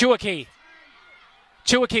chance. It's Chucky.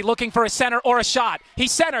 Chucky looking for a center or a shot. He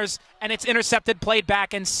centers, and it's intercepted, played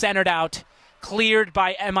back, and centered out. Cleared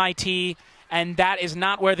by MIT, and that is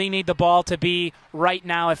not where they need the ball to be right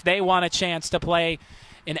now if they want a chance to play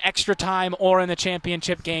in extra time or in the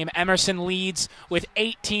championship game. Emerson leads with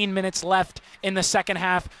 18 minutes left in the second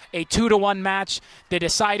half. A 2-1 match. The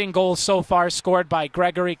deciding goal so far scored by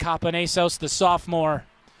Gregory Kapanesos, the sophomore,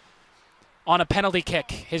 on a penalty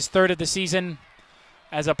kick, his third of the season.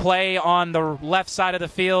 As a play on the left side of the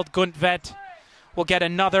field, Guntvet will get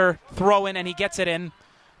another throw in, and he gets it in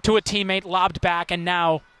to a teammate, lobbed back, and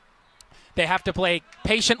now they have to play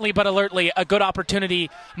patiently but alertly. A good opportunity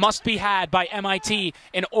must be had by MIT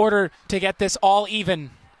in order to get this all even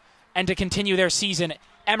and to continue their season.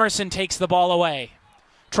 Emerson takes the ball away,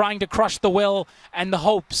 trying to crush the will and the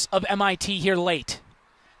hopes of MIT here late.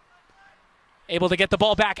 Able to get the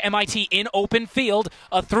ball back. MIT in open field.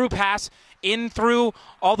 A through pass in through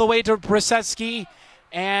all the way to Brzezinski,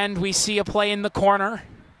 and we see a play in the corner.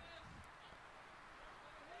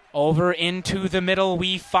 Over into the middle,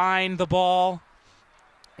 we find the ball.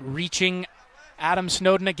 Reaching Adam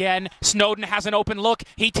Snowden again. Snowden has an open look.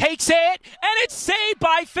 He takes it, and it's saved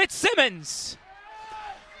by Fitzsimmons.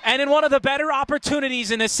 And in one of the better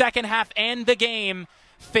opportunities in the second half and the game,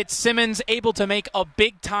 Fitzsimmons able to make a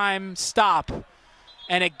big-time stop.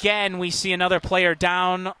 And again, we see another player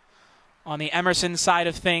down on the Emerson side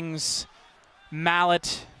of things.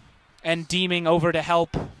 Mallet and Deeming over to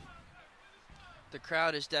help. The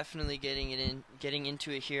crowd is definitely getting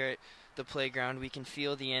into it here at the playground. We can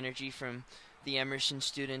feel the energy from the Emerson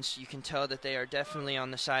students. You can tell that they are definitely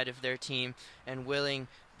on the side of their team and willing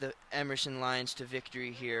the Emerson Lions to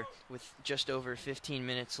victory here with just over 15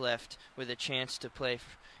 minutes left with a chance to play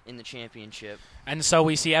in the championship. And so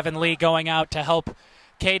we see Evan Lee going out to help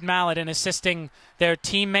Cade Mallet and assisting their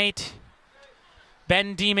teammate.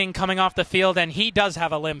 Ben Deeming coming off the field, and he does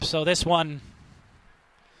have a limp, so this one,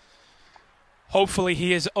 hopefully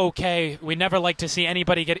he is okay. We never like to see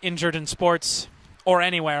anybody get injured in sports or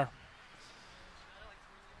anywhere.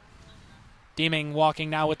 Deeming walking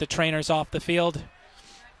now with the trainers off the field.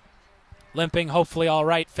 Limping, hopefully all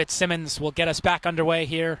right. Fitzsimmons will get us back underway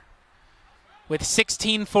here. With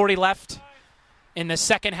 16:40 left in the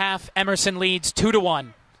second half, Emerson leads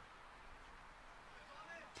 2-1.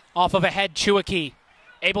 Off of a head, Chuaki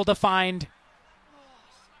able to find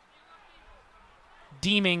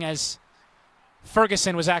Deeming, as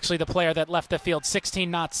Ferguson was actually the player that left the field. 16,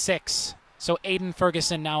 not 6. So Aiden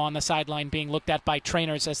Ferguson now on the sideline being looked at by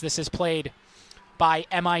trainers as this is played by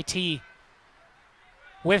MIT.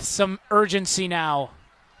 With some urgency now.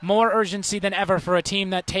 More urgency than ever for a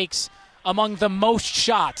team that takes among the most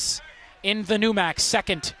shots in the NEWMAC,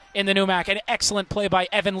 second in the NEWMAC. An excellent play by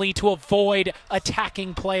Evan Lee to avoid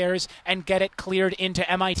attacking players and get it cleared into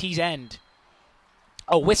MIT's end.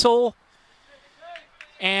 A whistle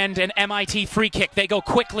and an MIT free kick. They go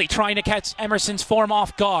quickly, trying to catch Emerson's form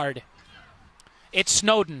off guard. It's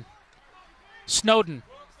Snowden. Snowden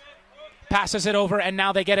passes it over, and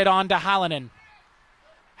now they get it on to Hallinan.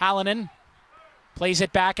 Hallinan plays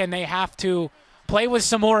it back, and they have to play with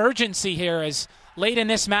some more urgency here, as late in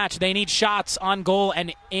this match they need shots on goal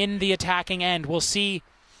and in the attacking end. We'll see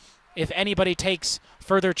if anybody takes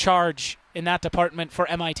further charge in that department for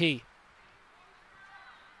MIT.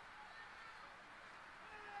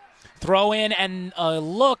 Throw in and a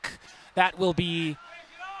look that will be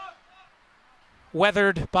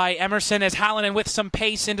weathered by Emerson, as Hallinan with some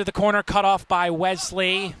pace into the corner, cut off by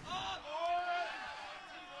Wesley.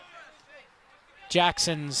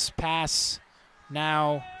 Jackson's pass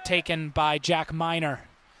now taken by Jack Miner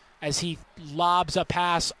as he lobs a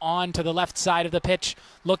pass onto the left side of the pitch,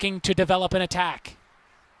 looking to develop an attack.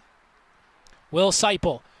 Will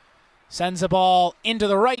Seipel sends the ball into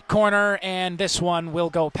the right corner, and this one will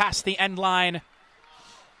go past the end line,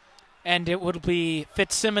 and it would be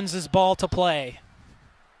Fitzsimmons' ball to play.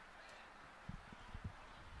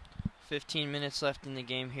 15 minutes left in the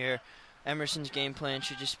game here. Emerson's game plan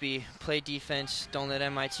should just be play defense, don't let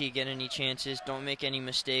MIT get any chances, don't make any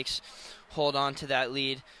mistakes, hold on to that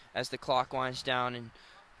lead as the clock winds down, and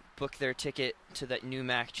book their ticket to that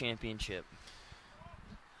NEWMAC championship.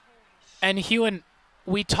 And Huon,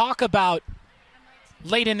 we talk about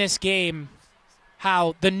late in this game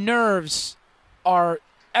how the nerves are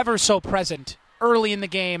ever so present early in the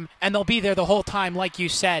game, and they'll be there the whole time, like you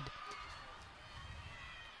said.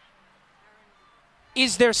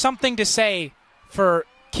 Is there something to say for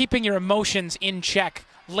keeping your emotions in check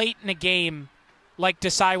late in a game like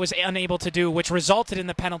Desai was unable to do, which resulted in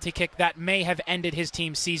the penalty kick that may have ended his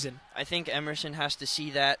team's season? I think Emerson has to see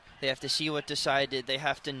that. They have to see what Desai did. They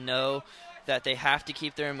have to know that they have to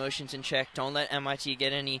keep their emotions in check. Don't let MIT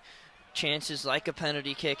get any chances like a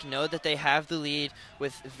penalty kick. Know that they have the lead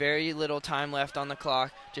with very little time left on the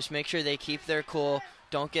clock. Just make sure they keep their cool.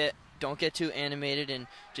 Don't get too animated, and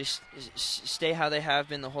just stay how they have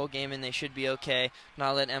been the whole game, and they should be okay.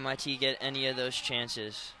 Not let MIT get any of those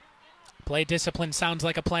chances. Play discipline sounds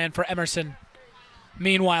like a plan for Emerson.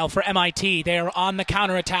 Meanwhile, for MIT, they are on the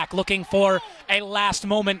counterattack looking for a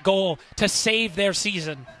last-moment goal to save their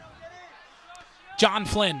season. John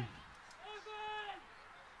Flynn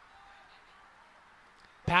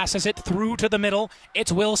passes it through to the middle.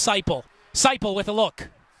 It's Will Seipel. Seipel with a look.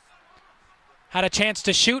 Had a chance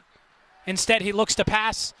to shoot. Instead, he looks to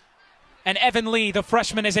pass. And Evan Lee, the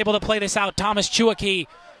freshman, is able to play this out. Thomas Chuaki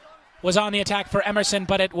was on the attack for Emerson,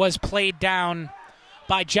 but it was played down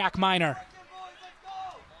by Jack Miner.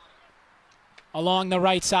 Along the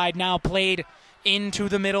right side, now played into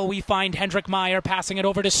the middle. We find Hendrik Meyer passing it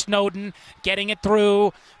over to Snowden, getting it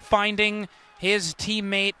through, finding his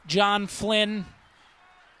teammate John Flynn.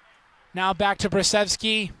 Now back to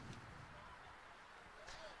Brasevsky.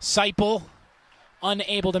 Seipel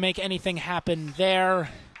unable to make anything happen there.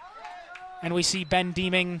 And we see Ben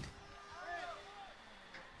Deeming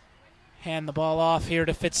hand the ball off here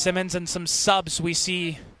to Fitzsimmons, and some subs. We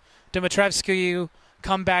see Dimitrevsky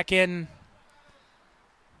come back in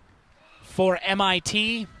for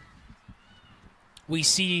MIT. We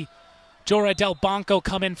see Jora Del Banco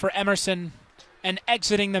come in for Emerson, and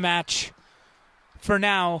exiting the match for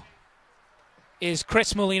now is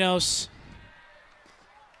Chris Molinos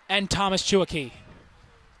and Thomas Chuaki.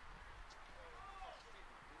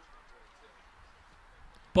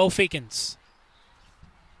 Bo Feekins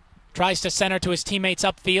tries to center to his teammates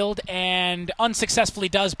upfield and unsuccessfully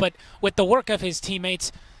does, but with the work of his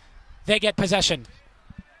teammates, they get possession.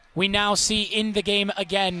 We now see in the game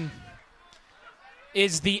again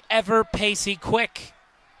is the ever-pacey, quick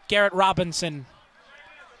Garrett Robinson.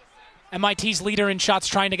 MIT's leader in shots,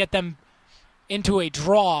 trying to get them into a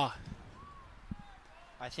draw.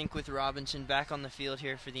 I think with Robinson back on the field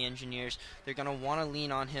here for the Engineers, they're going to want to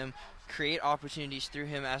lean on him, create opportunities through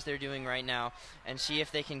him as they're doing right now, and see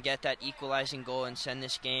if they can get that equalizing goal and send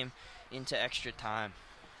this game into extra time.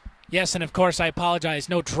 Yes, and of course, I apologize.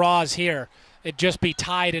 No draws here. It'd just be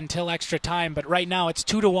tied until extra time, but right now it's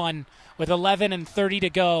 2-1 with 11:30 to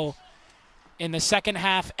go in the second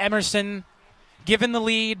half. Emerson given the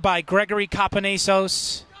lead by Gregory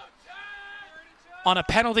Kapanesos on a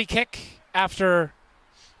penalty kick after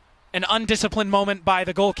an undisciplined moment by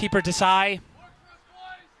the goalkeeper Desai.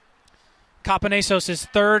 Kapanesos is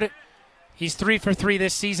third. He's 3 for 3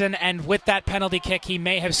 this season, and with that penalty kick, he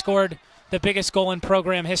may have scored the biggest goal in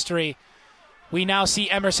program history. We now see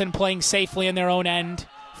Emerson playing safely in their own end.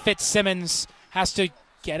 Fitzsimmons has to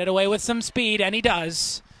get it away with some speed, and he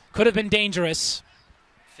does. Could have been dangerous.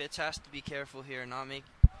 Fitz has to be careful here, not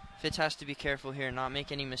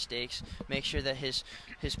make any mistakes. Make sure that his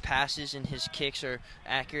passes and his kicks are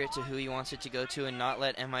accurate to who he wants it to go to, and not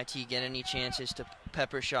let MIT get any chances to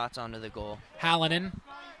pepper shots onto the goal. Hallinan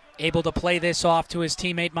able to play this off to his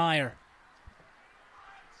teammate Meyer.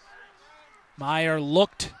 Meyer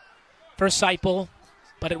looked for Seipel,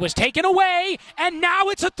 but it was taken away, and now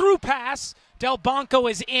it's a through pass. Del Banco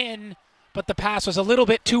is in, but the pass was a little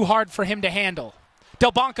bit too hard for him to handle.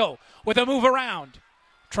 Del Banco with a move around,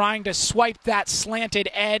 trying to swipe that slanted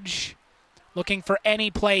edge, looking for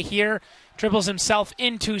any play here. Dribbles himself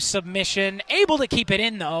into submission, able to keep it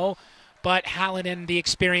in though, but Hallinan, the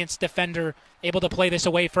experienced defender, able to play this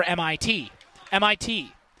away for MIT.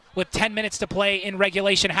 MIT, with 10 minutes to play in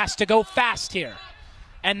regulation, has to go fast here,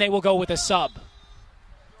 and they will go with a sub.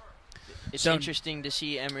 It's interesting to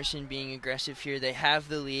see Emerson being aggressive here. They have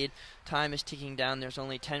the lead. Time is ticking down. There's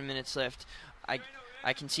only 10 minutes left.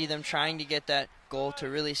 I can see them trying to get that goal to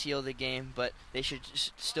really seal the game, but they should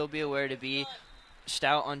still be aware to be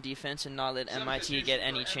stout on defense and not let MIT get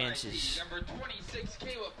any chances. Number 26,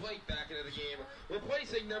 Caleb Blake back into the game,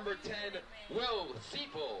 replacing number 10, Will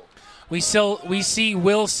Seipel. We see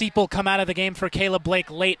Will Seipel come out of the game for Caleb Blake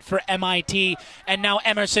late for MIT, and now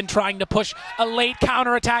Emerson trying to push a late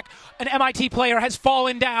counterattack. An MIT player has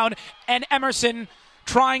fallen down, and Emerson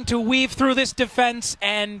trying to weave through this defense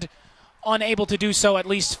and unable to do so, at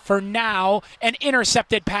least for now. An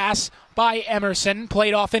intercepted pass by Emerson,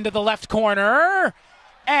 played off into the left corner,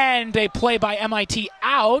 and a play by MIT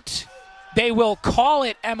out. They will call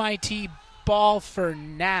it MIT ball for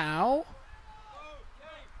now.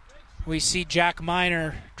 We see Jack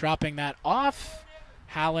Miner dropping that off.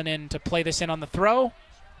 Hallinan to play this in on the throw.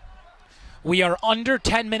 We are under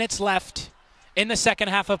 10 minutes left in the second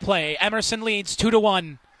half of play. Emerson leads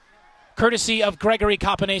 2-1, courtesy of Gregory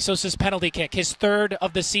Kapanesos' penalty kick. His third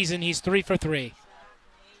of the season. He's 3 for 3.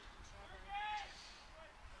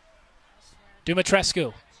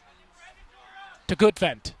 Dumitrescu to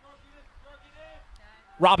Goodfent.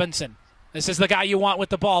 Robinson. This is the guy you want with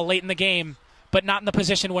the ball late in the game, but not in the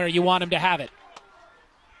position where you want him to have it.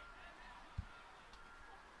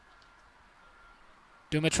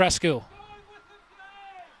 Dumitrescu.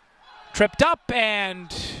 Tripped up,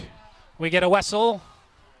 and we get a whistle.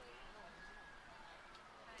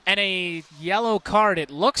 And a yellow card,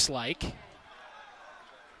 it looks like.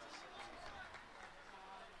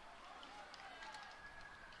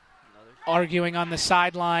 Arguing on the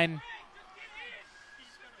sideline.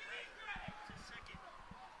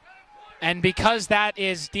 And because that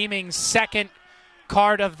is deeming second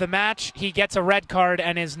card of the match, he gets a red card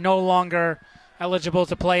and is no longer eligible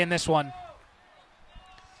to play in this one.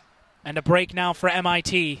 And a break now for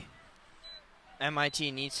MIT.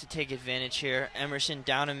 MIT needs to take advantage here. Emerson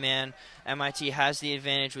down a man. MIT has the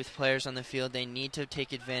advantage with players on the field. They need to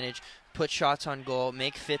take advantage, put shots on goal,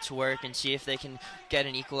 make Fitz work, and see if they can get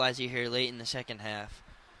an equalizer here late in the second half.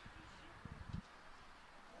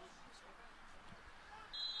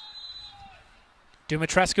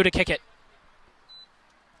 Dumitrescu to kick it.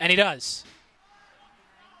 And he does.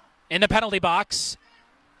 In the penalty box.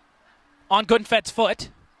 On Goodfent's foot.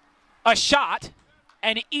 A shot.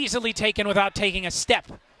 And easily taken without taking a step.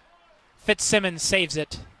 Fitzsimmons saves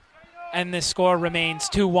it. And the score remains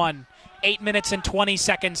 2-1. 8 minutes and 20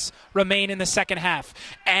 seconds remain in the second half.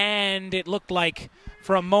 And it looked like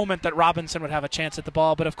for a moment that Robinson would have a chance at the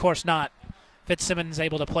ball, but of course not. Fitzsimmons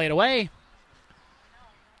able to play it away.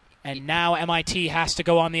 And now MIT has to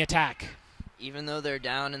go on the attack. Even though they're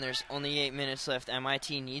down and there's only 8 minutes left,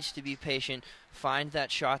 MIT needs to be patient, find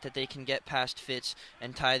that shot that they can get past Fitz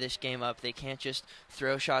and tie this game up. They can't just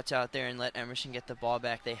throw shots out there and let Emerson get the ball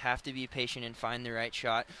back. They have to be patient and find the right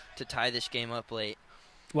shot to tie this game up late.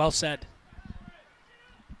 Well said.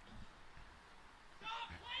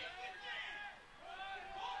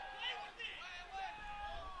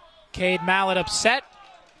 Cade Mallett upset,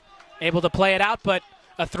 able to play it out, but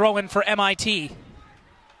a throw-in for MIT.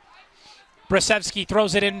 Brasevsky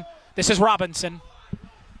throws it in. This is Robinson.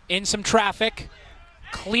 In some traffic.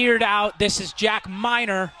 Cleared out. This is Jack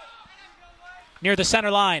Miner near the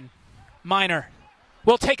center line. Miner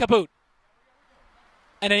will take a boot.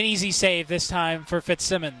 And an easy save this time for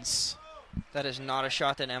Fitzsimmons. That is not a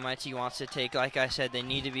shot that MIT wants to take. Like I said, they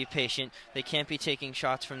need to be patient. They can't be taking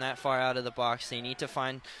shots from that far out of the box. They need to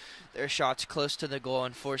find their shots close to the goal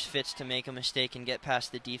and force Fitz to make a mistake and get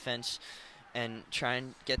past the defense and try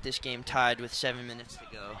and get this game tied with 7 minutes to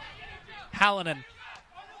go. Hallinan.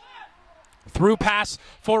 Through pass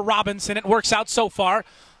for Robinson. It works out so far.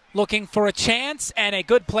 Looking for a chance, and a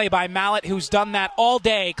good play by Mallett, who's done that all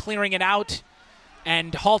day, clearing it out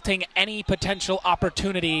and halting any potential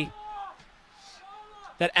opportunity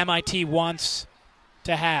that MIT wants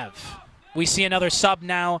to have. We see another sub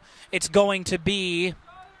now. It's going to be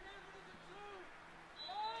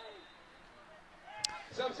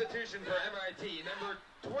substitution for MIT, number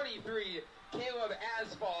 23, Caleb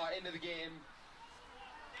Asfaw into the game.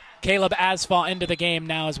 Caleb Asfaw into the game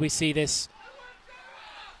now as we see this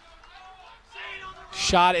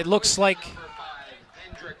shot. It looks like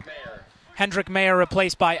Hendrik Mayer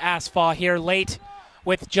replaced by Asfaw here late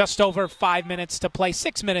with just over 5 minutes to play.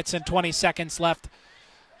 6 minutes and 20 seconds left.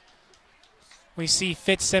 We see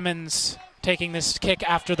Fitzsimmons taking this kick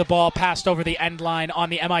after the ball passed over the end line on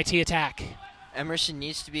the MIT attack. Emerson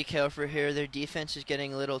needs to be careful here. Their defense is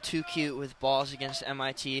getting a little too cute with balls against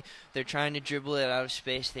MIT. They're trying to dribble it out of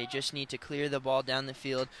space. They just need to clear the ball down the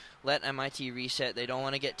field, let MIT reset. They don't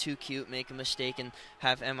want to get too cute, make a mistake, and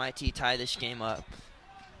have MIT tie this game up.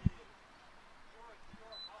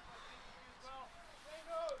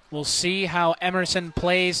 We'll see how Emerson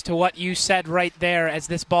plays to what you said right there as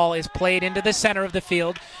this ball is played into the center of the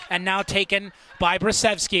field and now taken by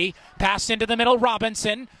Brasevsky. Passed into the middle,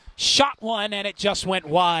 Robinson. Shot one, and it just went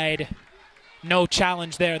wide. No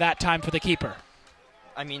challenge there that time for the keeper.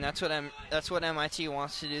 I mean, that's what MIT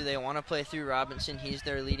wants to do. They want to play through Robinson. He's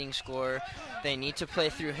their leading scorer. They need to play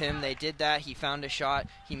through him. They did that. He found a shot.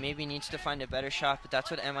 He maybe needs to find a better shot, but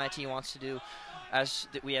that's what MIT wants to do. as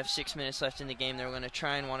we have 6 minutes left in the game, they're going to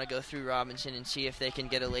try and want to go through Robinson and see if they can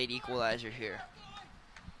get a late equalizer here.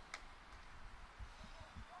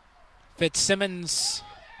 Fitzsimmons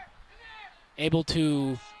able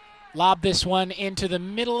to lob this one into the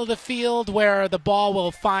middle of the field where the ball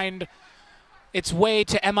will find its way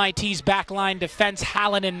to MIT's backline defense.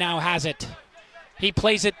 Hallinan now has it. He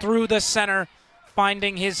plays it through the center,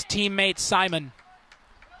 finding his teammate Simon.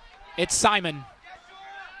 It's Simon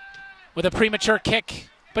with a premature kick,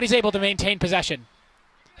 but he's able to maintain possession.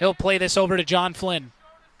 He'll play this over to John Flynn.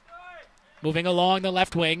 Moving along the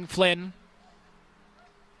left wing, Flynn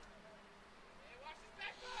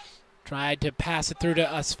tried to pass it through to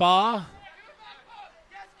Asfa.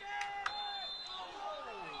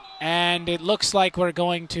 And it looks like we're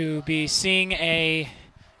going to be seeing a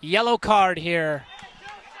yellow card here,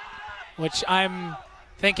 which I'm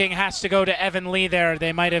thinking has to go to Evan Lee there.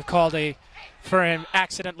 They might have called for him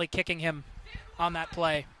accidentally kicking him on that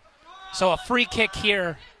play. So a free kick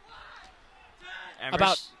here.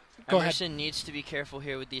 Emerson needs to be careful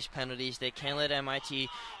here with these penalties. They can't let MIT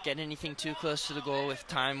get anything too close to the goal with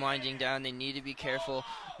time winding down. They need to be careful,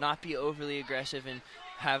 not be overly aggressive, and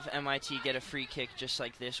have MIT get a free kick just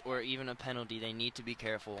like this or even a penalty. They need to be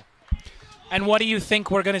careful. And what do you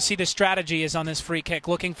think we're going to see the strategy is on this free kick?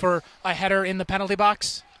 Looking for a header in the penalty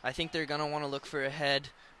box? I think they're going to want to look for a head.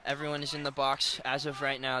 Everyone is in the box as of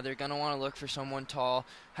right now. They're going to want to look for someone tall,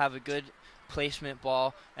 have a good placement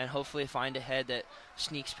ball, and hopefully find a head that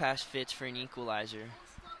sneaks past Fitz for an equalizer.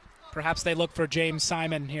 Perhaps they look for James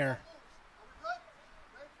Simon here,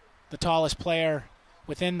 the tallest player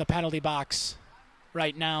within the penalty box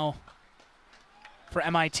right now. For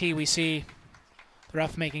MIT, we see the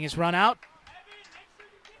ref making his run out.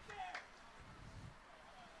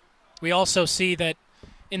 We also see that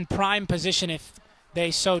in prime position, if they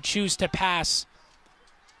so choose to pass,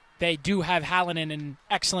 they do have Hallinan in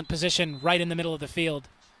excellent position right in the middle of the field.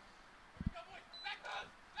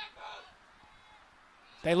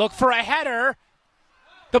 They look for a header.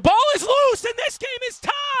 The ball is loose, and this game is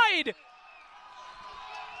tied.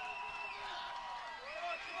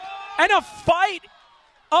 And a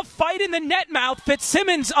fight in the net mouth.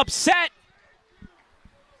 Fitzsimmons upset.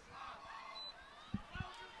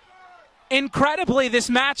 Incredibly, this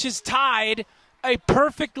match is tied. A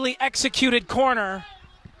perfectly executed corner.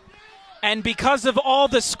 And because of all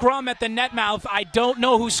the scrum at the net mouth, I don't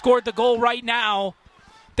know who scored the goal right now.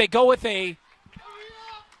 They go with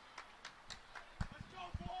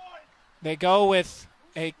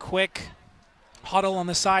a quick huddle on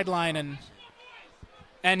the sideline,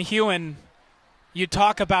 and Huon, you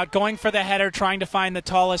talk about going for the header, trying to find the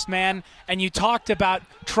tallest man, and you talked about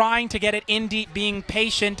trying to get it in deep, being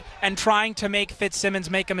patient, and trying to make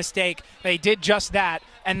Fitzsimmons make a mistake. They did just that,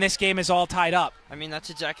 and this game is all tied up. I mean, that's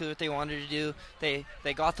exactly what they wanted to do.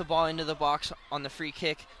 They got the ball into the box on the free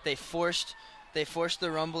kick. They forced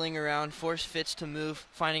the rumbling around, forced Fitz to move,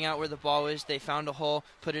 finding out where the ball is. They found a hole,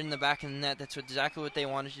 put it in the back of the net. That's exactly what they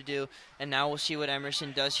wanted to do. And now we'll see what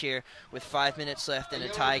Emerson does here with 5 minutes left in a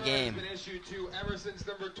tie game. Been issued to Emerson's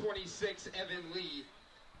number 26, Evan Lee.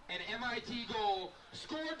 An MIT goal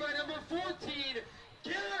scored by number 14,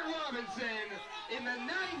 Garrett Robinson, in the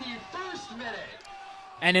 91st minute.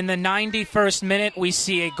 And in the 91st minute, we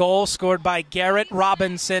see a goal scored by Garrett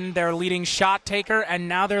Robinson, their leading shot taker, and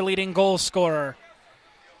now their leading goal scorer.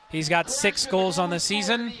 He's got 6 goals on the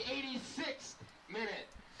season.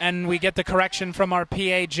 And we get the correction from our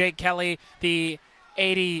PA, Jake Kelly, the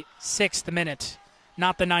 86th minute,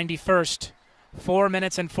 not the 91st. 4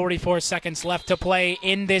 minutes and 44 seconds left to play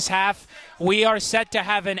in this half. We are set to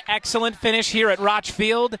have an excellent finish here at Roch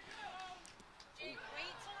Field.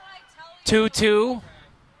 2-2.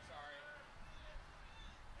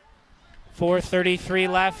 4:33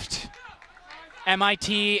 left.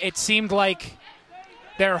 MIT, it seemed like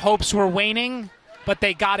their hopes were waning, but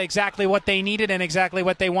they got exactly what they needed and exactly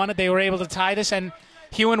what they wanted. They were able to tie this. And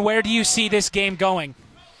Huon, where do you see this game going?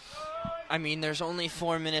 I mean, there's only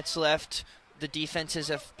 4 minutes left. The defenses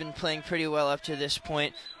have been playing pretty well up to this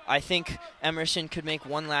point. I think Emerson could make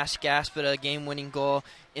one last gasp at a game-winning goal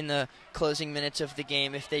in the closing minutes of the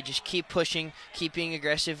game if they just keep pushing, keep being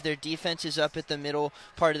aggressive. Their defense is up at the middle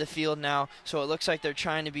part of the field now, so it looks like they're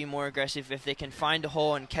trying to be more aggressive. If they can find a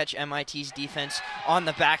hole and catch MIT's defense on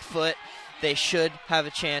the back foot, they should have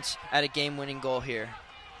a chance at a game-winning goal here.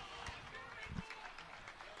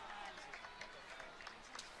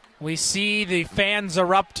 We see the fans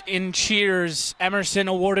erupt in cheers. Emerson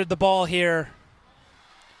awarded the ball here.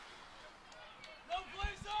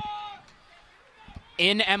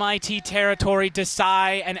 in MIT territory.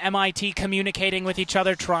 Desai and MIT communicating with each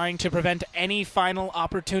other, trying to prevent any final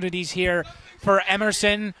opportunities here for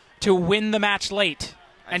Emerson to win the match late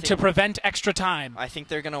and to prevent extra time. I think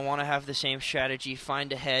they're going to want to have the same strategy,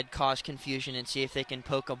 find a head, cause confusion, and see if they can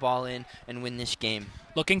poke a ball in and win this game.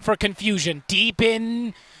 Looking for confusion. Deep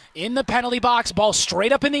in the penalty box. Ball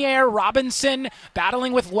straight up in the air. Robinson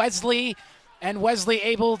battling with Wesley, and Wesley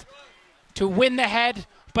able to win the head.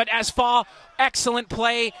 But as far, excellent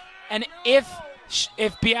play. And if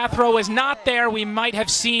Biafro is not there, we might have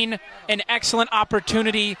seen an excellent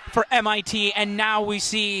opportunity for MIT. And now we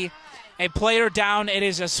see a player down. It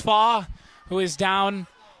is Asfa who is down,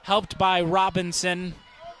 helped by Robinson.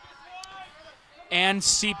 And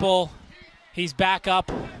Seipel, he's back up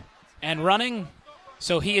and running,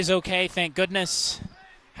 so he is okay, thank goodness.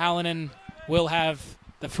 Hallinan will have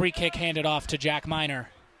the free kick handed off to Jack Miner.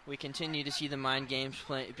 We continue to see the mind games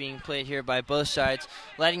being played here by both sides,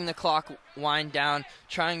 letting the clock wind down,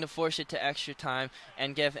 trying to force it to extra time,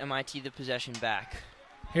 and give MIT the possession back.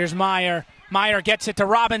 Here's Meyer. Meyer gets it to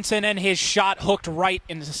Robinson, and his shot hooked right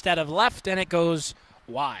instead of left, and it goes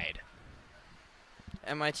wide.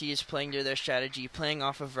 MIT is playing to their strategy, playing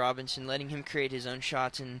off of Robinson, letting him create his own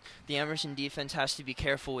shots, and the Emerson defense has to be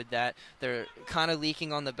careful with that. They're kind of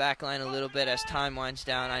leaking on the back line a little bit as time winds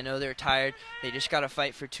down. I know they're tired. They just got to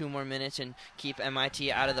fight for 2 more minutes and keep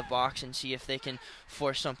MIT out of the box and see if they can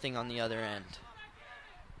force something on the other end.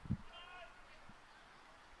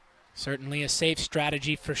 Certainly a safe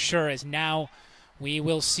strategy for sure, as now we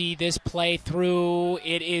will see this play through.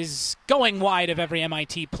 It is going wide of every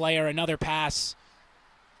MIT player. Another pass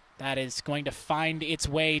that is going to find its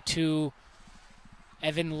way to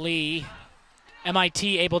Evan Lee.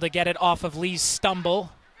 MIT able to get it off of Lee's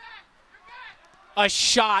stumble. A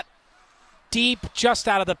shot deep, just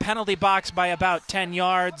out of the penalty box by about 10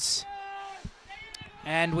 yards.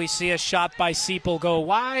 And we see a shot by Seipel go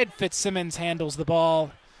wide. Fitzsimmons handles the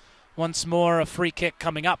ball. Once more, a free kick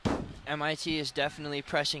coming up. MIT is definitely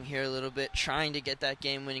pressing here a little bit, trying to get that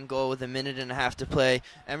game-winning goal with 1.5 minutes to play.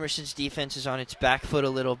 Emerson's defense is on its back foot a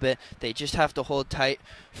little bit. They just have to hold tight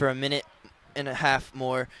for 1.5 minutes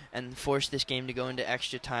more and force this game to go into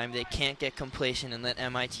extra time. They can't get complacent and let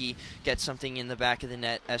MIT get something in the back of the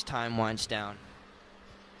net as time winds down.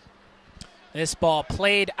 This ball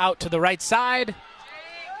played out to the right side.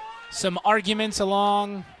 Some arguments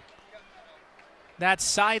along that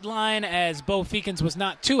sideline, as Bo Feekins was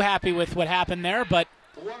not too happy with what happened there, but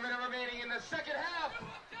 1 minute remaining in the second half.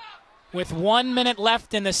 With 1 minute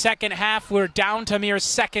left in the second half, we're down to mere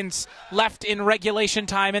seconds left in regulation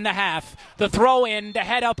time in the half. The throw in, the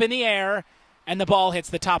head up in the air, and the ball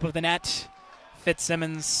hits the top of the net.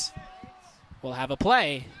 Fitzsimmons will have a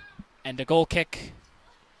play and a goal kick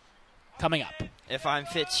coming up. If I'm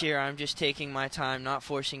Fitz here, I'm just taking my time, not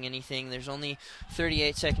forcing anything. There's only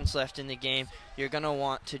 38 seconds left in the game. You're going to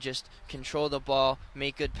want to just control the ball,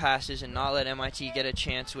 make good passes, and not let MIT get a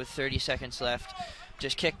chance with 30 seconds left.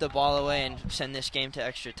 Just kick the ball away and send this game to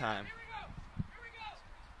extra time.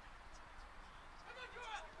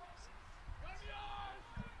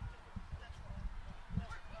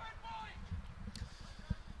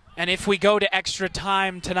 And if we go to extra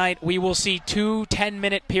time tonight, we will see 2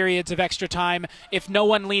 10-minute periods of extra time. If no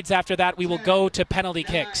one leads after that, we will go to penalty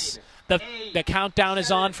kicks. The countdown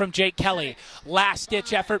is on from Jake Kelly.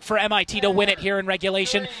 Last-ditch effort for MIT to win it here in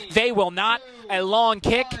regulation. They will not. A long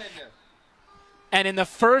kick. And in the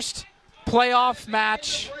first playoff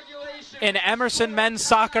match in Emerson men's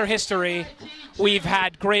soccer history, we've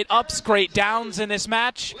had great ups, great downs in this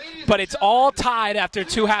match, but it's all tied after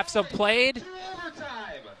 2 halves have played.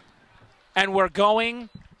 And we're going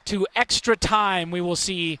to extra time. We will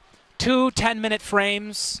see 2 10-minute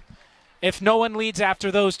frames. If no one leads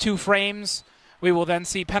after those 2 frames, we will then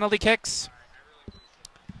see penalty kicks.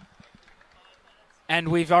 And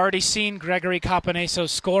we've already seen Gregory Capaneso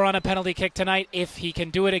score on a penalty kick tonight. If he can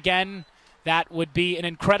do it again, that would be an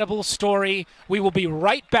incredible story. We will be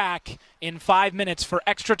right back in 5 minutes for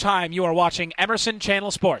extra time. You are watching Emerson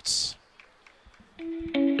Channel Sports.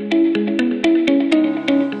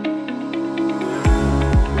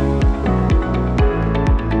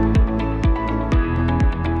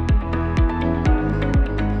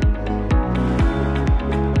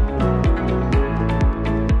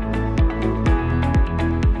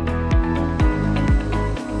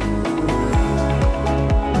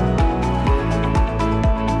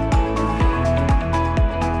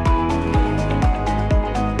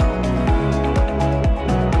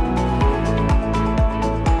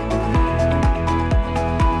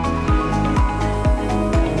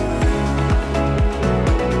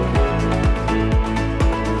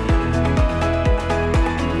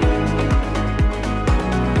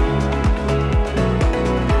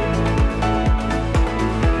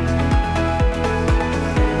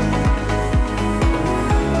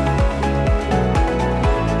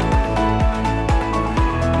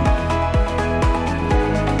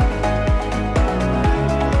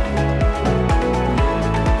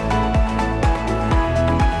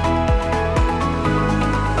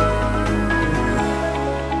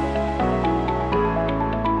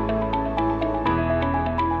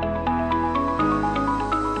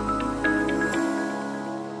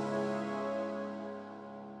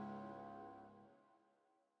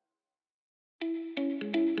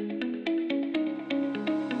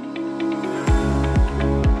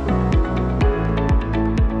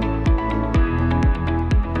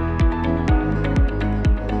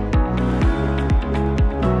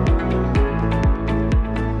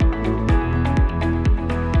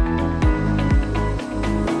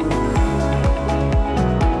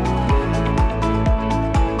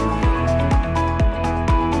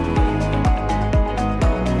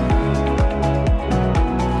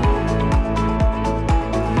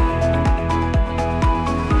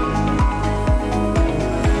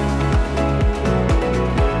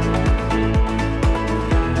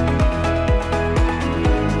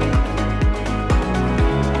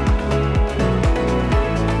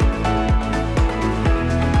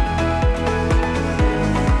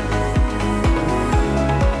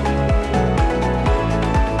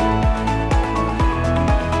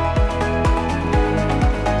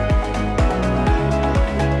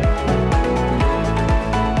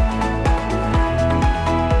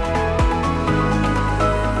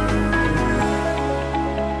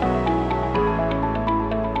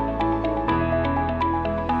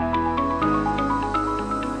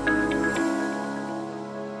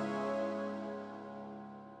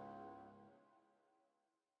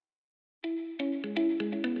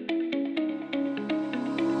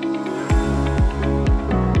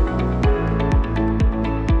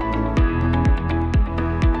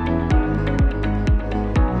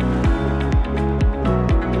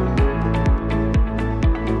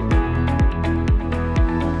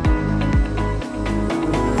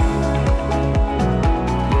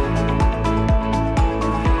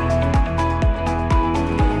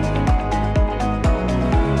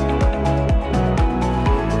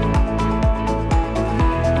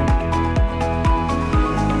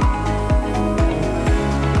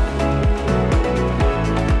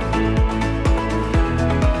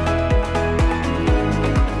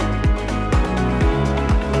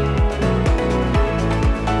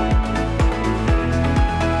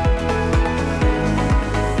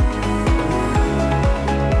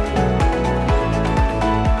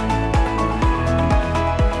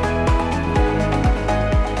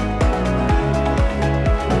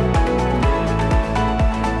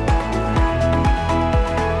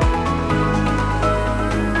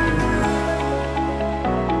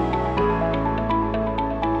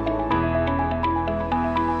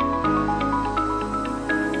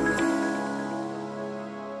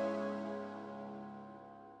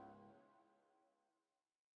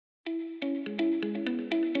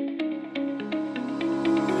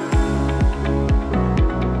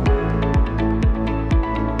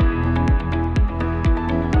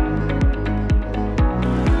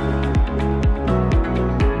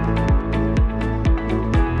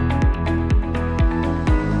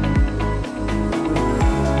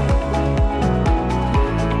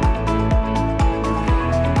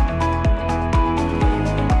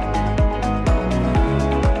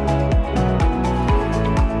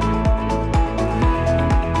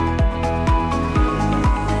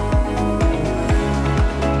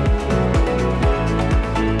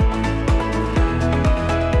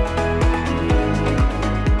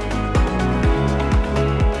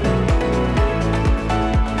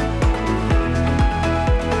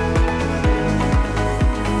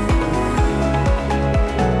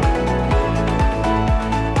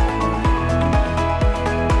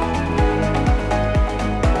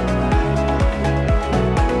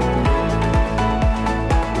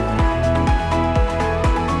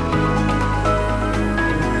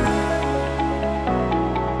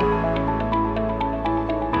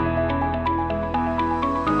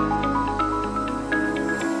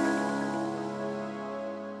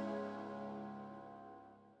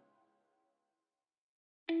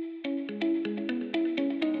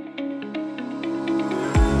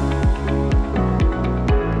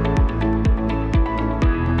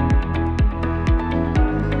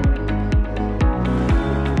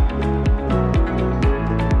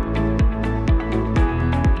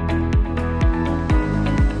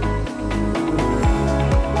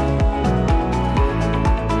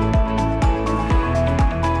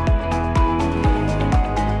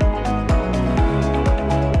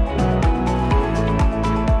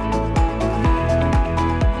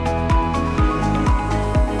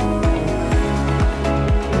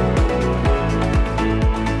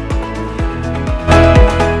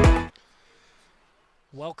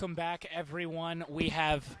 Welcome back, everyone. We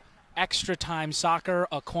have extra time soccer,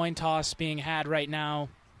 a coin toss being had right now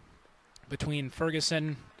between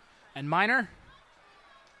Ferguson and Minor.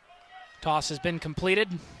 Toss has been completed.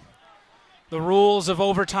 The rules of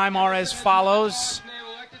overtime are as follows.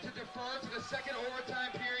 Elected to defer to the second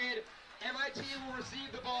overtime period. MIT will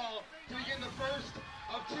receive the ball to begin the first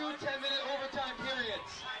of 2 10-minute overtime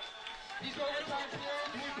periods. These overtime periods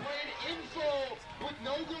will be played in full with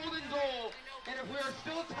no golden goal. And if we are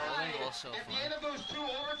still tied at the end of those 2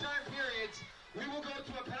 overtime periods, we will go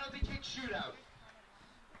to a penalty kick shootout.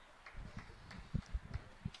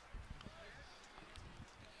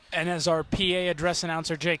 And as our PA address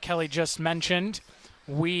announcer, Jake Kelly, just mentioned,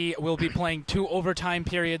 we will be playing 2 overtime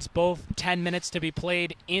periods, both 10 minutes to be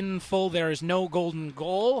played in full. There is no golden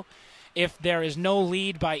goal. If there is no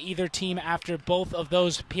lead by either team after both of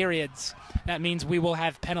those periods, that means we will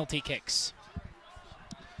have penalty kicks.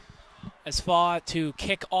 As far to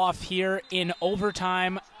kick off here in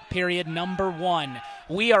overtime period number 1.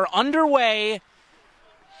 We are underway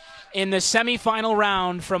in the semifinal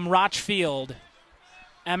round from Rochfield.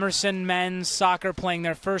 Emerson men's soccer playing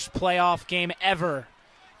their first playoff game ever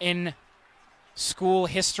in school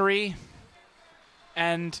history.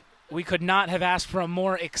 And we could not have asked for a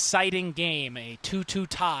more exciting game, a 2-2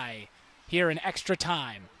 tie here in extra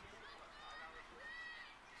time.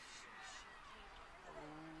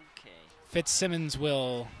 Fitzsimmons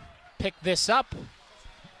will pick this up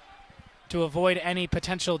to avoid any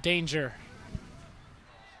potential danger.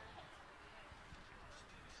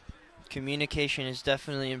 Communication is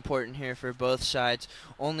definitely important here for both sides.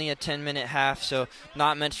 Only a 10-minute half, so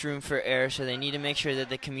not much room for error, so they need to make sure that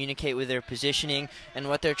they communicate with their positioning and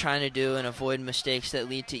what they're trying to do and avoid mistakes that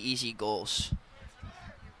lead to easy goals.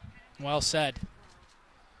 Well said.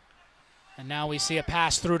 And now we see a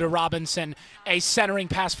pass through to Robinson. A centering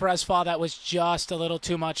pass for Esfa that was just a little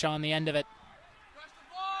too much on the end of it.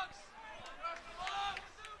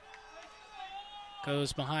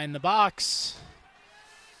 Goes behind the box.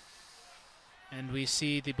 And we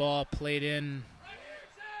see the ball played in.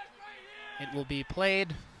 It will be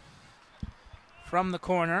played from the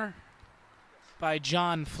corner by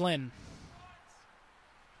John Flynn.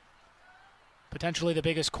 Potentially the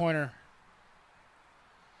biggest corner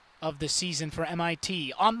of the season for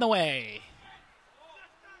MIT. On the way.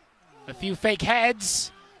 A few fake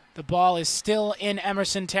heads. The ball is still in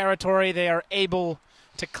Emerson territory. They are able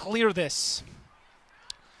to clear this.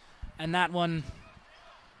 And that one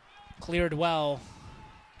cleared well.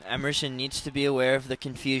 Emerson needs to be aware of the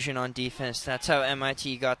confusion on defense. That's how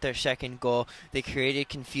MIT got their second goal. They created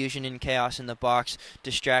confusion and chaos in the box,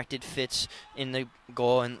 distracted Fitz in the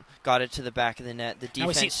goal, and got it to the back of the net. The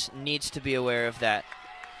defense needs to be aware of that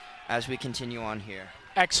as we continue on here.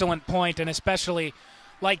 Excellent point, and especially,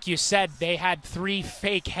 like you said, they had 3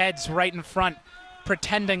 fake heads right in front,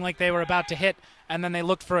 pretending like they were about to hit, and then they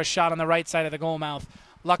looked for a shot on the right side of the goal mouth.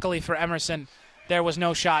 Luckily for Emerson, there was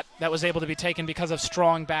no shot that was able to be taken because of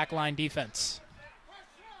strong backline defense.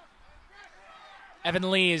 Evan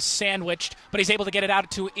Lee is sandwiched, but he's able to get it out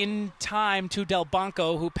to in time to Del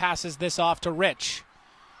Banco, who passes this off to Rich.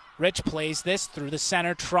 Rich plays this through the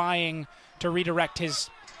center, trying to redirect his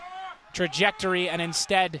trajectory, and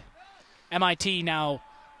instead MIT now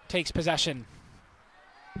takes possession.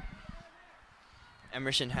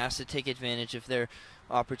 Emerson has to take advantage of their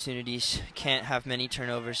opportunities. Can't have many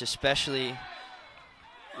turnovers, especially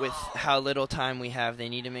with how little time we have. They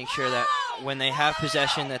need to make sure that when they have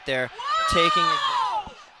possession that they're taking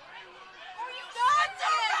advantage.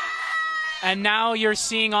 And now you're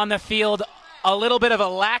seeing on the field a little bit of a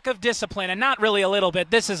lack of discipline, and not really a little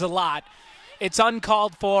bit, this is a lot. It's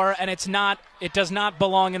uncalled for, and it does not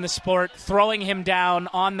belong in the sport. Throwing him down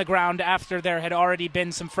on the ground after there had already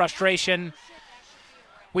been some frustration.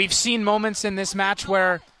 We've seen moments in this match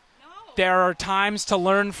where there are times to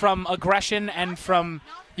learn from aggression and from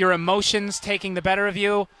your emotions taking the better of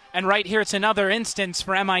you. And right here, it's another instance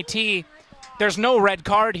for MIT. There's no red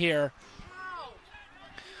card here.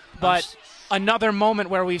 But another moment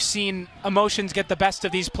where we've seen emotions get the best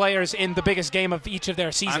of these players in the biggest game of each of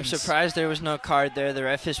their seasons. I'm surprised there was no card there. The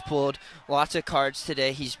ref has pulled lots of cards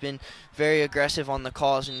today. He's been very aggressive on the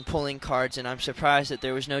calls and pulling cards, and I'm surprised that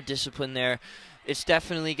there was no discipline there. It's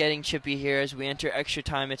definitely getting chippy here as we enter extra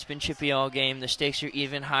time. It's been chippy all game. The stakes are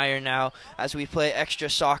even higher now as we play extra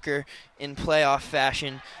soccer in playoff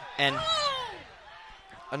fashion. And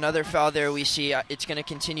another foul there we see. It's going to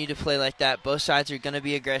continue to play like that. Both sides are going to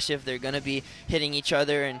be aggressive. They're going to be hitting each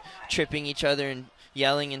other and tripping each other and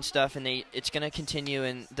yelling and stuff, and it's going to continue,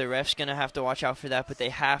 and the ref's going to have to watch out for that, but they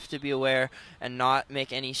have to be aware and not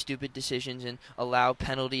make any stupid decisions and allow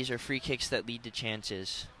penalties or free kicks that lead to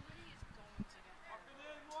chances.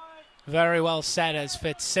 Very well said, as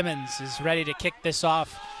Fitzsimmons is ready to kick this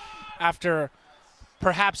off after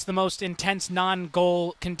perhaps the most intense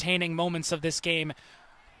non-goal containing moments of this game.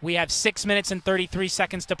 We have 6 minutes and 33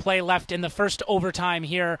 seconds to play left in the first overtime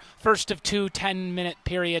here. First of 2 10-minute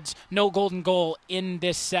periods. No golden goal in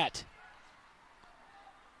this set.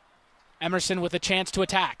 Emerson with a chance to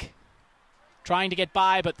attack. Trying to get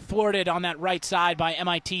by, but thwarted on that right side by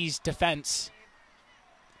MIT's defense.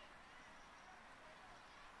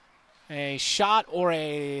 A shot or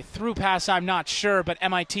a through pass, I'm not sure, but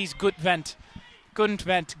MIT's Gutvendt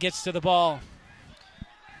gets to the ball.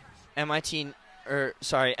 Emerson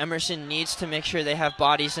needs to make sure they have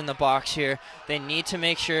bodies in the box here. They need to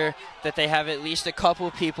make sure that they have at least a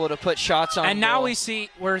couple people to put shots on. And now we see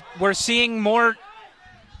we're seeing more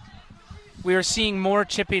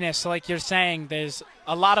chippiness, like you're saying. There's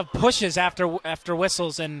a lot of pushes after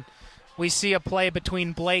whistles, and we see a play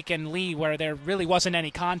between Blake and Lee where there really wasn't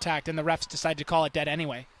any contact, and the refs decided to call it dead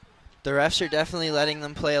anyway. The refs are definitely letting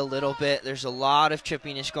them play a little bit. There's a lot of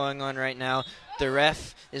chippiness going on right now. The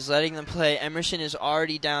ref is letting them play. Emerson is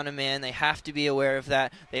already down a man. They have to be aware of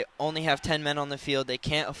that. They only have 10 men on the field. They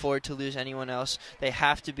can't afford to lose anyone else. They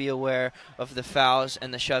have to be aware of the fouls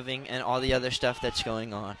and the shoving and all the other stuff that's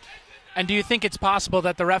going on. And do you think it's possible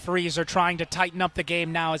that the referees are trying to tighten up the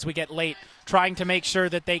game now as we get late, trying to make sure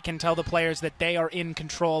that they can tell the players that they are in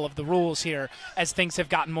control of the rules here as things have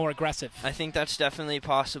gotten more aggressive? I think that's definitely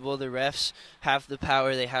possible. The refs have the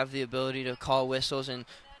power. They have the ability to call whistles and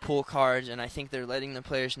pull cards, and I think they're letting the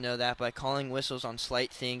players know that by calling whistles on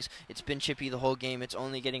slight things. It's been chippy the whole game. It's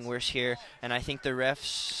only getting worse here, and I think the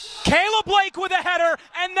refs... Caleb Blake with a header,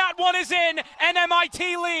 and that one is in, and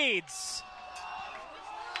MIT leads.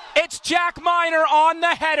 It's Jack Miner on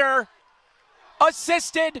the header,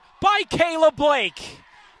 assisted by Caleb Blake.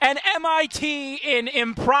 And MIT, in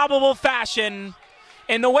improbable fashion,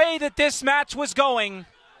 in the way that this match was going,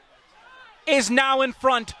 is now in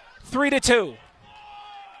front 3-2.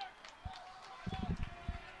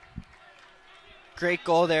 Great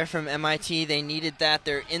goal there from MIT. They needed that.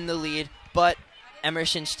 They're in the lead, but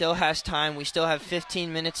Emerson still has time. We still have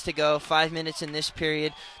 15 minutes to go, 5 minutes in this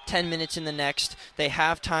period, 10 minutes in the next. They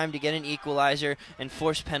have time to get an equalizer and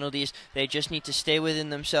force penalties. They just need to stay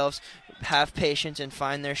within themselves, have patience, and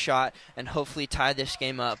find their shot, and hopefully tie this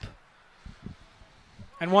game up.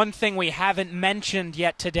 And one thing we haven't mentioned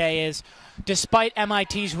yet today is, despite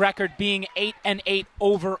MIT's record being 8-8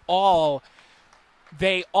 overall,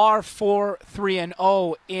 they are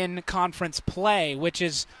 4-3-0 in conference play, which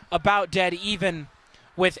is about dead even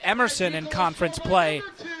with Emerson in conference play,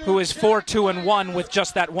 who is 4-2-1 with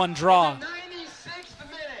just that one draw.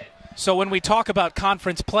 So when we talk about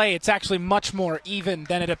conference play, it's actually much more even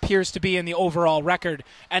than it appears to be in the overall record.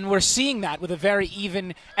 And we're seeing that with a very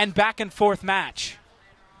even and back-and-forth match.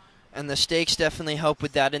 And the stakes definitely help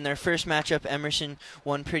with that. In their first matchup, Emerson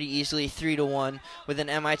won pretty easily 3-1 with an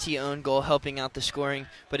MIT own goal helping out the scoring.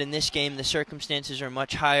 But in this game, the circumstances are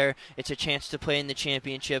much higher. It's a chance to play in the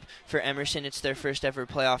championship. For Emerson, it's their first ever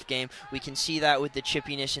playoff game. We can see that with the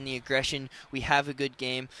chippiness and the aggression. We have a good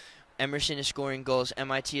game. Emerson is scoring goals,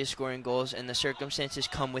 MIT is scoring goals, and the circumstances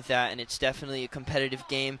come with that, and it's definitely a competitive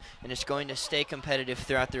game, and it's going to stay competitive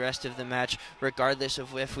throughout the rest of the match, regardless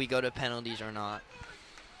of if we go to penalties or not.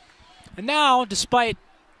 And now, despite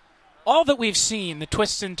all that we've seen, the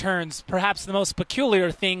twists and turns, perhaps the most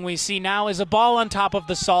peculiar thing we see now is a ball on top of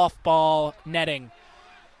the softball netting,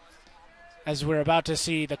 as we're about to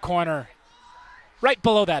see the corner right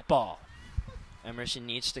below that ball. Emerson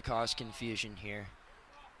needs to cause confusion here.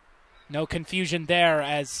 No confusion there,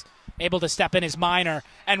 as able to step in is Miner,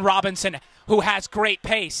 and Robinson, who has great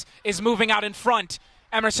pace, is moving out in front.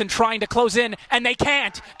 Emerson trying to close in, and they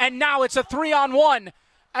can't, and now it's a 3-on-1.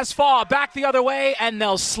 As far back the other way, and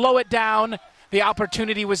they'll slow it down. The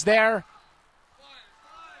opportunity was there,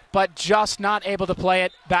 but just not able to play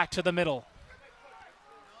it back to the middle.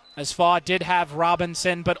 As far did have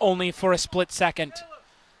Robinson, but only for a split second.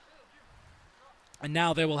 And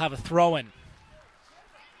now they will have a throw-in.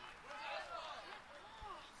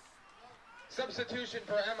 Substitution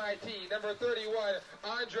for MIT, number 31,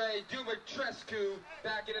 Andre Dumitrescu,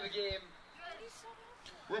 back into the game.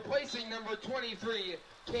 Replacing number 23,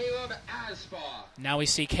 Caleb Asfaw. Now we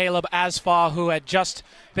see Caleb Asfaw, who had just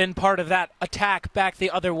been part of that attack back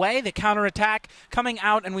the other way, the counterattack coming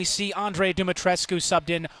out, and we see Andre Dumitrescu subbed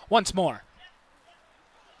in once more.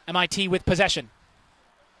 MIT with possession.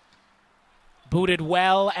 Booted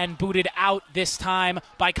well and booted out this time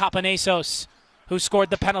by Capanesos, who scored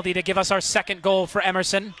the penalty to give us our second goal for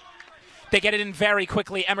Emerson. They get it in very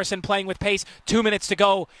quickly. Emerson playing with pace. 2 minutes to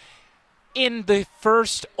go in the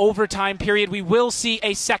first overtime period. We will see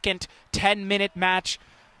a second 10-minute match.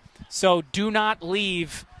 So do not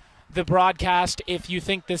leave the broadcast if you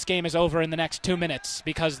think this game is over in the next 2 minutes,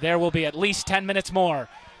 because there will be at least 10 minutes more.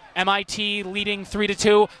 MIT leading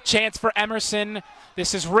 3-2. Chance for Emerson.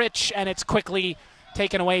 This is Rich, and it's quickly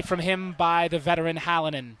taken away from him by the veteran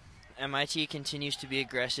Hallinan. MIT continues to be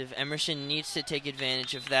aggressive. Emerson needs to take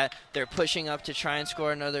advantage of that. They're pushing up to try and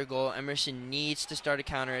score another goal. Emerson needs to start a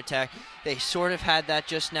counterattack. They sort of had that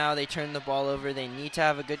just now. They turned the ball over. They need to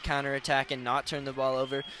have a good counterattack and not turn the ball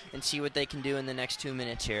over and see what they can do in the next 2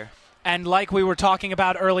 minutes here. And like we were talking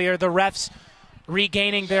about earlier, the refs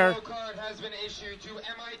regaining their card has been issued to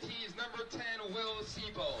MIT's number 10, Will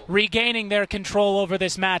Siepel. Regaining their control over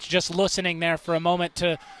this match, just listening there for a moment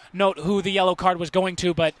to note who the yellow card was going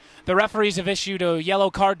to, but the referees have issued a yellow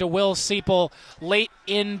card to Will Siepel late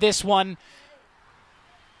in this one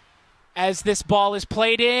as this ball is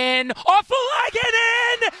played in. Off the leg and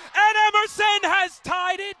in! And Emerson has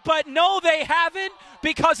tied it, but no, they haven't,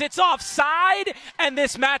 because it's offside, and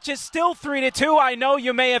this match is still 3-2. I know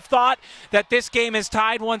you may have thought that this game is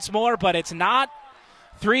tied once more, but it's not.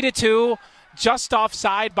 3-2, just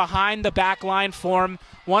offside behind the back line form.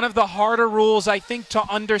 One of the harder rules, I think, to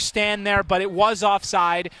understand there, but it was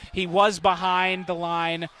offside. He was behind the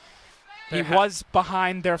line. He was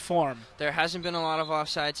behind their form. There hasn't been a lot of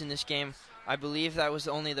offsides in this game. I believe that was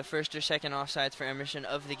only the first or second offsides for Emerson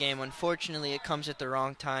of the game. Unfortunately, it comes at the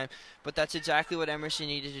wrong time, but that's exactly what Emerson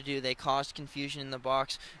needed to do. They caused confusion in the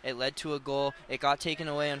box. It led to a goal. It got taken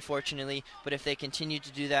away, unfortunately, but if they continue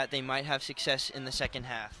to do that, they might have success in the second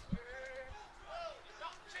half.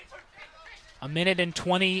 1 minute and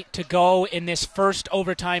 20 to go in this first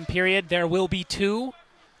overtime period. There will be two.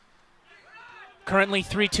 Currently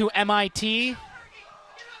 3-2 MIT.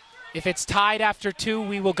 If it's tied after 2,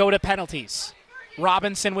 we will go to penalties.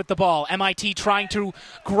 Robinson with the ball. MIT trying to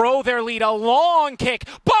grow their lead. A long kick.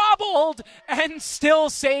 Bobbled! And still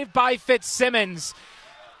saved by Fitzsimmons,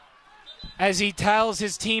 as he tells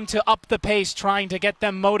his team to up the pace, trying to get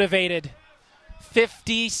them motivated.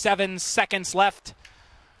 57 seconds left.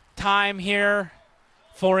 Time here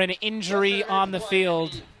for an injury on the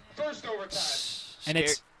field. And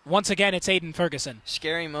it's once again, it's Aiden Ferguson.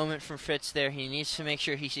 Scary moment from Fitz there. He needs to make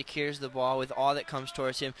sure he secures the ball with all that comes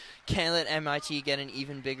towards him. Can't let MIT get an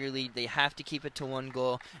even bigger lead. They have to keep it to 1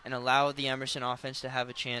 goal and allow the Emerson offense to have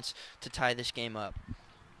a chance to tie this game up.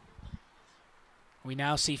 We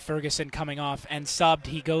now see Ferguson coming off and subbed.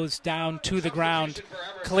 He goes down to the ground,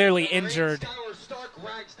 clearly injured.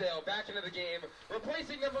 Back into the game,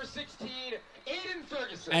 replacing number 16, Aiden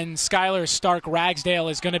Ferguson. And Skylar Stark Ragsdale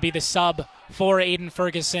is going to be the sub for Aiden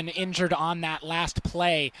Ferguson, injured on that last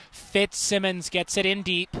play. Fitzsimmons gets it in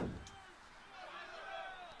deep,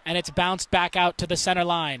 and it's bounced back out to the center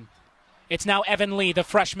line. It's now Evan Lee, the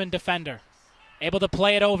freshman defender, able to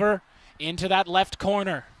play it over into that left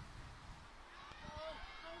corner.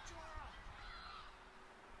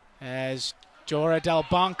 As Jora Del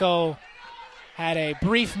Banco had a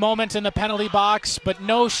brief moment in the penalty box, but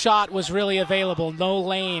no shot was really available, no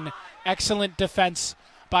lane. Excellent defense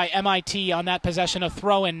by MIT on that possession. A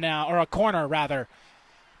throw-in now, or a corner rather,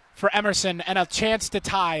 for Emerson, and a chance to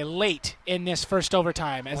tie late in this first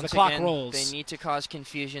overtime as the clock rolls. They need to cause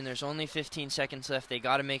confusion. There's only 15 seconds left. They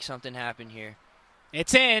got to make something happen here.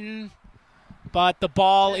 It's in, but the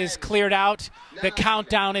ball is cleared out. The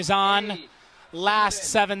countdown is on. Last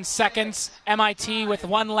 7 seconds. MIT with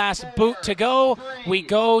one last boot to go. We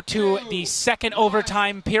go to the second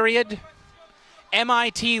overtime period.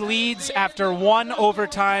 MIT leads after 1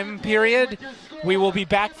 overtime period. We will be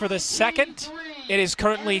back for the second. It is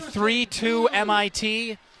currently 3-2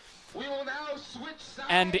 MIT.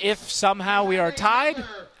 And if somehow we are tied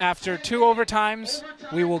after 2 overtimes,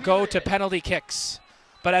 we will go to penalty kicks.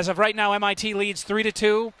 But as of right now, MIT leads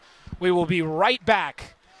 3-2. We will be right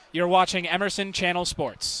back. You're watching Emerson Channel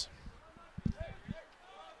Sports.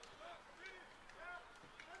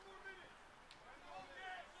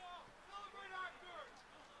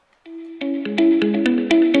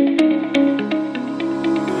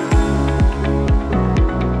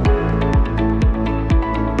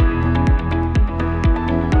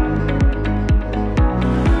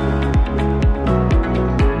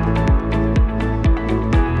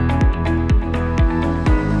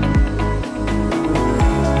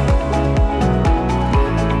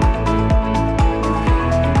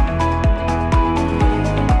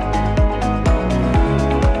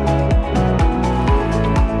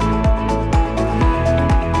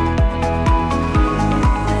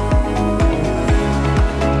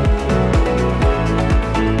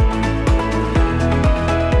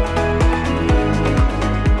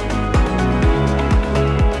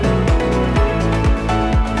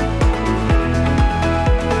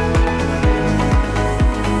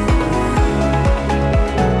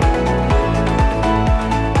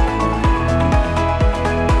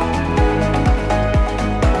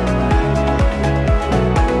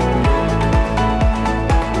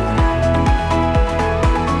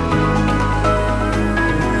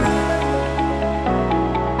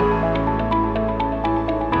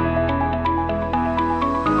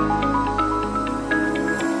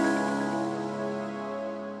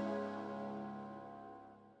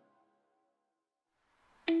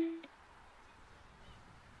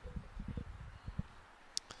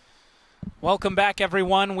 Welcome back,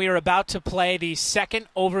 everyone. We are about to play the second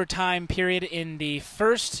overtime period in the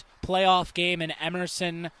first playoff game in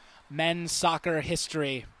Emerson men's soccer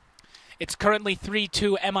history. It's currently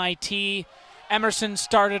 3-2 MIT. Emerson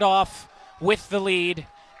started off with the lead,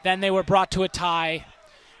 then they were brought to a tie,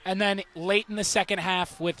 and then late in the second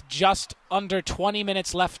half, with just under 20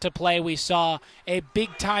 minutes left to play, we saw a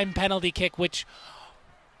big-time penalty kick, which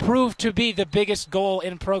proved to be the biggest goal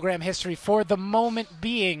in program history for the moment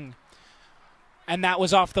being. And that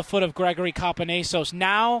was off the foot of Gregory Capanesos.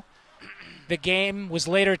 Now, the game was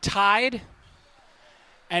later tied,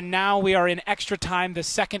 and now we are in extra time, the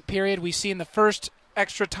second period. We see in the first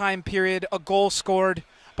extra time period a goal scored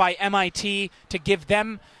by MIT to give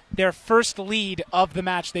them their first lead of the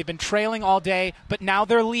match. They've been trailing all day, but now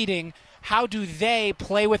they're leading. How do they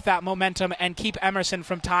play with that momentum and keep Emerson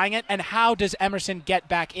from tying it? And how does Emerson get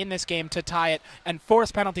back in this game to tie it and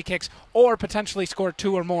force penalty kicks or potentially score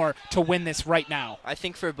 2 or more to win this right now? I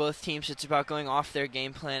think for both teams it's about going off their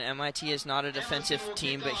game plan. MIT is not a defensive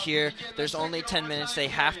team, but here there's only 10 minutes. They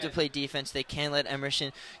have to play defense. They can't let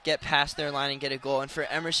Emerson get past their line and get a goal. And for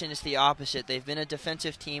Emerson, it's the opposite. They've been a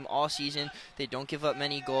defensive team all season. They don't give up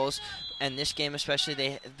many goals. And this game especially,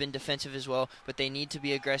 they have been defensive as well, but they need to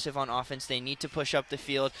be aggressive on offense. They need to push up the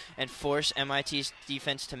field and force MIT's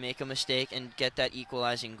defense to make a mistake and get that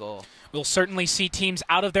equalizing goal. We'll certainly see teams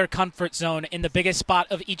out of their comfort zone in the biggest spot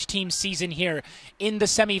of each team's season here in the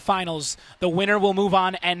semifinals. The winner will move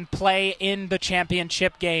on and play in the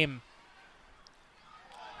championship game.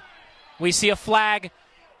 We see a flag,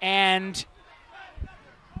 and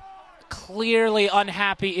clearly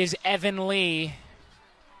unhappy is Evan Lee.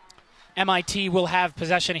 MIT will have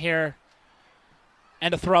possession here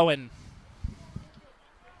and a throw-in.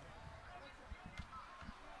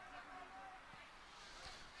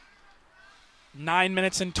 Nine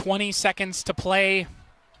minutes and 20 seconds to play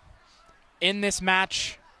in this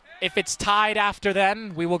match. If it's tied after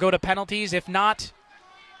then, we will go to penalties. If not,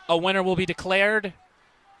 a winner will be declared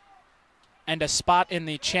and a spot in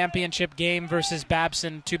the championship game versus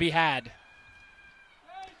Babson to be had.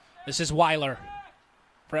 This is Weiler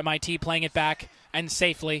for MIT playing it back and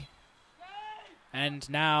safely. And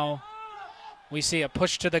now we see a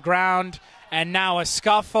push to the ground, and now a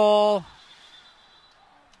scuffle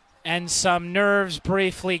and some nerves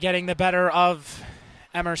briefly getting the better of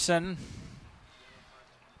Emerson.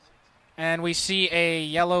 And we see a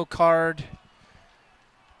yellow card.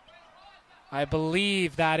 I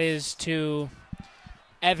believe that is to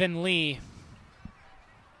Evan Lee.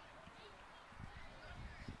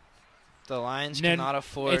 The Lions cannot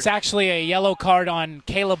afford... It's actually a yellow card on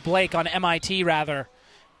Caleb Blake, on MIT rather,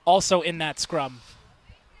 also in that scrum.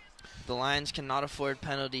 The Lions cannot afford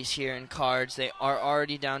penalties here and cards. They are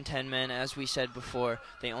already down 10 men, as we said before.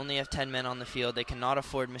 They only have 10 men on the field. They cannot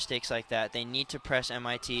afford mistakes like that. They need to press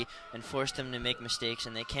MIT and force them to make mistakes,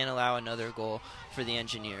 and they can't allow another goal for the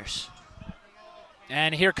Engineers.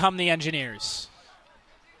 And here come the Engineers.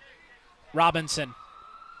 Robinson.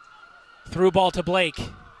 Through ball to Blake.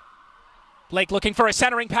 Blake looking for a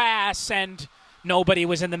centering pass, and nobody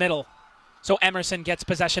was in the middle. So Emerson gets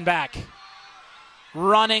possession back.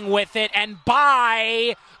 Running with it, and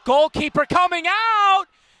by goalkeeper coming out.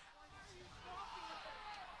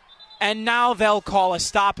 And now they'll call a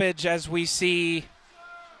stoppage as we see,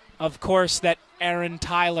 of course, that Aaron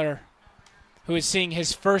Tyler, who is seeing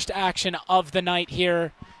his first action of the night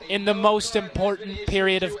here in the most important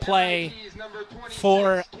period of play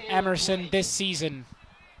for Emerson this season.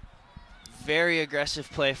 Very aggressive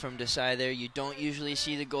play from Desai there. You don't usually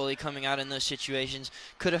see the goalie coming out in those situations.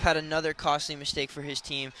 Could have had another costly mistake for his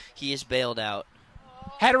team. He is bailed out.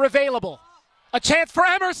 Header available. A chance for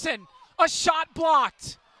Emerson. A shot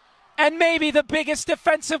blocked. And maybe the biggest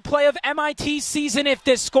defensive play of MIT's season. If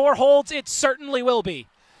this score holds, it certainly will be.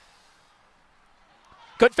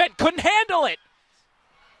 Good fend, couldn't handle it.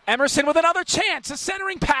 Emerson with another chance. A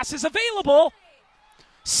centering pass is available.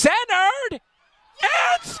 Centered.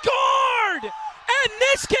 And scored! And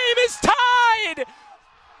this game is tied!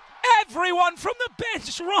 Everyone from the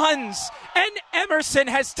bench runs, and Emerson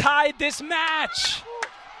has tied this match.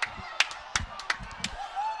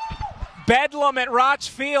 Bedlam at Roch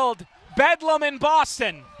Field, Bedlam in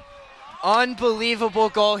Boston. Unbelievable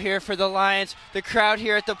goal here for the Lions. The crowd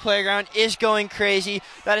here at the playground is going crazy.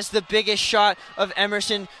 That is the biggest shot of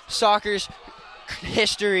Emerson soccer's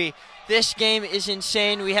history. This game is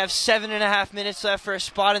insane. We have 7.5 minutes left for a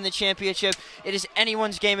spot in the championship. It is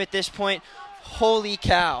anyone's game at this point. Holy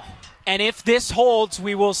cow. And if this holds,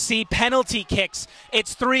 we will see penalty kicks.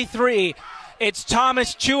 It's 3-3. It's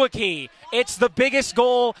Thomas Chewicki. It's the biggest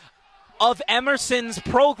goal of Emerson's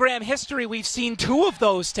program history. We've seen 2 of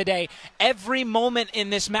those today. Every moment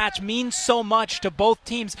in this match means so much to both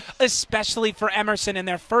teams, especially for Emerson in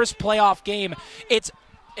their first playoff game.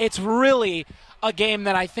 It's really a game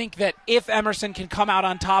that I think that if Emerson can come out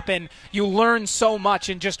on top in, you learn so much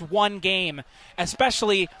in just one game,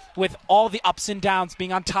 especially with all the ups and downs,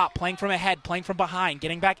 being on top, playing from ahead, playing from behind,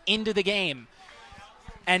 getting back into the game.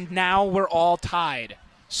 And now we're all tied.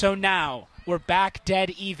 So now we're back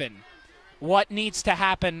dead even. What needs to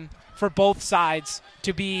happen for both sides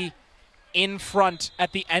to be in front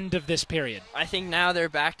at the end of this period? I think now they're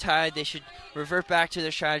back tied. They should revert back to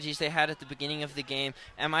their strategies they had at the beginning of the game.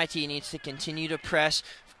 MIT needs to continue to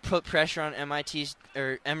put pressure on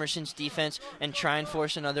Emerson's defense and try and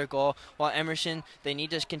force another goal. While Emerson, they need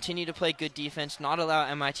to continue to play good defense, not allow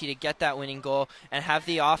MIT to get that winning goal, and have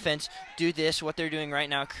the offense do what they're doing right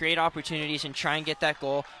now, create opportunities and try and get that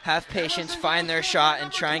goal, have patience, find their shot,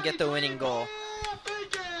 and try and get the winning goal.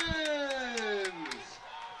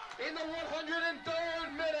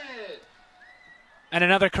 And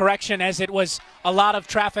another correction, as it was a lot of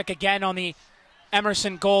traffic again on the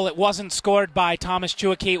Emerson goal. It wasn't scored by Thomas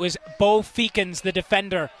Chuaki. It was Bo Feekins, the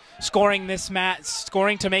defender, scoring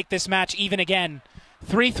to make this match even again.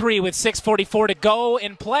 3-3 with 6:44 to go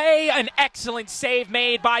in play. An excellent save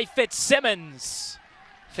made by Fitzsimmons.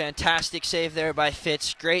 Fantastic save there by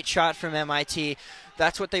Fitz. Great shot from MIT.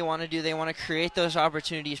 That's what they want to do. They want to create those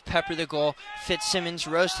opportunities, pepper the goal. Fitzsimmons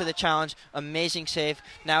rose to the challenge. Amazing save.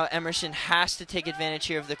 Now Emerson has to take advantage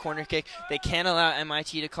here of the corner kick. They can't allow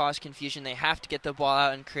MIT to cause confusion. They have to get the ball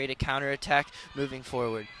out and create a counterattack moving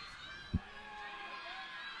forward.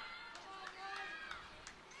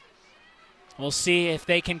 We'll see if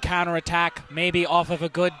they can counterattack, maybe off of a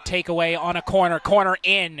good takeaway on a corner. Corner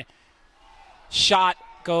in. Shot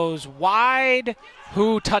goes wide.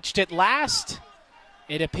 Who touched it last?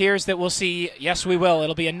 It appears that we'll see, yes we will,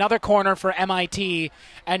 it'll be another corner for MIT,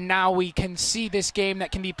 and now we can see this game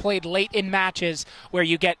that can be played late in matches where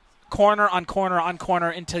you get corner on corner on corner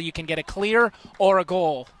until you can get a clear or a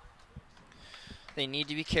goal. They need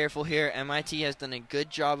to be careful here. MIT has done a good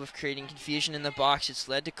job of creating confusion in the box. It's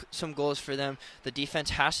led to some goals for them. The defense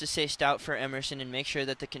has to stay stout for Emerson and make sure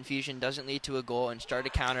that the confusion doesn't lead to a goal and start a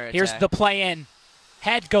counterattack. Here's the play in.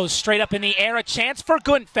 Head goes straight up in the air. A chance for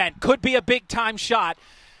Gunfen. Could be a big-time shot.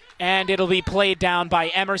 And it'll be played down by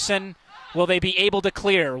Emerson. Will they be able to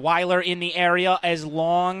clear? Weiler in the area as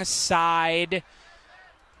alongside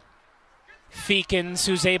Feekins,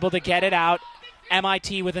 who's able to get it out.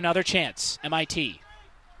 MIT with another chance. MIT.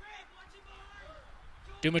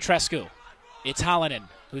 Dumitrescu. It's Hallinan,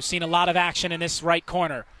 who's seen a lot of action in this right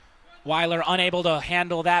corner. Weiler unable to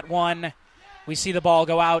handle that one. We see the ball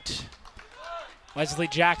go out. Wesley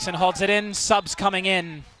Jackson holds it in. Subs coming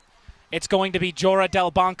in. It's going to be Jora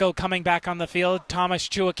Del Banco coming back on the field. Thomas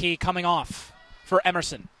Chuaki coming off for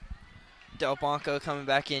Emerson. Del Banco coming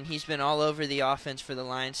back in. He's been all over the offense for the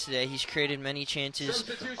Lions today. He's created many chances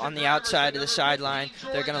on the outside of the sideline.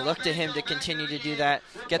 They're going to look to him to continue to do that,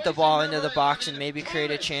 get the ball into the box, and maybe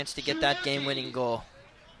create a chance to get that game-winning goal.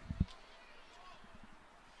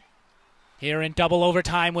 Here in double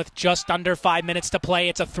overtime with just under 5 minutes to play.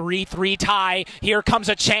 It's a 3-3 tie. Here comes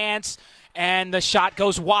a chance, and the shot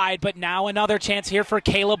goes wide, but now another chance here for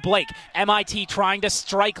Caleb Blake. MIT trying to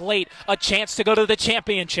strike late. A chance to go to the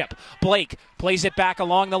championship. Blake plays it back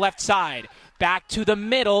along the left side. Back to the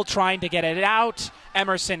middle, trying to get it out.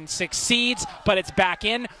 Emerson succeeds, but it's back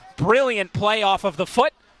in. Brilliant play off of the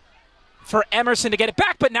foot for Emerson to get it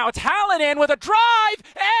back, but now it's Hallinan with a drive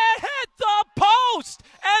and hit the post,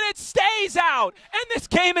 and it stays out, and this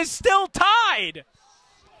game is still tied.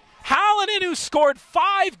 Hallinan, who scored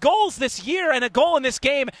 5 goals this year and a goal in this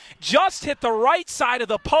game, just hit the right side of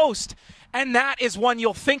the post, and that is one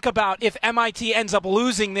you'll think about if MIT ends up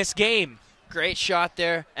losing this game. Great shot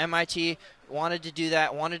there. MIT wanted to do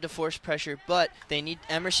that, wanted to force pressure, but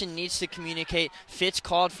Emerson needs to communicate. Fitz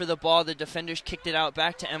called for the ball. The defenders kicked it out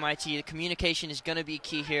back to MIT. The communication is going to be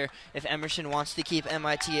key here if Emerson wants to keep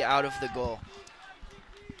MIT out of the goal.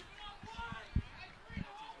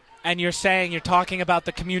 And you're talking about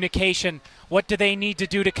the communication. What do they need to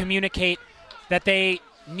do to communicate that they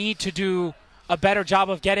need to do a better job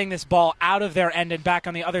of getting this ball out of their end and back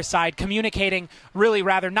on the other side? Communicating, really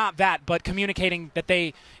rather not that, but communicating that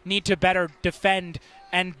they need to better defend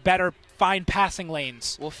and better find passing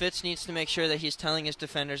lanes. Well, Fitz needs to make sure that he's telling his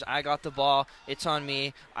defenders, I got the ball, it's on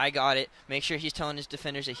me, I got it. Make sure he's telling his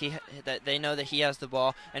defenders that they know that he has the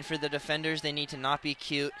ball. And for the defenders, they need to not be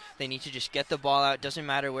cute. They need to just get the ball out. Doesn't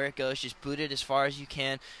matter where it goes. Just boot it as far as you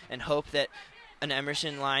can and hope that an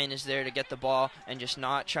Emerson line is there to get the ball and just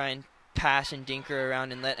not try and pass and dinker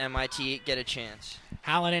around and let MIT get a chance.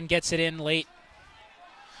 Hallinan gets it in late.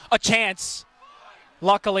 A chance.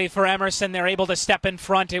 Luckily for Emerson, they're able to step in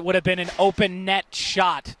front. It would have been an open net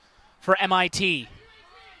shot for MIT.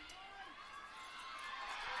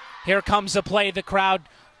 Here comes the play. The crowd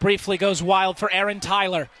briefly goes wild for Aaron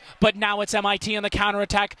Tyler. But now it's MIT on the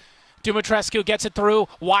counterattack. Dumitrescu gets it through.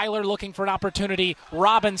 Weiler looking for an opportunity.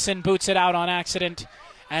 Robinson boots it out on accident.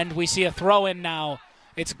 And we see a throw-in now.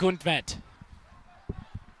 It's Gundvet.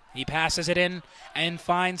 He passes it in and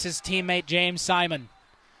finds his teammate James Simon,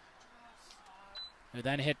 who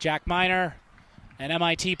then hit Jack Miner. An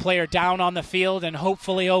MIT player down on the field and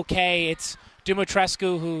hopefully okay. It's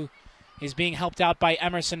Dumitrescu who is being helped out by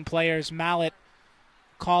Emerson players. Mallet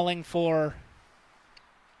calling for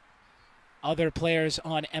other players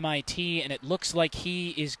on MIT, and it looks like he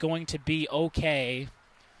is going to be okay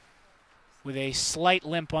with a slight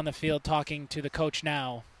limp on the field, talking to the coach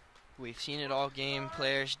now. We've seen it all game,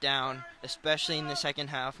 players down, especially in the second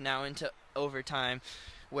half, now into overtime.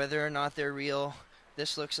 Whether or not they're real,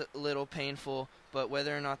 this looks a little painful, but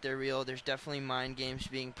whether or not they're real, there's definitely mind games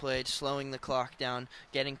being played, slowing the clock down,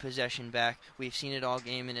 getting possession back. We've seen it all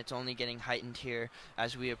game, and it's only getting heightened here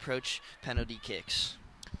as we approach penalty kicks.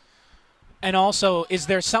 And also, is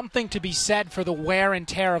there something to be said for the wear and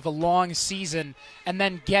tear of a long season, and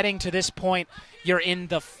then getting to this point, you're in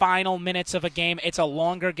the final minutes of a game. It's a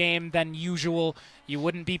longer game than usual. You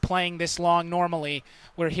wouldn't be playing this long normally.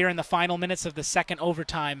 We're here in the final minutes of the second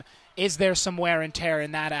overtime. Is there some wear and tear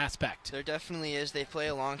in that aspect? There definitely is. They play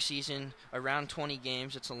a long season, around 20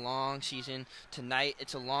 games. It's a long season. Tonight,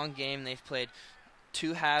 it's a long game. They've played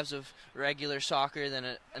 2 halves of regular soccer,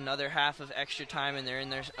 then another half of extra time, and they're in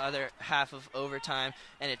their other half of overtime,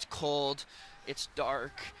 and it's cold, it's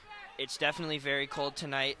dark, it's definitely very cold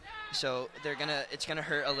tonight, so it's gonna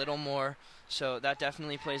hurt a little more, so that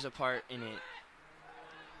definitely plays a part in it.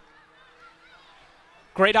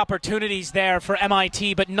 Great opportunities there for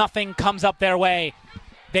MIT, but nothing comes up their way.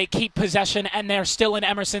 They keep possession, and they're still in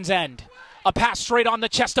Emerson's end. A pass straight on the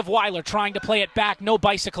chest of Weiler, trying to play it back, no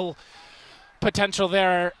bicycle potential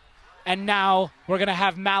there, and now we're going to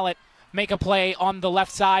have Mallet make a play on the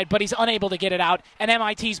left side, but he's unable to get it out, and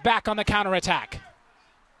MIT's back on the counterattack.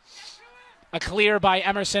 A clear by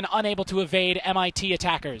Emerson, unable to evade MIT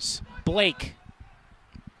attackers. Blake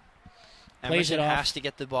plays it Emerson off. has to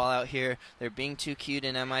get the ball out here. They're being too cute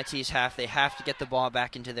in MIT's half. They have to get the ball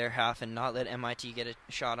back into their half and not let MIT get a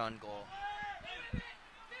shot on goal.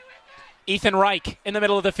 Ethan Reich in the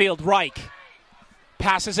middle of the field. Reich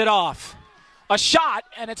passes it off. A shot,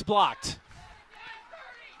 and it's blocked.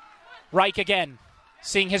 Reich again,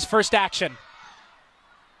 seeing his first action.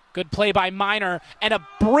 Good play by Miner, and a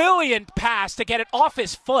brilliant pass to get it off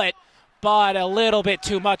his foot, but a little bit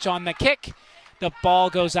too much on the kick. The ball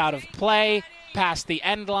goes out of play, past the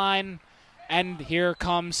end line, and here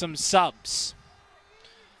come some subs.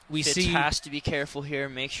 Fitz has to be careful here,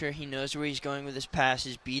 make sure he knows where he's going with his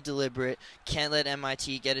passes, be deliberate, can't let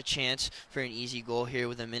MIT get a chance for an easy goal here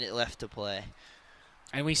with a minute left to play.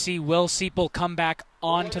 And we see Will Seipel come back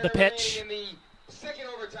onto the pitch.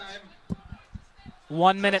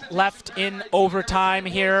 1 minute left in overtime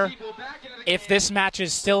here. If this match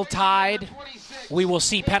is still tied, we will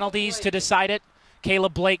see penalties to decide it.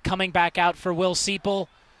 Caleb Blake coming back out for Will Seipel.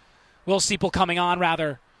 Will Seipel coming on,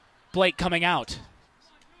 rather. Blake coming out.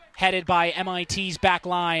 Headed by MIT's back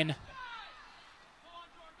line.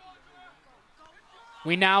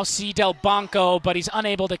 We now see Del Banco, but he's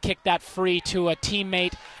unable to kick that free to a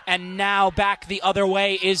teammate. And now back the other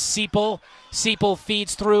way is Seipel. Seipel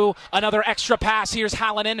feeds through another extra pass. Here's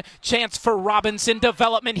Hallinan. Chance for Robinson.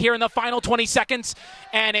 Development here in the final 20 seconds.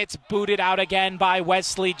 And it's booted out again by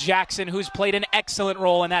Wesley Jackson, who's played an excellent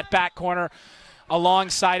role in that back corner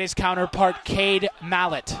alongside his counterpart, Cade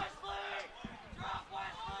Mallet.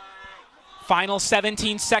 Final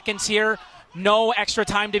 17 seconds here. No extra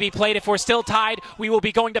time to be played. If we're still tied, we will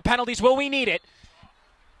be going to penalties. Will we need it?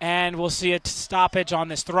 And we'll see a stoppage on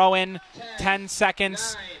this throw-in. 10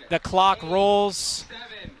 seconds. The clock rolls.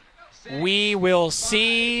 We will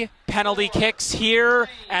see penalty kicks here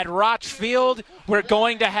at Roch Field. We're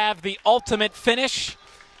going to have the ultimate finish.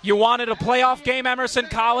 You wanted a playoff game, Emerson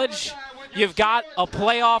College? You've got a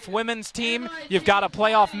playoff women's team. You've got a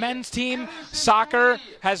playoff men's team. Soccer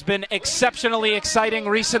has been exceptionally exciting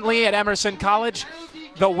recently at Emerson College.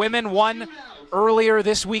 The women won earlier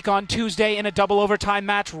this week on Tuesday in a double overtime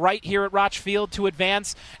match right here at Roch Field to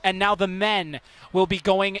advance. And now the men will be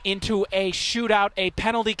going into a shootout, a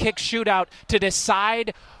penalty kick shootout, to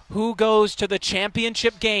decide who goes to the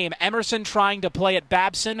championship game. Emerson trying to play at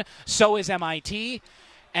Babson. So is MIT.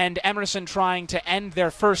 and Emerson trying to end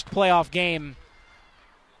their first playoff game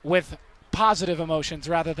with positive emotions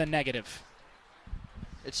rather than negative.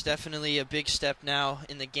 It's definitely a big step now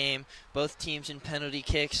in the game. Both teams in penalty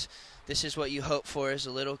kicks. This is what you hope for as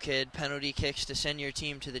a little kid. Penalty kicks to send your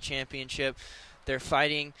team to the championship. They're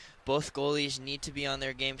fighting. Both goalies need to be on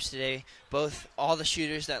their games today. All the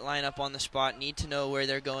shooters that line up on the spot need to know where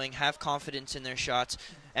they're going, have confidence in their shots.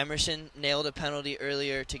 Emerson nailed a penalty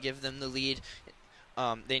earlier to give them the lead.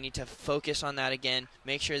 They need to focus on that again,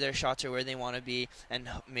 make sure their shots are where they want to be, and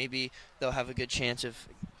maybe they'll have a good chance of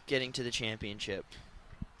getting to the championship.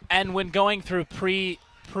 And when going through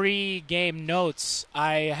pre-game notes,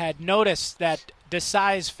 I had noticed that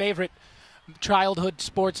Desai's favorite childhood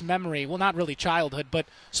sports memory, well, not really childhood, but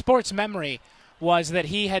sports memory, was that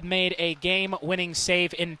he had made a game-winning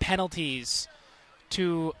save in penalties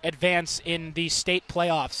to advance in the state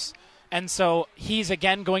playoffs. And so he's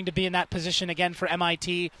again going to be in that position again for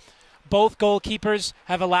MIT. Both goalkeepers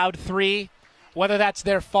have allowed 3. Whether that's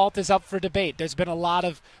their fault is up for debate. There's been a lot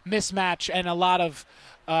of mismatch and a lot of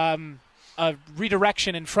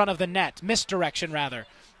redirection in front of the net, misdirection rather.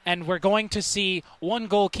 And we're going to see one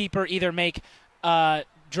goalkeeper either make a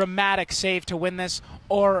dramatic save to win this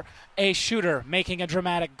or a shooter making a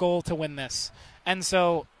dramatic goal to win this. And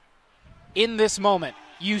so in this moment,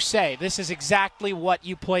 you say this is exactly what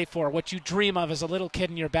you play for, what you dream of as a little kid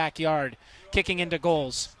in your backyard, kicking into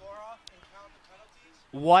goals.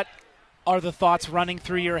 What are the thoughts running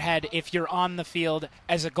through your head if you're on the field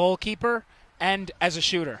as a goalkeeper and as a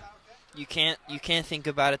shooter? You can't think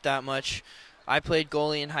about it that much. I played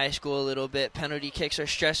goalie in high school a little bit. Penalty kicks are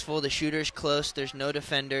stressful. The shooter's close. There's no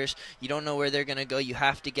defenders. You don't know where they're going to go. You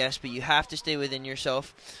have to guess, but you have to stay within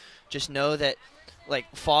yourself. Just know that,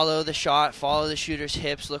 follow the shot, follow the shooter's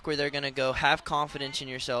hips, look where they're going to go. Have confidence in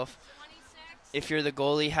yourself. If you're the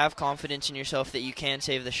goalie, have confidence in yourself that you can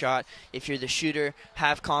save the shot. If you're the shooter,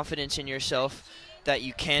 have confidence in yourself that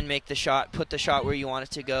you can make the shot, put the shot where you want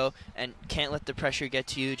it to go, and can't let the pressure get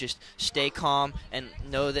to you. Just stay calm and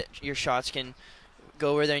know that your shots can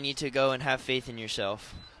go where they need to go, and have faith in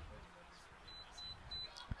yourself.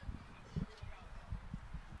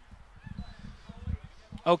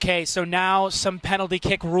 Okay, so now some penalty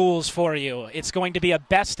kick rules for you. It's going to be a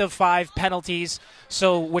best of 5 penalties,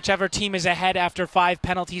 so whichever team is ahead after 5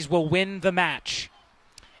 penalties will win the match.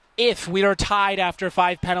 If we are tied after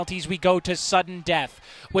 5 penalties, we go to sudden death,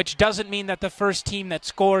 which doesn't mean that the first team that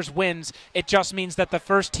scores wins. It just means that the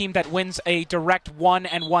first team that wins a direct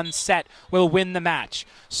 1-1 set will win the match.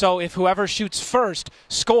 So if whoever shoots first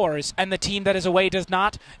scores and the team that is away does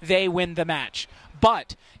not, they win the match.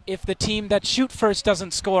 But if the team that shoots first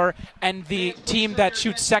doesn't score and the team that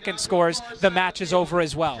shoots second scores, the match is over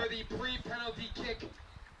as well.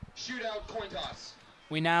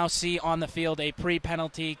 We now see on the field a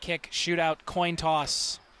pre-penalty kick shootout coin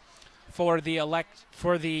toss for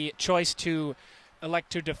the choice to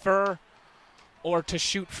elect to defer or to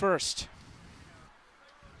shoot first.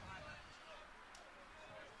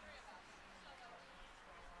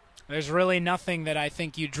 There's really nothing that I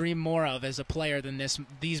think you dream more of as a player than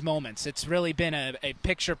these moments. It's really been a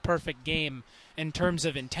picture-perfect game in terms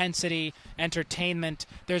of intensity, entertainment.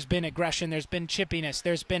 There's been aggression. There's been chippiness.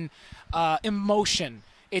 There's been emotion.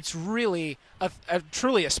 It's really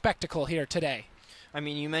truly a spectacle here today. I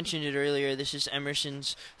mean, you mentioned it earlier. This is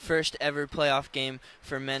Emerson's first ever playoff game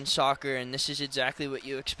for men's soccer, and this is exactly what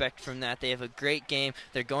you expect from that. They have a great game.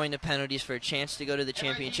 They're going to penalties for a chance to go to the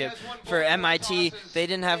championship. For MIT, they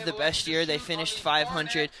didn't have the best year. They finished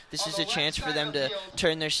 500. This is a chance for them to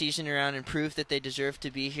turn their season around and prove that they deserve to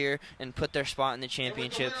be here and put their spot in the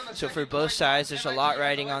championship. So for both sides, there's a lot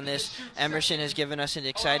riding on this. Emerson has given us an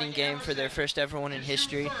exciting game for their first ever one in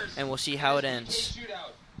history, and we'll see how it ends.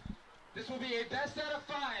 This will be a best out of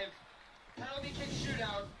 5 penalty kick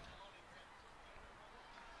shootout.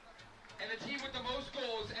 And the team with the most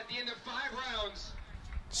goals at the end of 5 rounds.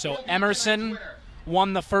 So Emerson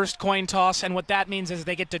won the first coin toss, and what that means is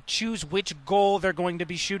they get to choose which goal they're going to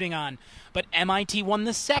be shooting on. But MIT won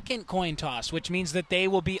the second coin toss, which means that they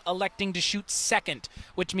will be electing to shoot second,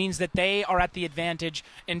 which means that they are at the advantage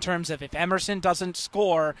in terms of if Emerson doesn't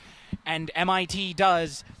score and MIT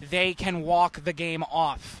does, they can walk the game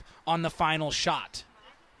off on the final shot.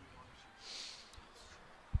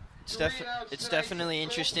 It's definitely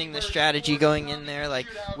interesting, the strategy going in there, like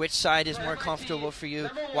which side is more comfortable for you,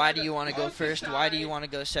 why do you want to go first, why do you want to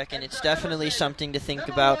go second. It's definitely something to think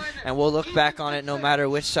about, and we'll look back on it no matter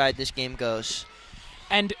which side this game goes.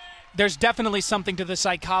 And there's definitely something to the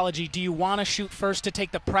psychology. Do you want to shoot first to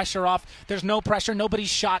take the pressure off? There's no pressure, nobody's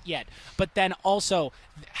shot yet. But then also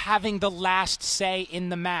having the last say in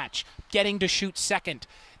the match, getting to shoot second.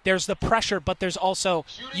 There's the pressure, but there's also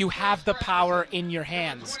you have the power in your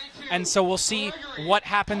hands. And so we'll see what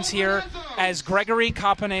happens here as Gregory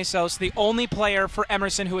Capanesos, the only player for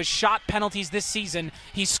Emerson who has shot penalties this season.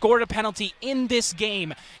 He scored a penalty in this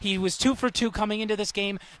game. He was 2 for 2 coming into this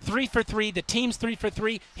game, 3 for 3. The team's 3 for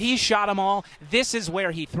 3. He shot them all. This is where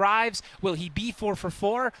he thrives. Will he be 4 for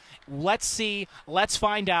 4? Let's see. Let's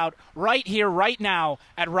find out right here, right now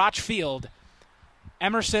at Roch Field.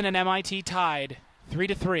 Emerson and MIT tied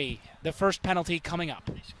 3-3. The first penalty coming up.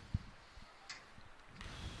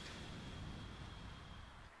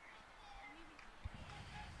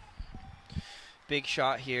 Big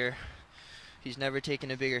shot here. He's never taken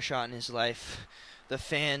a bigger shot in his life. The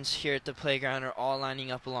fans here at the playground are all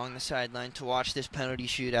lining up along the sideline to watch this penalty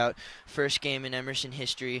shootout. First game in Emerson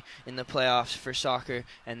history in the playoffs for soccer,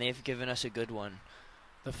 and they've given us a good one.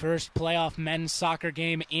 The first playoff men's soccer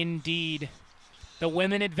game indeed. The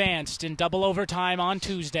women advanced in double overtime on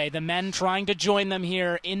Tuesday. The men trying to join them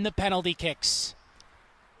here in the penalty kicks.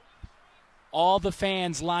 All the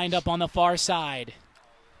fans lined up on the far side.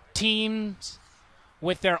 Teams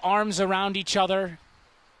with their arms around each other,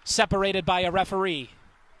 separated by a referee.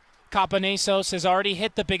 Capanesos has already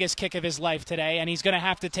hit the biggest kick of his life today, and he's going to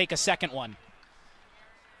have to take a second one.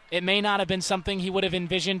 It may not have been something he would have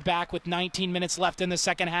envisioned back with 19 minutes left in the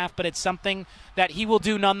second half, but it's something that he will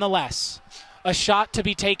do nonetheless. A shot to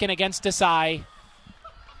be taken against Desai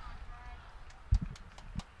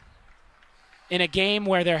in a game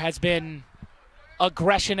where there has been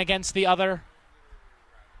aggression against the other,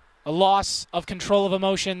 a loss of control of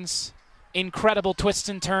emotions, incredible twists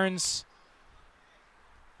and turns,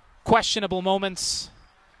 questionable moments,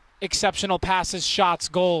 exceptional passes, shots,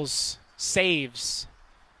 goals, saves.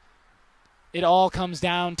 It all comes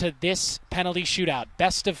down to this penalty shootout.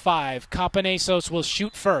 Best of 5. Capanesos will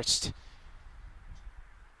shoot first.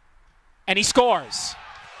 And he scores.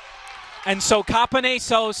 And so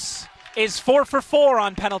Capanesos is 4 for 4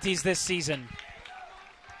 on penalties this season.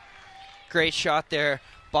 Great shot there.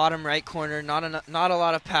 Bottom right corner, not a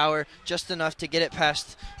lot of power, just enough to get it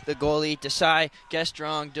past the goalie. Desai guessed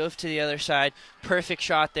wrong, dove to the other side. Perfect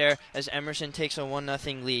shot there as Emerson takes a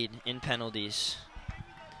 1-0 lead in penalties.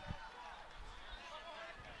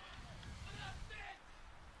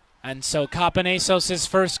 And so Capanesos'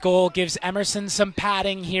 first goal gives Emerson some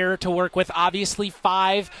padding here to work with. Obviously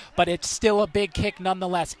 5, but it's still a big kick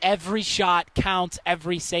nonetheless. Every shot counts,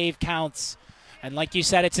 every save counts. And like you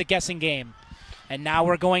said, it's a guessing game. And now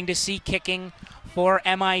we're going to see kicking for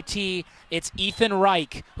MIT. It's Ethan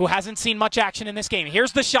Reich, who hasn't seen much action in this game.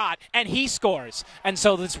 Here's the shot, and he scores. And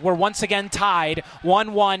so we're once again tied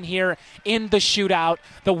 1-1 here in the shootout.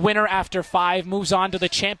 The winner after 5 moves on to the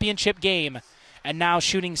championship game. And now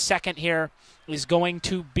shooting second here is going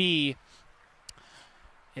to be,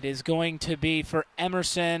 for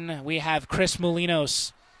Emerson, we have Chris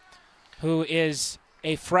Molinos, who is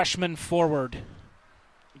a freshman forward.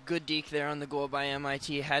 Good deke there on the goal by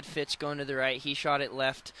MIT. Had Fitz going to the right. He shot it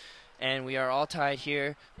left. And we are all tied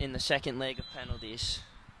here in the second leg of penalties.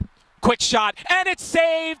 Quick shot, and it's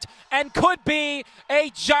saved, and could be a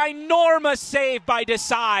ginormous save by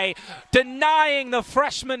Desai, denying the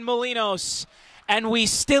freshman Molinos. And we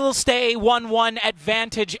still stay 1-1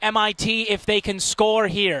 advantage MIT if they can score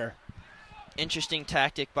here. Interesting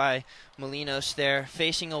tactic by Molinos there,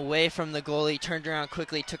 facing away from the goalie, turned around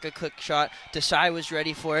quickly, took a quick shot. Desai was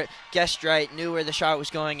ready for it, guessed right, knew where the shot was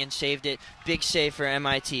going, and saved it. Big save for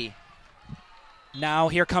MIT. Now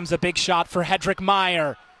here comes a big shot for Hedrick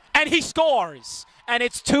Meyer, and he scores! And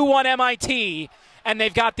it's 2-1 MIT, and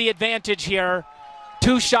they've got the advantage here.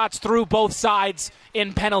 2 shots through both sides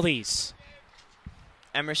in penalties.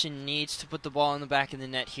 Emerson needs to put the ball in the back of the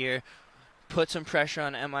net here, put some pressure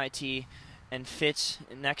on MIT, and Fitz,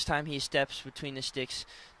 next time he steps between the sticks,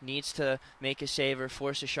 needs to make a save or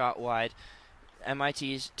force a shot wide.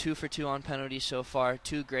 MIT's 2 for 2 on penalties so far,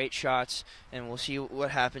 2 great shots, and we'll see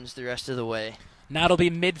what happens the rest of the way. Now it'll be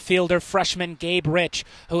midfielder freshman Gabe Rich,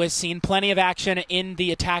 who has seen plenty of action in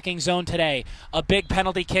the attacking zone today. A big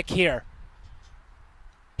penalty kick here.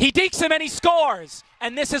 He dekes him and he scores!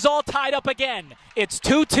 And this is all tied up again. It's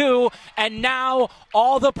 2-2, and now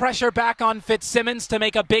all the pressure back on Fitzsimmons to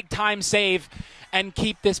make a big-time save and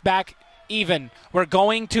keep this back even. We're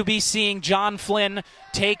going to be seeing John Flynn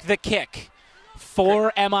take the kick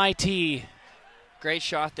for MIT. Great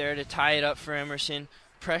shot there to tie it up for Emerson.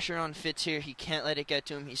 Pressure on Fitz here. He can't let it get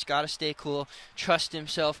to him. He's got to stay cool, trust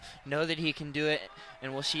himself, know that he can do it,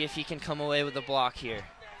 and we'll see if he can come away with a block here.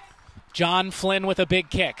 John Flynn with a big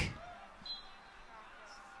kick.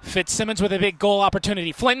 Fitzsimmons with a big goal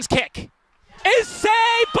opportunity. Flynn's kick is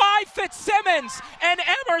saved by Fitzsimmons, and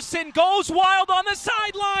Emerson goes wild on the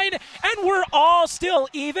sideline, and we're all still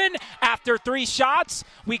even after 3 shots.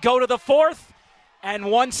 We go to the 4th.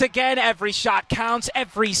 And once again, every shot counts,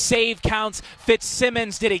 every save counts.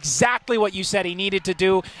 Fitzsimmons did exactly what you said he needed to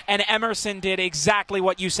do, and Emerson did exactly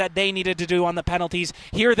what you said they needed to do on the penalties.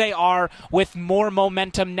 Here they are with more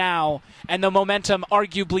momentum now, and the momentum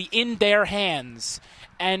arguably in their hands.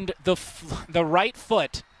 And the right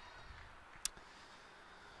foot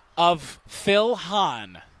of Phil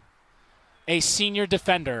Huon, a senior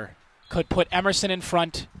defender, could put Emerson in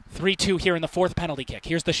front 3-2 here in the 4th penalty kick.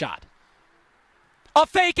 Here's the shot. A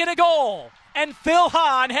fake and a goal, and Phil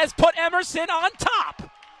Huon has put Emerson on top.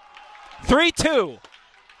 3-2.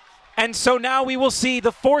 And so now we will see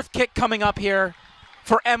the 4th kick coming up here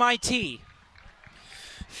for MIT.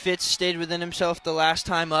 Fitz stayed within himself the last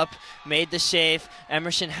time up, made the save.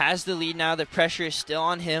 Emerson has the lead now. The pressure is still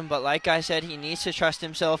on him, but like I said, he needs to trust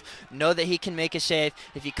himself, know that he can make a save.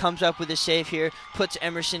 If he comes up with a save here, puts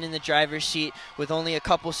Emerson in the driver's seat with only a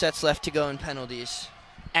couple sets left to go in penalties.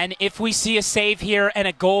 And if we see a save here and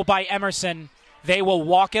a goal by Emerson, they will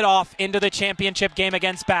walk it off into the championship game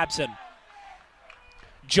against Babson.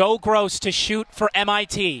 Joe Gross to shoot for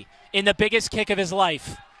MIT in the biggest kick of his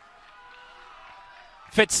life.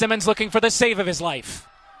 Fitzsimmons looking for the save of his life.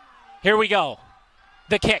 Here we go.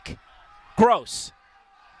 The kick. Gross.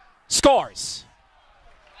 Scores.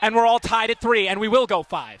 And we're all tied at 3, and we will go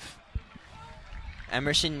 5.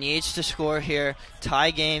 Emerson needs to score here.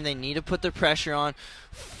 Tie game. They need to put the pressure on.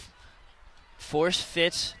 Force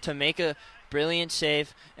Fitz to make a brilliant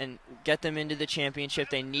save and get them into the championship.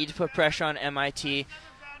 They need to put pressure on MIT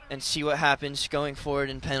and see what happens going forward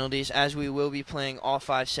in penalties, as we will be playing all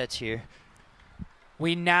 5 sets here.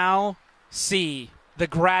 We now see the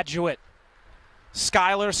graduate,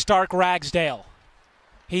 Skylar Stark Ragsdale.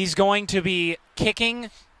 He's going to be kicking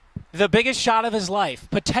the biggest shot of his life,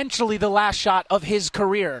 potentially the last shot of his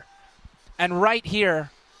career, and right here,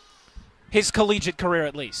 his collegiate career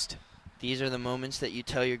at least. These are the moments that you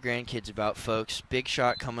tell your grandkids about, folks. Big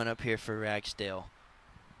shot coming up here for Ragsdale.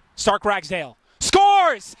 Stark Ragsdale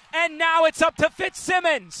scores, and now it's up to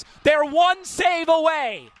Fitzsimmons. They're 1 save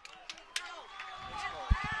away.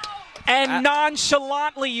 And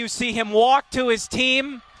nonchalantly you see him walk to his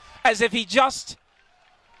team as if he just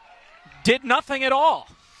did nothing at all.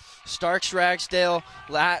 Starks Ragsdale,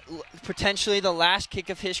 potentially the last kick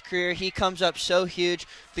of his career. He comes up so huge,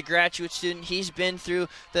 the graduate student. He's been through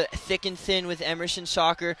the thick and thin with Emerson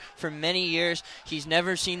soccer for many years. He's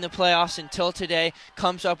never seen the playoffs until today.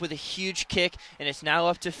 Comes up with a huge kick, and it's now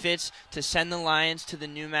up to Fitz to send the Lions to the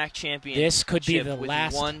NEWMAC championship. This could be the with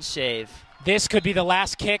last 1 save. This could be the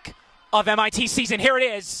last kick of MIT season. Here it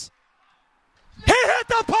is. He hit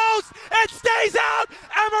the post. It stays out.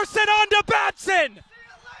 Emerson on to Babson.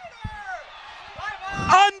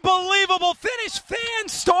 Unbelievable finish.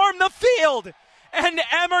 Fans storm the field, and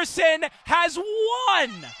Emerson has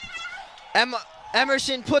won.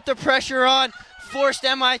 Emerson put the pressure on, forced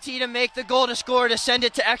MIT to make the goal to score, to send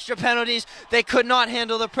it to extra penalties. They could not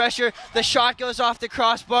handle the pressure. The shot goes off the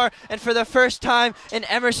crossbar, and for the first time in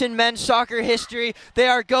Emerson men's soccer history, they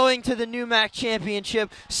are going to the NEWMAC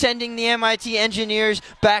championship, sending the MIT Engineers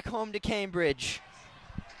back home to Cambridge.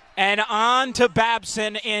 And on to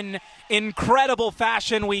Babson in incredible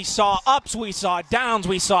fashion. We saw ups, we saw downs,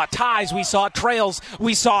 we saw ties, we saw trails,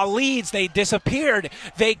 we saw leads. They disappeared.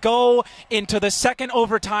 They go into the second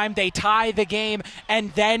overtime, they tie the game,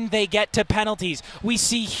 and then they get to penalties. We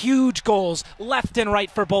see huge goals left and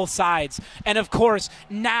right for both sides. And of course,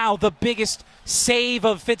 now the biggest save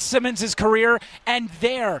of Fitzsimmons' career, and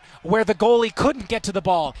there, where the goalie couldn't get to the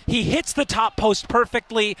ball, he hits the top post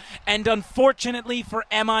perfectly, and unfortunately for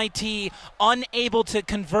MIT, unable to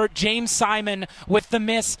convert. James Simon with the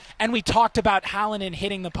miss, and we talked about Hallinan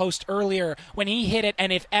hitting the post earlier when he hit it,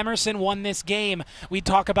 and if Emerson won this game, we'd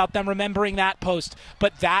talk about them remembering that post.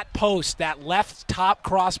 But that post, that left top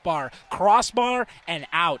crossbar and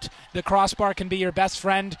out. The crossbar can be your best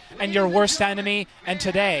friend and your worst enemy, and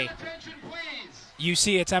today you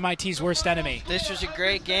see it's MIT's worst enemy. This was a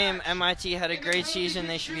great game. MIT had a great season.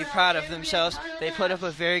 They should be proud of themselves. They put up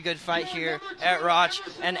a very good fight here at Roch,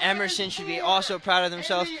 and Emerson should be also proud of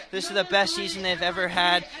themselves. This is the best season they've ever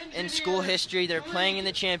had in school history. They're playing in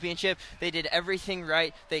the championship. They did everything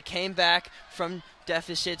right. They came back from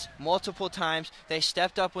deficits multiple times. They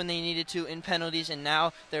stepped up when they needed to in penalties, and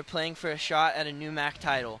now they're playing for a shot at a NEWMAC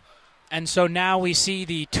title. And so now we see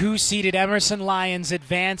the 2-seeded Emerson Lions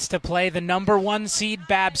advance to play the number 1 seed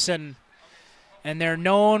Babson. And they're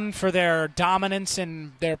known for their dominance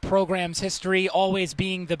in their program's history, always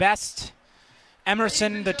being the best.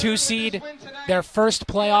 Emerson, the 2 seed, their first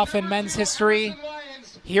playoff in men's history.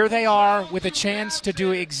 Here they are with a chance to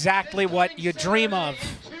do exactly what you dream of.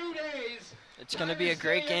 It's going to be a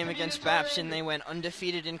great game against Babson. They went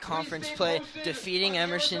undefeated in conference play, defeating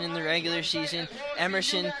Emerson in the regular season.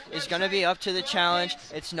 Emerson is going to be up to the challenge.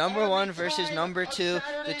 It's number 1 versus number 2,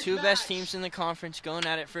 the 2 best teams in the conference going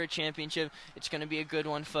at it for a championship. It's going to be a good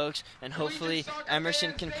one, folks, and hopefully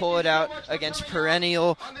Emerson can pull it out against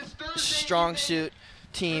perennial strong suit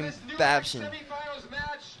team Babson.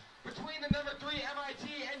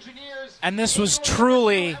 And this was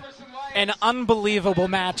truly an unbelievable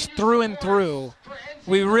match through and through.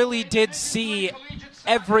 We really did see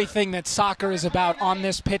everything that soccer is about on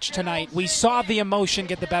this pitch tonight. We saw the emotion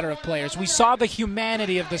get the better of players. We saw the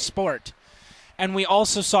humanity of the sport. And we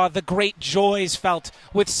also saw the great joys felt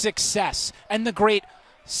with success and the great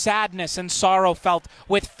sadness and sorrow felt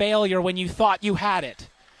with failure when you thought you had it.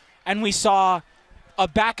 And we saw a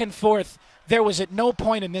back and forth. There was at no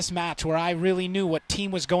point in this match where I really knew what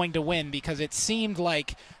team was going to win, because it seemed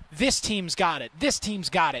like this team's got it. This team's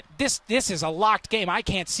got it. This is a locked game. I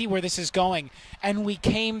can't see where this is going. And we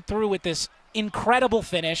came through with this incredible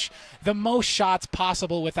finish, the most shots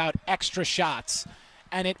possible without extra shots.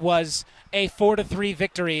 And it was a 4-3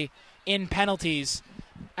 victory in penalties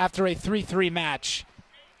after a 3-3 match.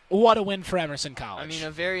 What a win for Emerson College. I mean,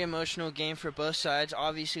 a very emotional game for both sides.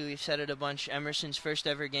 Obviously, we've said it a bunch. Emerson's first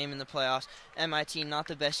ever game in the playoffs. MIT, not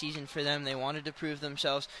the best season for them. They wanted to prove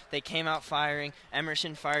themselves. They came out firing.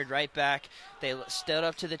 Emerson fired right back. They stood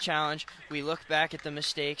up to the challenge. We look back at the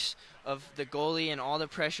mistakes of the goalie and all the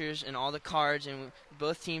pressures and all the cards, and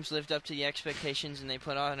both teams lived up to the expectations, and they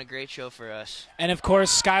put on a great show for us. And, of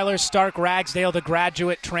course, Skylar Stark-Ragsdale, the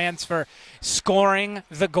graduate transfer, scoring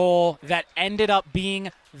the goal that ended up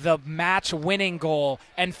being the match-winning goal,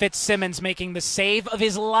 and Fitzsimmons making the save of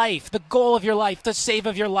his life, the goal of your life, the save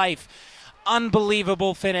of your life.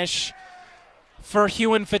 Unbelievable finish for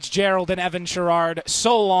Huon Fitzgerald and Evan Sharrard.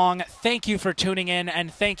 So long. Thank you for tuning in,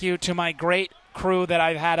 and thank you to my great crew that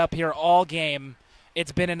I've had up here all game.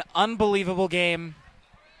 It's been an unbelievable game.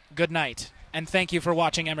 Good night, and thank you for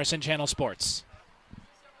watching Emerson Channel Sports.